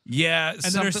 Yeah. And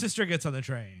then her sister gets on the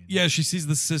train. Yeah, she sees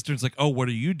the sister. It's like, oh, what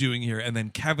are you doing here? And then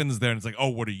Kevin's there, and it's like, oh,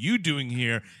 what are you doing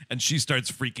here? And she starts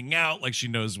freaking out, like she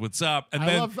knows what's up. And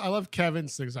I love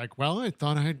Kevin's things. Like, well, I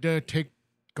thought I'd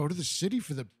go to the city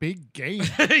for the big game,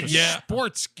 the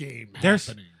sports game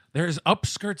happening. There's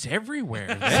upskirts everywhere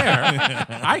there.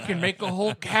 I can make a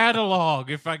whole catalog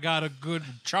if I got a good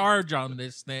charge on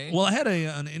this thing. Well, I had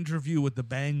an interview with the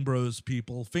Bang Bros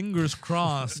people. Fingers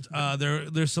crossed.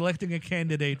 They're selecting a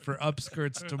candidate for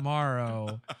upskirts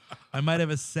tomorrow. I might have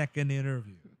a second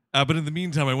interview. But in the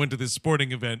meantime, I went to this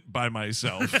sporting event by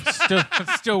myself.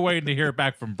 Still waiting to hear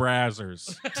back from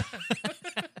Brazzers.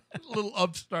 Little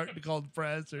upstart called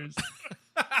Brazzers.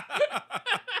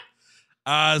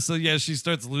 So yeah, she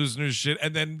starts losing her shit,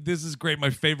 and then this is great. My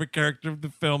favorite character of the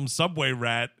film, Subway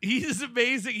Rat. He's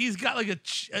amazing. He's got like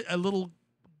a little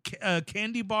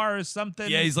candy bar or something.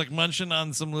 Yeah, he's like munching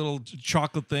on some little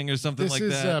chocolate thing or something This like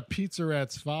is that. Pizza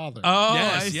Rat's father. Oh,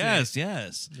 yes.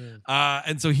 Yeah.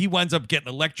 And so he winds up getting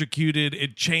electrocuted.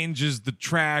 It changes the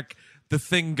track. The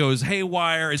thing goes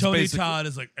haywire. It's Tony basically- Todd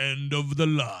is like, end of the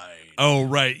line. Oh,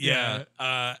 right, yeah.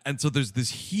 And so there's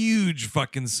this huge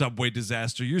fucking subway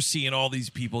disaster. You're seeing all these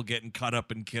people getting cut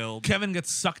up and killed. Kevin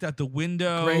gets sucked out the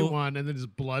window. Great one. And then his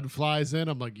blood flies in.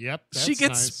 I'm like, yep, that's She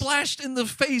gets nice. splashed in the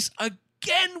face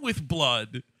again with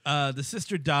blood. The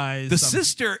sister dies. The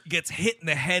sister gets hit in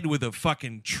the head with a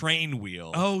fucking train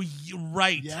wheel. Oh,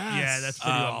 right. Yes. Yeah, that's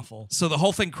pretty awful. So the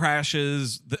whole thing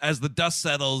crashes. As the dust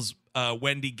settles,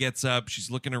 Wendy gets up.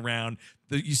 She's looking around.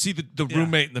 You see the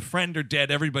roommate and the friend are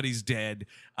dead. Everybody's dead.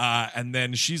 And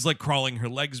then she's like crawling. Her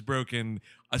leg's broken.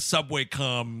 A subway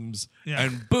comes. Yeah.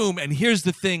 And boom. And here's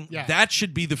the thing. Yeah. That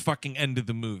should be the fucking end of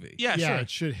the movie. Yeah, Yeah, sure. it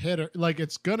should hit her. Like,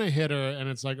 it's going to hit her, and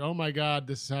it's like, oh my God,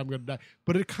 this is how I'm going to die.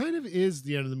 But it kind of is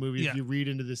the end of the movie Yeah. if you read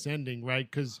into this ending, right?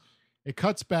 Because it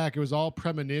cuts back. It was all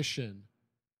premonition.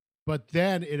 But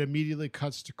then it immediately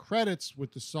cuts to credits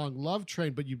with the song Love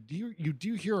Train, but you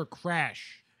do hear a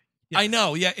crash. I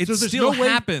know. Yeah. It So there's still no way,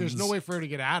 happens. There's no way for her to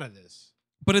get out of this.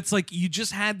 But it's like you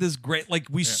just had this great, like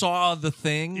we saw the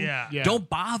thing. Yeah. Yeah. Don't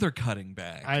bother cutting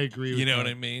back. I agree with You know that.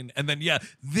 what I mean? And then,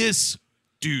 this,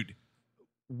 dude,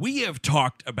 we have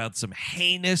talked about some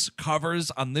heinous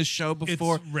covers on this show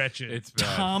before. It's wretched. It's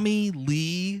bad. Tommy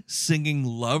Lee singing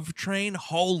Love Train.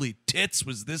 Holy tits,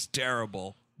 was this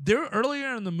terrible. There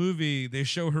earlier in the movie, they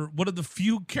show her one of the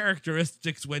few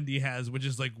characteristics Wendy has, which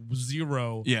is like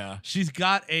zero. Yeah. She's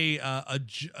got a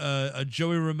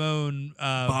Joey Ramone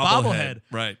bobblehead.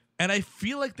 Right. And I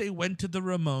feel like they went to the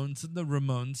Ramones and the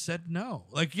Ramones said no.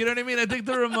 Like, you know what I mean? I think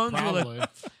the Ramones were Probably. like,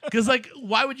 because like,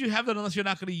 why would you have that unless you're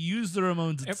not going to use the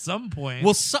Ramones at some point?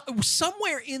 Well,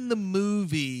 somewhere in the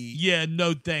movie, yeah,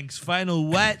 no thanks. Final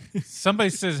what? Somebody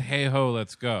says, "Hey ho,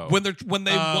 let's go." when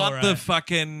they want right. the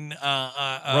fucking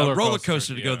roller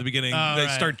coaster to go at the beginning, they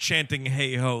start chanting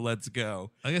 "Hey ho, let's go."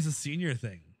 I guess a senior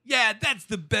thing. Yeah, that's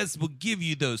the best we'll give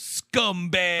you, those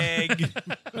scumbag.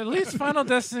 But at least Final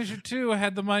Destination 2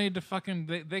 had the money to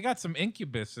fucking. They got some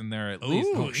Incubus in there at least.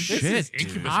 Ooh, This shit, is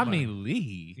dude. Tommy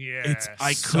Lee. Yeah.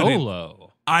 I couldn't.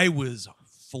 Solo. I was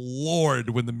floored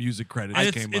when the music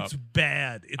credits came up. It's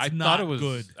bad. It's I not thought it was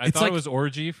good. I thought it was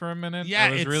orgy for a minute. Yeah,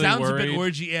 I was it really sounds worried. a bit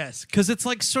orgy-esque. Because it's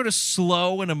like sort of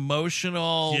slow and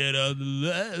emotional. Get on the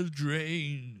love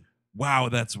train. Wow,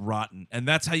 that's rotten. And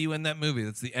that's how you end that movie.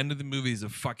 That's the end of the movie is a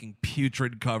fucking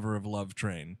putrid cover of Love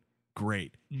Train.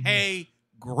 Great. Mm-hmm. Hey,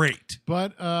 great.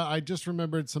 But I just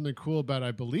remembered something cool about,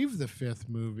 I believe, the fifth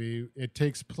movie. It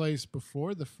takes place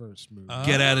before the first movie.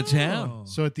 Get out of town.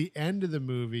 So at the end of the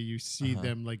movie, you see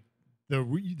them like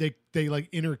they like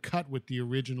intercut with the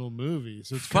original movie.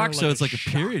 So it's Fuck, kinda so it's like a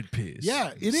shock. period piece.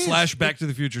 Yeah, it is. Slash Back to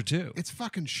the Future too. It's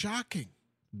fucking shocking.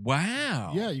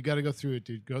 Wow. Yeah, you got to go through it,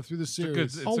 dude. Go through the It's a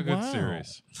series. good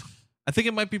series. I think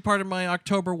it might be part of my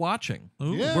October watching.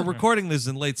 Yeah. We're recording this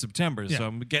in late September, Yeah. so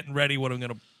I'm getting ready what I'm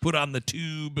going to put on the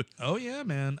tube. Oh yeah,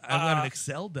 man. I've got an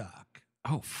Excel doc.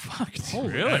 Oh, fuck.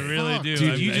 Really? I really do.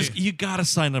 Dude, I- you got to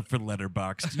sign up for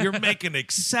Letterboxd. You're making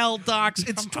Excel docs.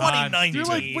 It's Come on.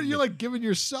 2019. You're like giving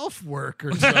yourself work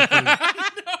or something.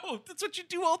 No, that's what you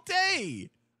do all day.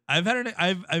 I've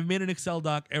made an Excel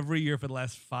doc every year for the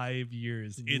last 5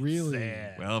 years. It's Really?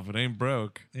 sad. Well, if it ain't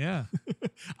broke. Yeah.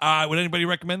 Would anybody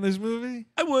recommend this movie?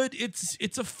 I would.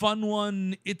 It's a fun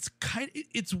one. It's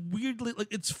it's weirdly like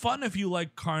it's fun if you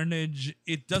like Carnage.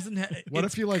 It doesn't have. What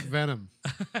if you like Venom?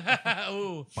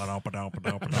 Ooh.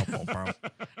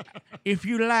 If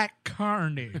you like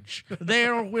Carnage,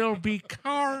 there will be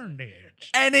carnage.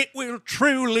 And it will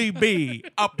truly be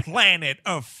a planet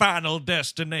of Final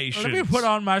Destination. Let me put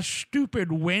on my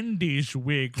stupid Wendy's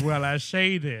wig while I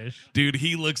say this. Dude,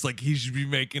 he looks like he should be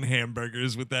making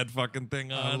hamburgers with that fucking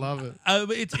thing on. I love it.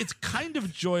 It's kind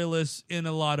of joyless in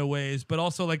a lot of ways, but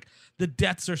also like the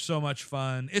deaths are so much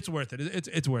fun. It's worth it.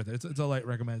 It's worth it. It's a light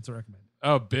recommend. It's a recommend.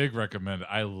 Oh, big recommend.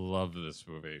 I love this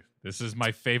movie. This is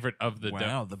my favorite of the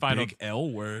The final. big L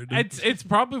word. It's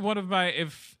probably one of my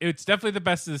it's definitely the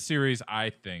best of the series,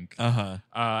 I think.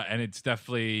 And it's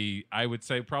definitely, I would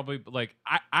say, probably like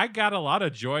I got a lot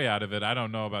of joy out of it. I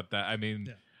don't know about that. I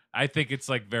mean, I think it's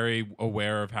like very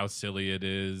aware of how silly it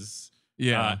is.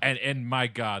 Yeah. And my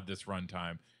God, this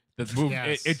runtime.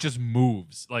 It just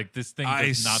moves. Like this thing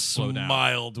does not slow down. I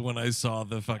smiled when I saw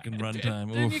the fucking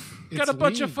runtime. Then you got a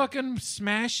bunch of fucking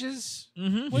smashes.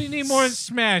 What do you need more than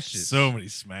smashes? So many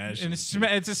smashes. And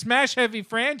it's a smash heavy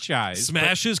franchise.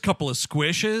 Smashes, couple of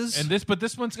squishes, and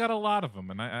this one's got a lot of them,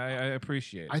 and I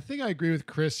appreciate it. I think I agree with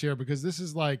Chris here because this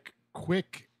is like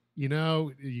quick. You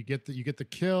know, you get the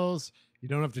kills. You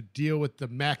don't have to deal with the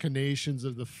machinations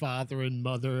of the father and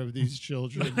mother of these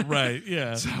children. Right,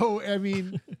 yeah. So, I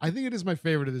mean, I think it is my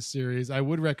favorite of the series. I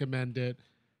would recommend it.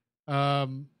 I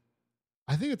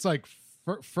think it's like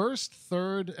first,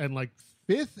 third, and like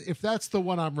fifth, if that's the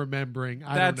one I'm remembering.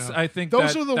 I don't know. I think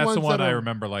those are the that's ones the one that I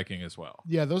remember liking as well.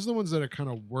 Yeah, those are the ones that are kind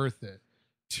of worth it.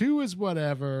 2 is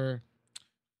whatever.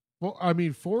 Well, I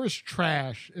mean, 4 is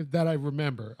trash that I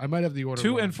remember. I might have the order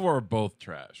 2 wrong. and 4 are both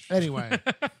trash. Anyway.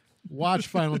 Watch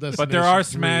Final Destination. But there are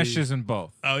 3. smashes in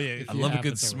both. Oh, yeah. I love a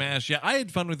good smash. Yeah, I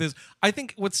had fun with this. I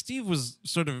think what Steve was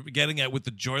sort of getting at with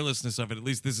the joylessness of it, at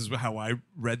least this is how I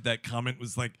read that comment,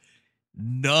 was like,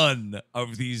 none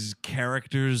of these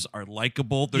characters are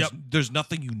likable. There's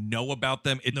nothing you know about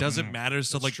them. It doesn't matter.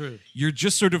 So, like, you're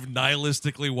just sort of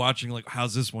nihilistically watching, like,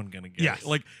 how's this one going to get? Yes.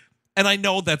 Like, and I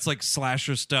know that's, like,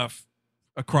 slasher stuff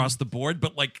across the board,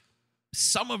 but, like,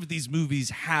 some of these movies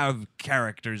have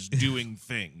characters doing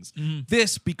things.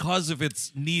 This, because of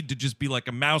its need to just be like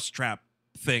a mousetrap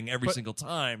thing every single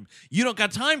time, you don't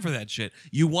got time for that shit.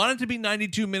 You want it to be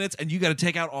 92 minutes, and you got to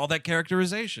take out all that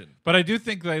characterization. But I do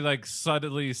think they like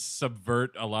subtly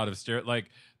subvert a lot of like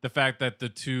the fact that the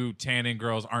 2 tanning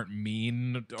girls aren't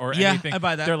mean or anything. I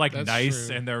buy that. They're like That's nice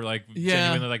true. and they're like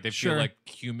genuinely like they feel like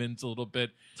humans a little bit.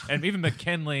 And even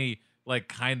McKinley like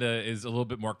kind of is a little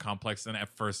bit more complex than at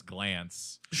first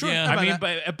glance. Sure. Yeah. I mean,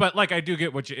 but like I do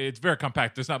get it's very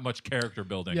compact. There's not much character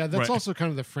building. Yeah, that's also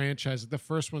kind of the franchise. The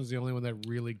first one's the only one that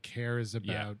really cares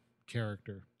about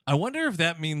character. I wonder if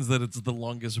that means that it's the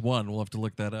longest one. We'll have to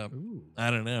look that up. Ooh. I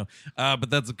don't know.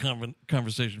 But that's a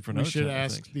conversation for We no should time, I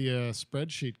ask think. the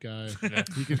spreadsheet guy.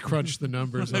 He could crunch the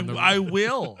numbers on the. I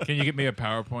will. Can you get me a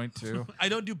PowerPoint too? I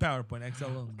don't do PowerPoint. Excel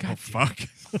only. Oh, fuck.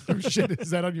 Oh, shit, is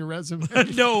that on your resume?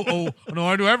 No,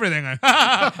 I do everything.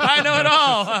 I know it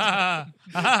all.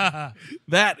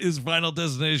 That is Final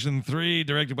Destination 3,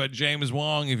 directed by James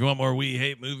Wong. If you want more We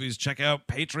Hate Movies, check out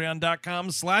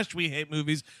patreon.com/We Hate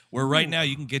Movies, where right now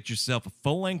you can get yourself a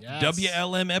full-length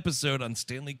WLM episode on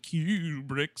Stanley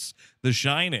Kubrick's The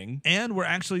Shining. And we're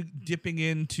actually dipping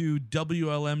into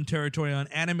WLM territory on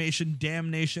Animation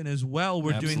Damnation as well.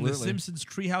 We're doing The Simpsons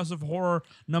Treehouse of Horror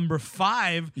number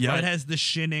 5 that has The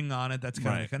Shinning on it. That's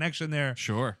kind of a connection there.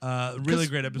 Sure. Really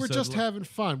great episode. We're just having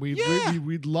fun. We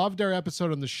loved our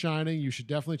episode on The Shining. You should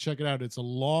definitely check it out. It's a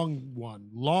long one.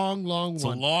 Long one. It's a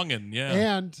longin',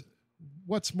 yeah. And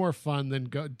what's more fun than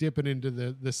dipping into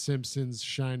the Simpsons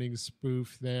Shining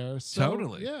spoof there? So,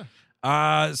 Totally. Yeah.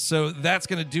 So that's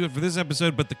going to do it for this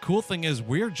episode. But the cool thing is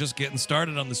we're just getting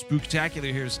started on the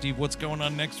Spooktacular here, Steve. What's going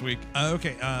on next week?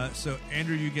 Okay. So,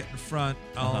 Andrew, you get in front.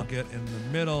 I'll get in the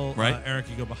middle. Right. Eric,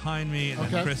 you go behind me. And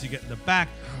then Chris, you get in the back.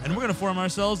 And we're going to form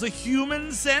ourselves a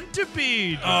human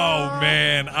centipede. Oh,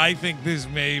 man. I think this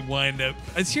may wind up...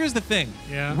 Here's the thing.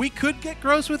 Yeah. We could get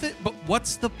gross with it, but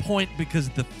what's the point? Because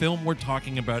the film we're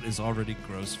talking about is already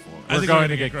gross for us. We're going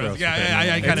to get gross.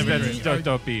 Yeah, I kind of agree.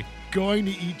 Don't be. Going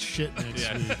to eat shit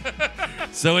next week.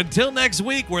 So until next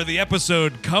week, where the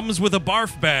episode comes with a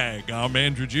barf bag, I'm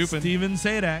Andrew Jupin. Steven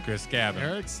Sadak. Chris Gavin.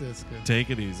 Eric Siska. Take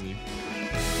it easy.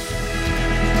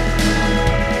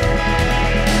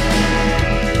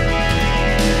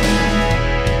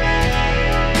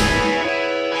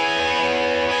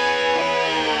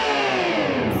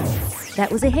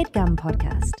 That was a HeadGum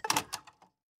podcast.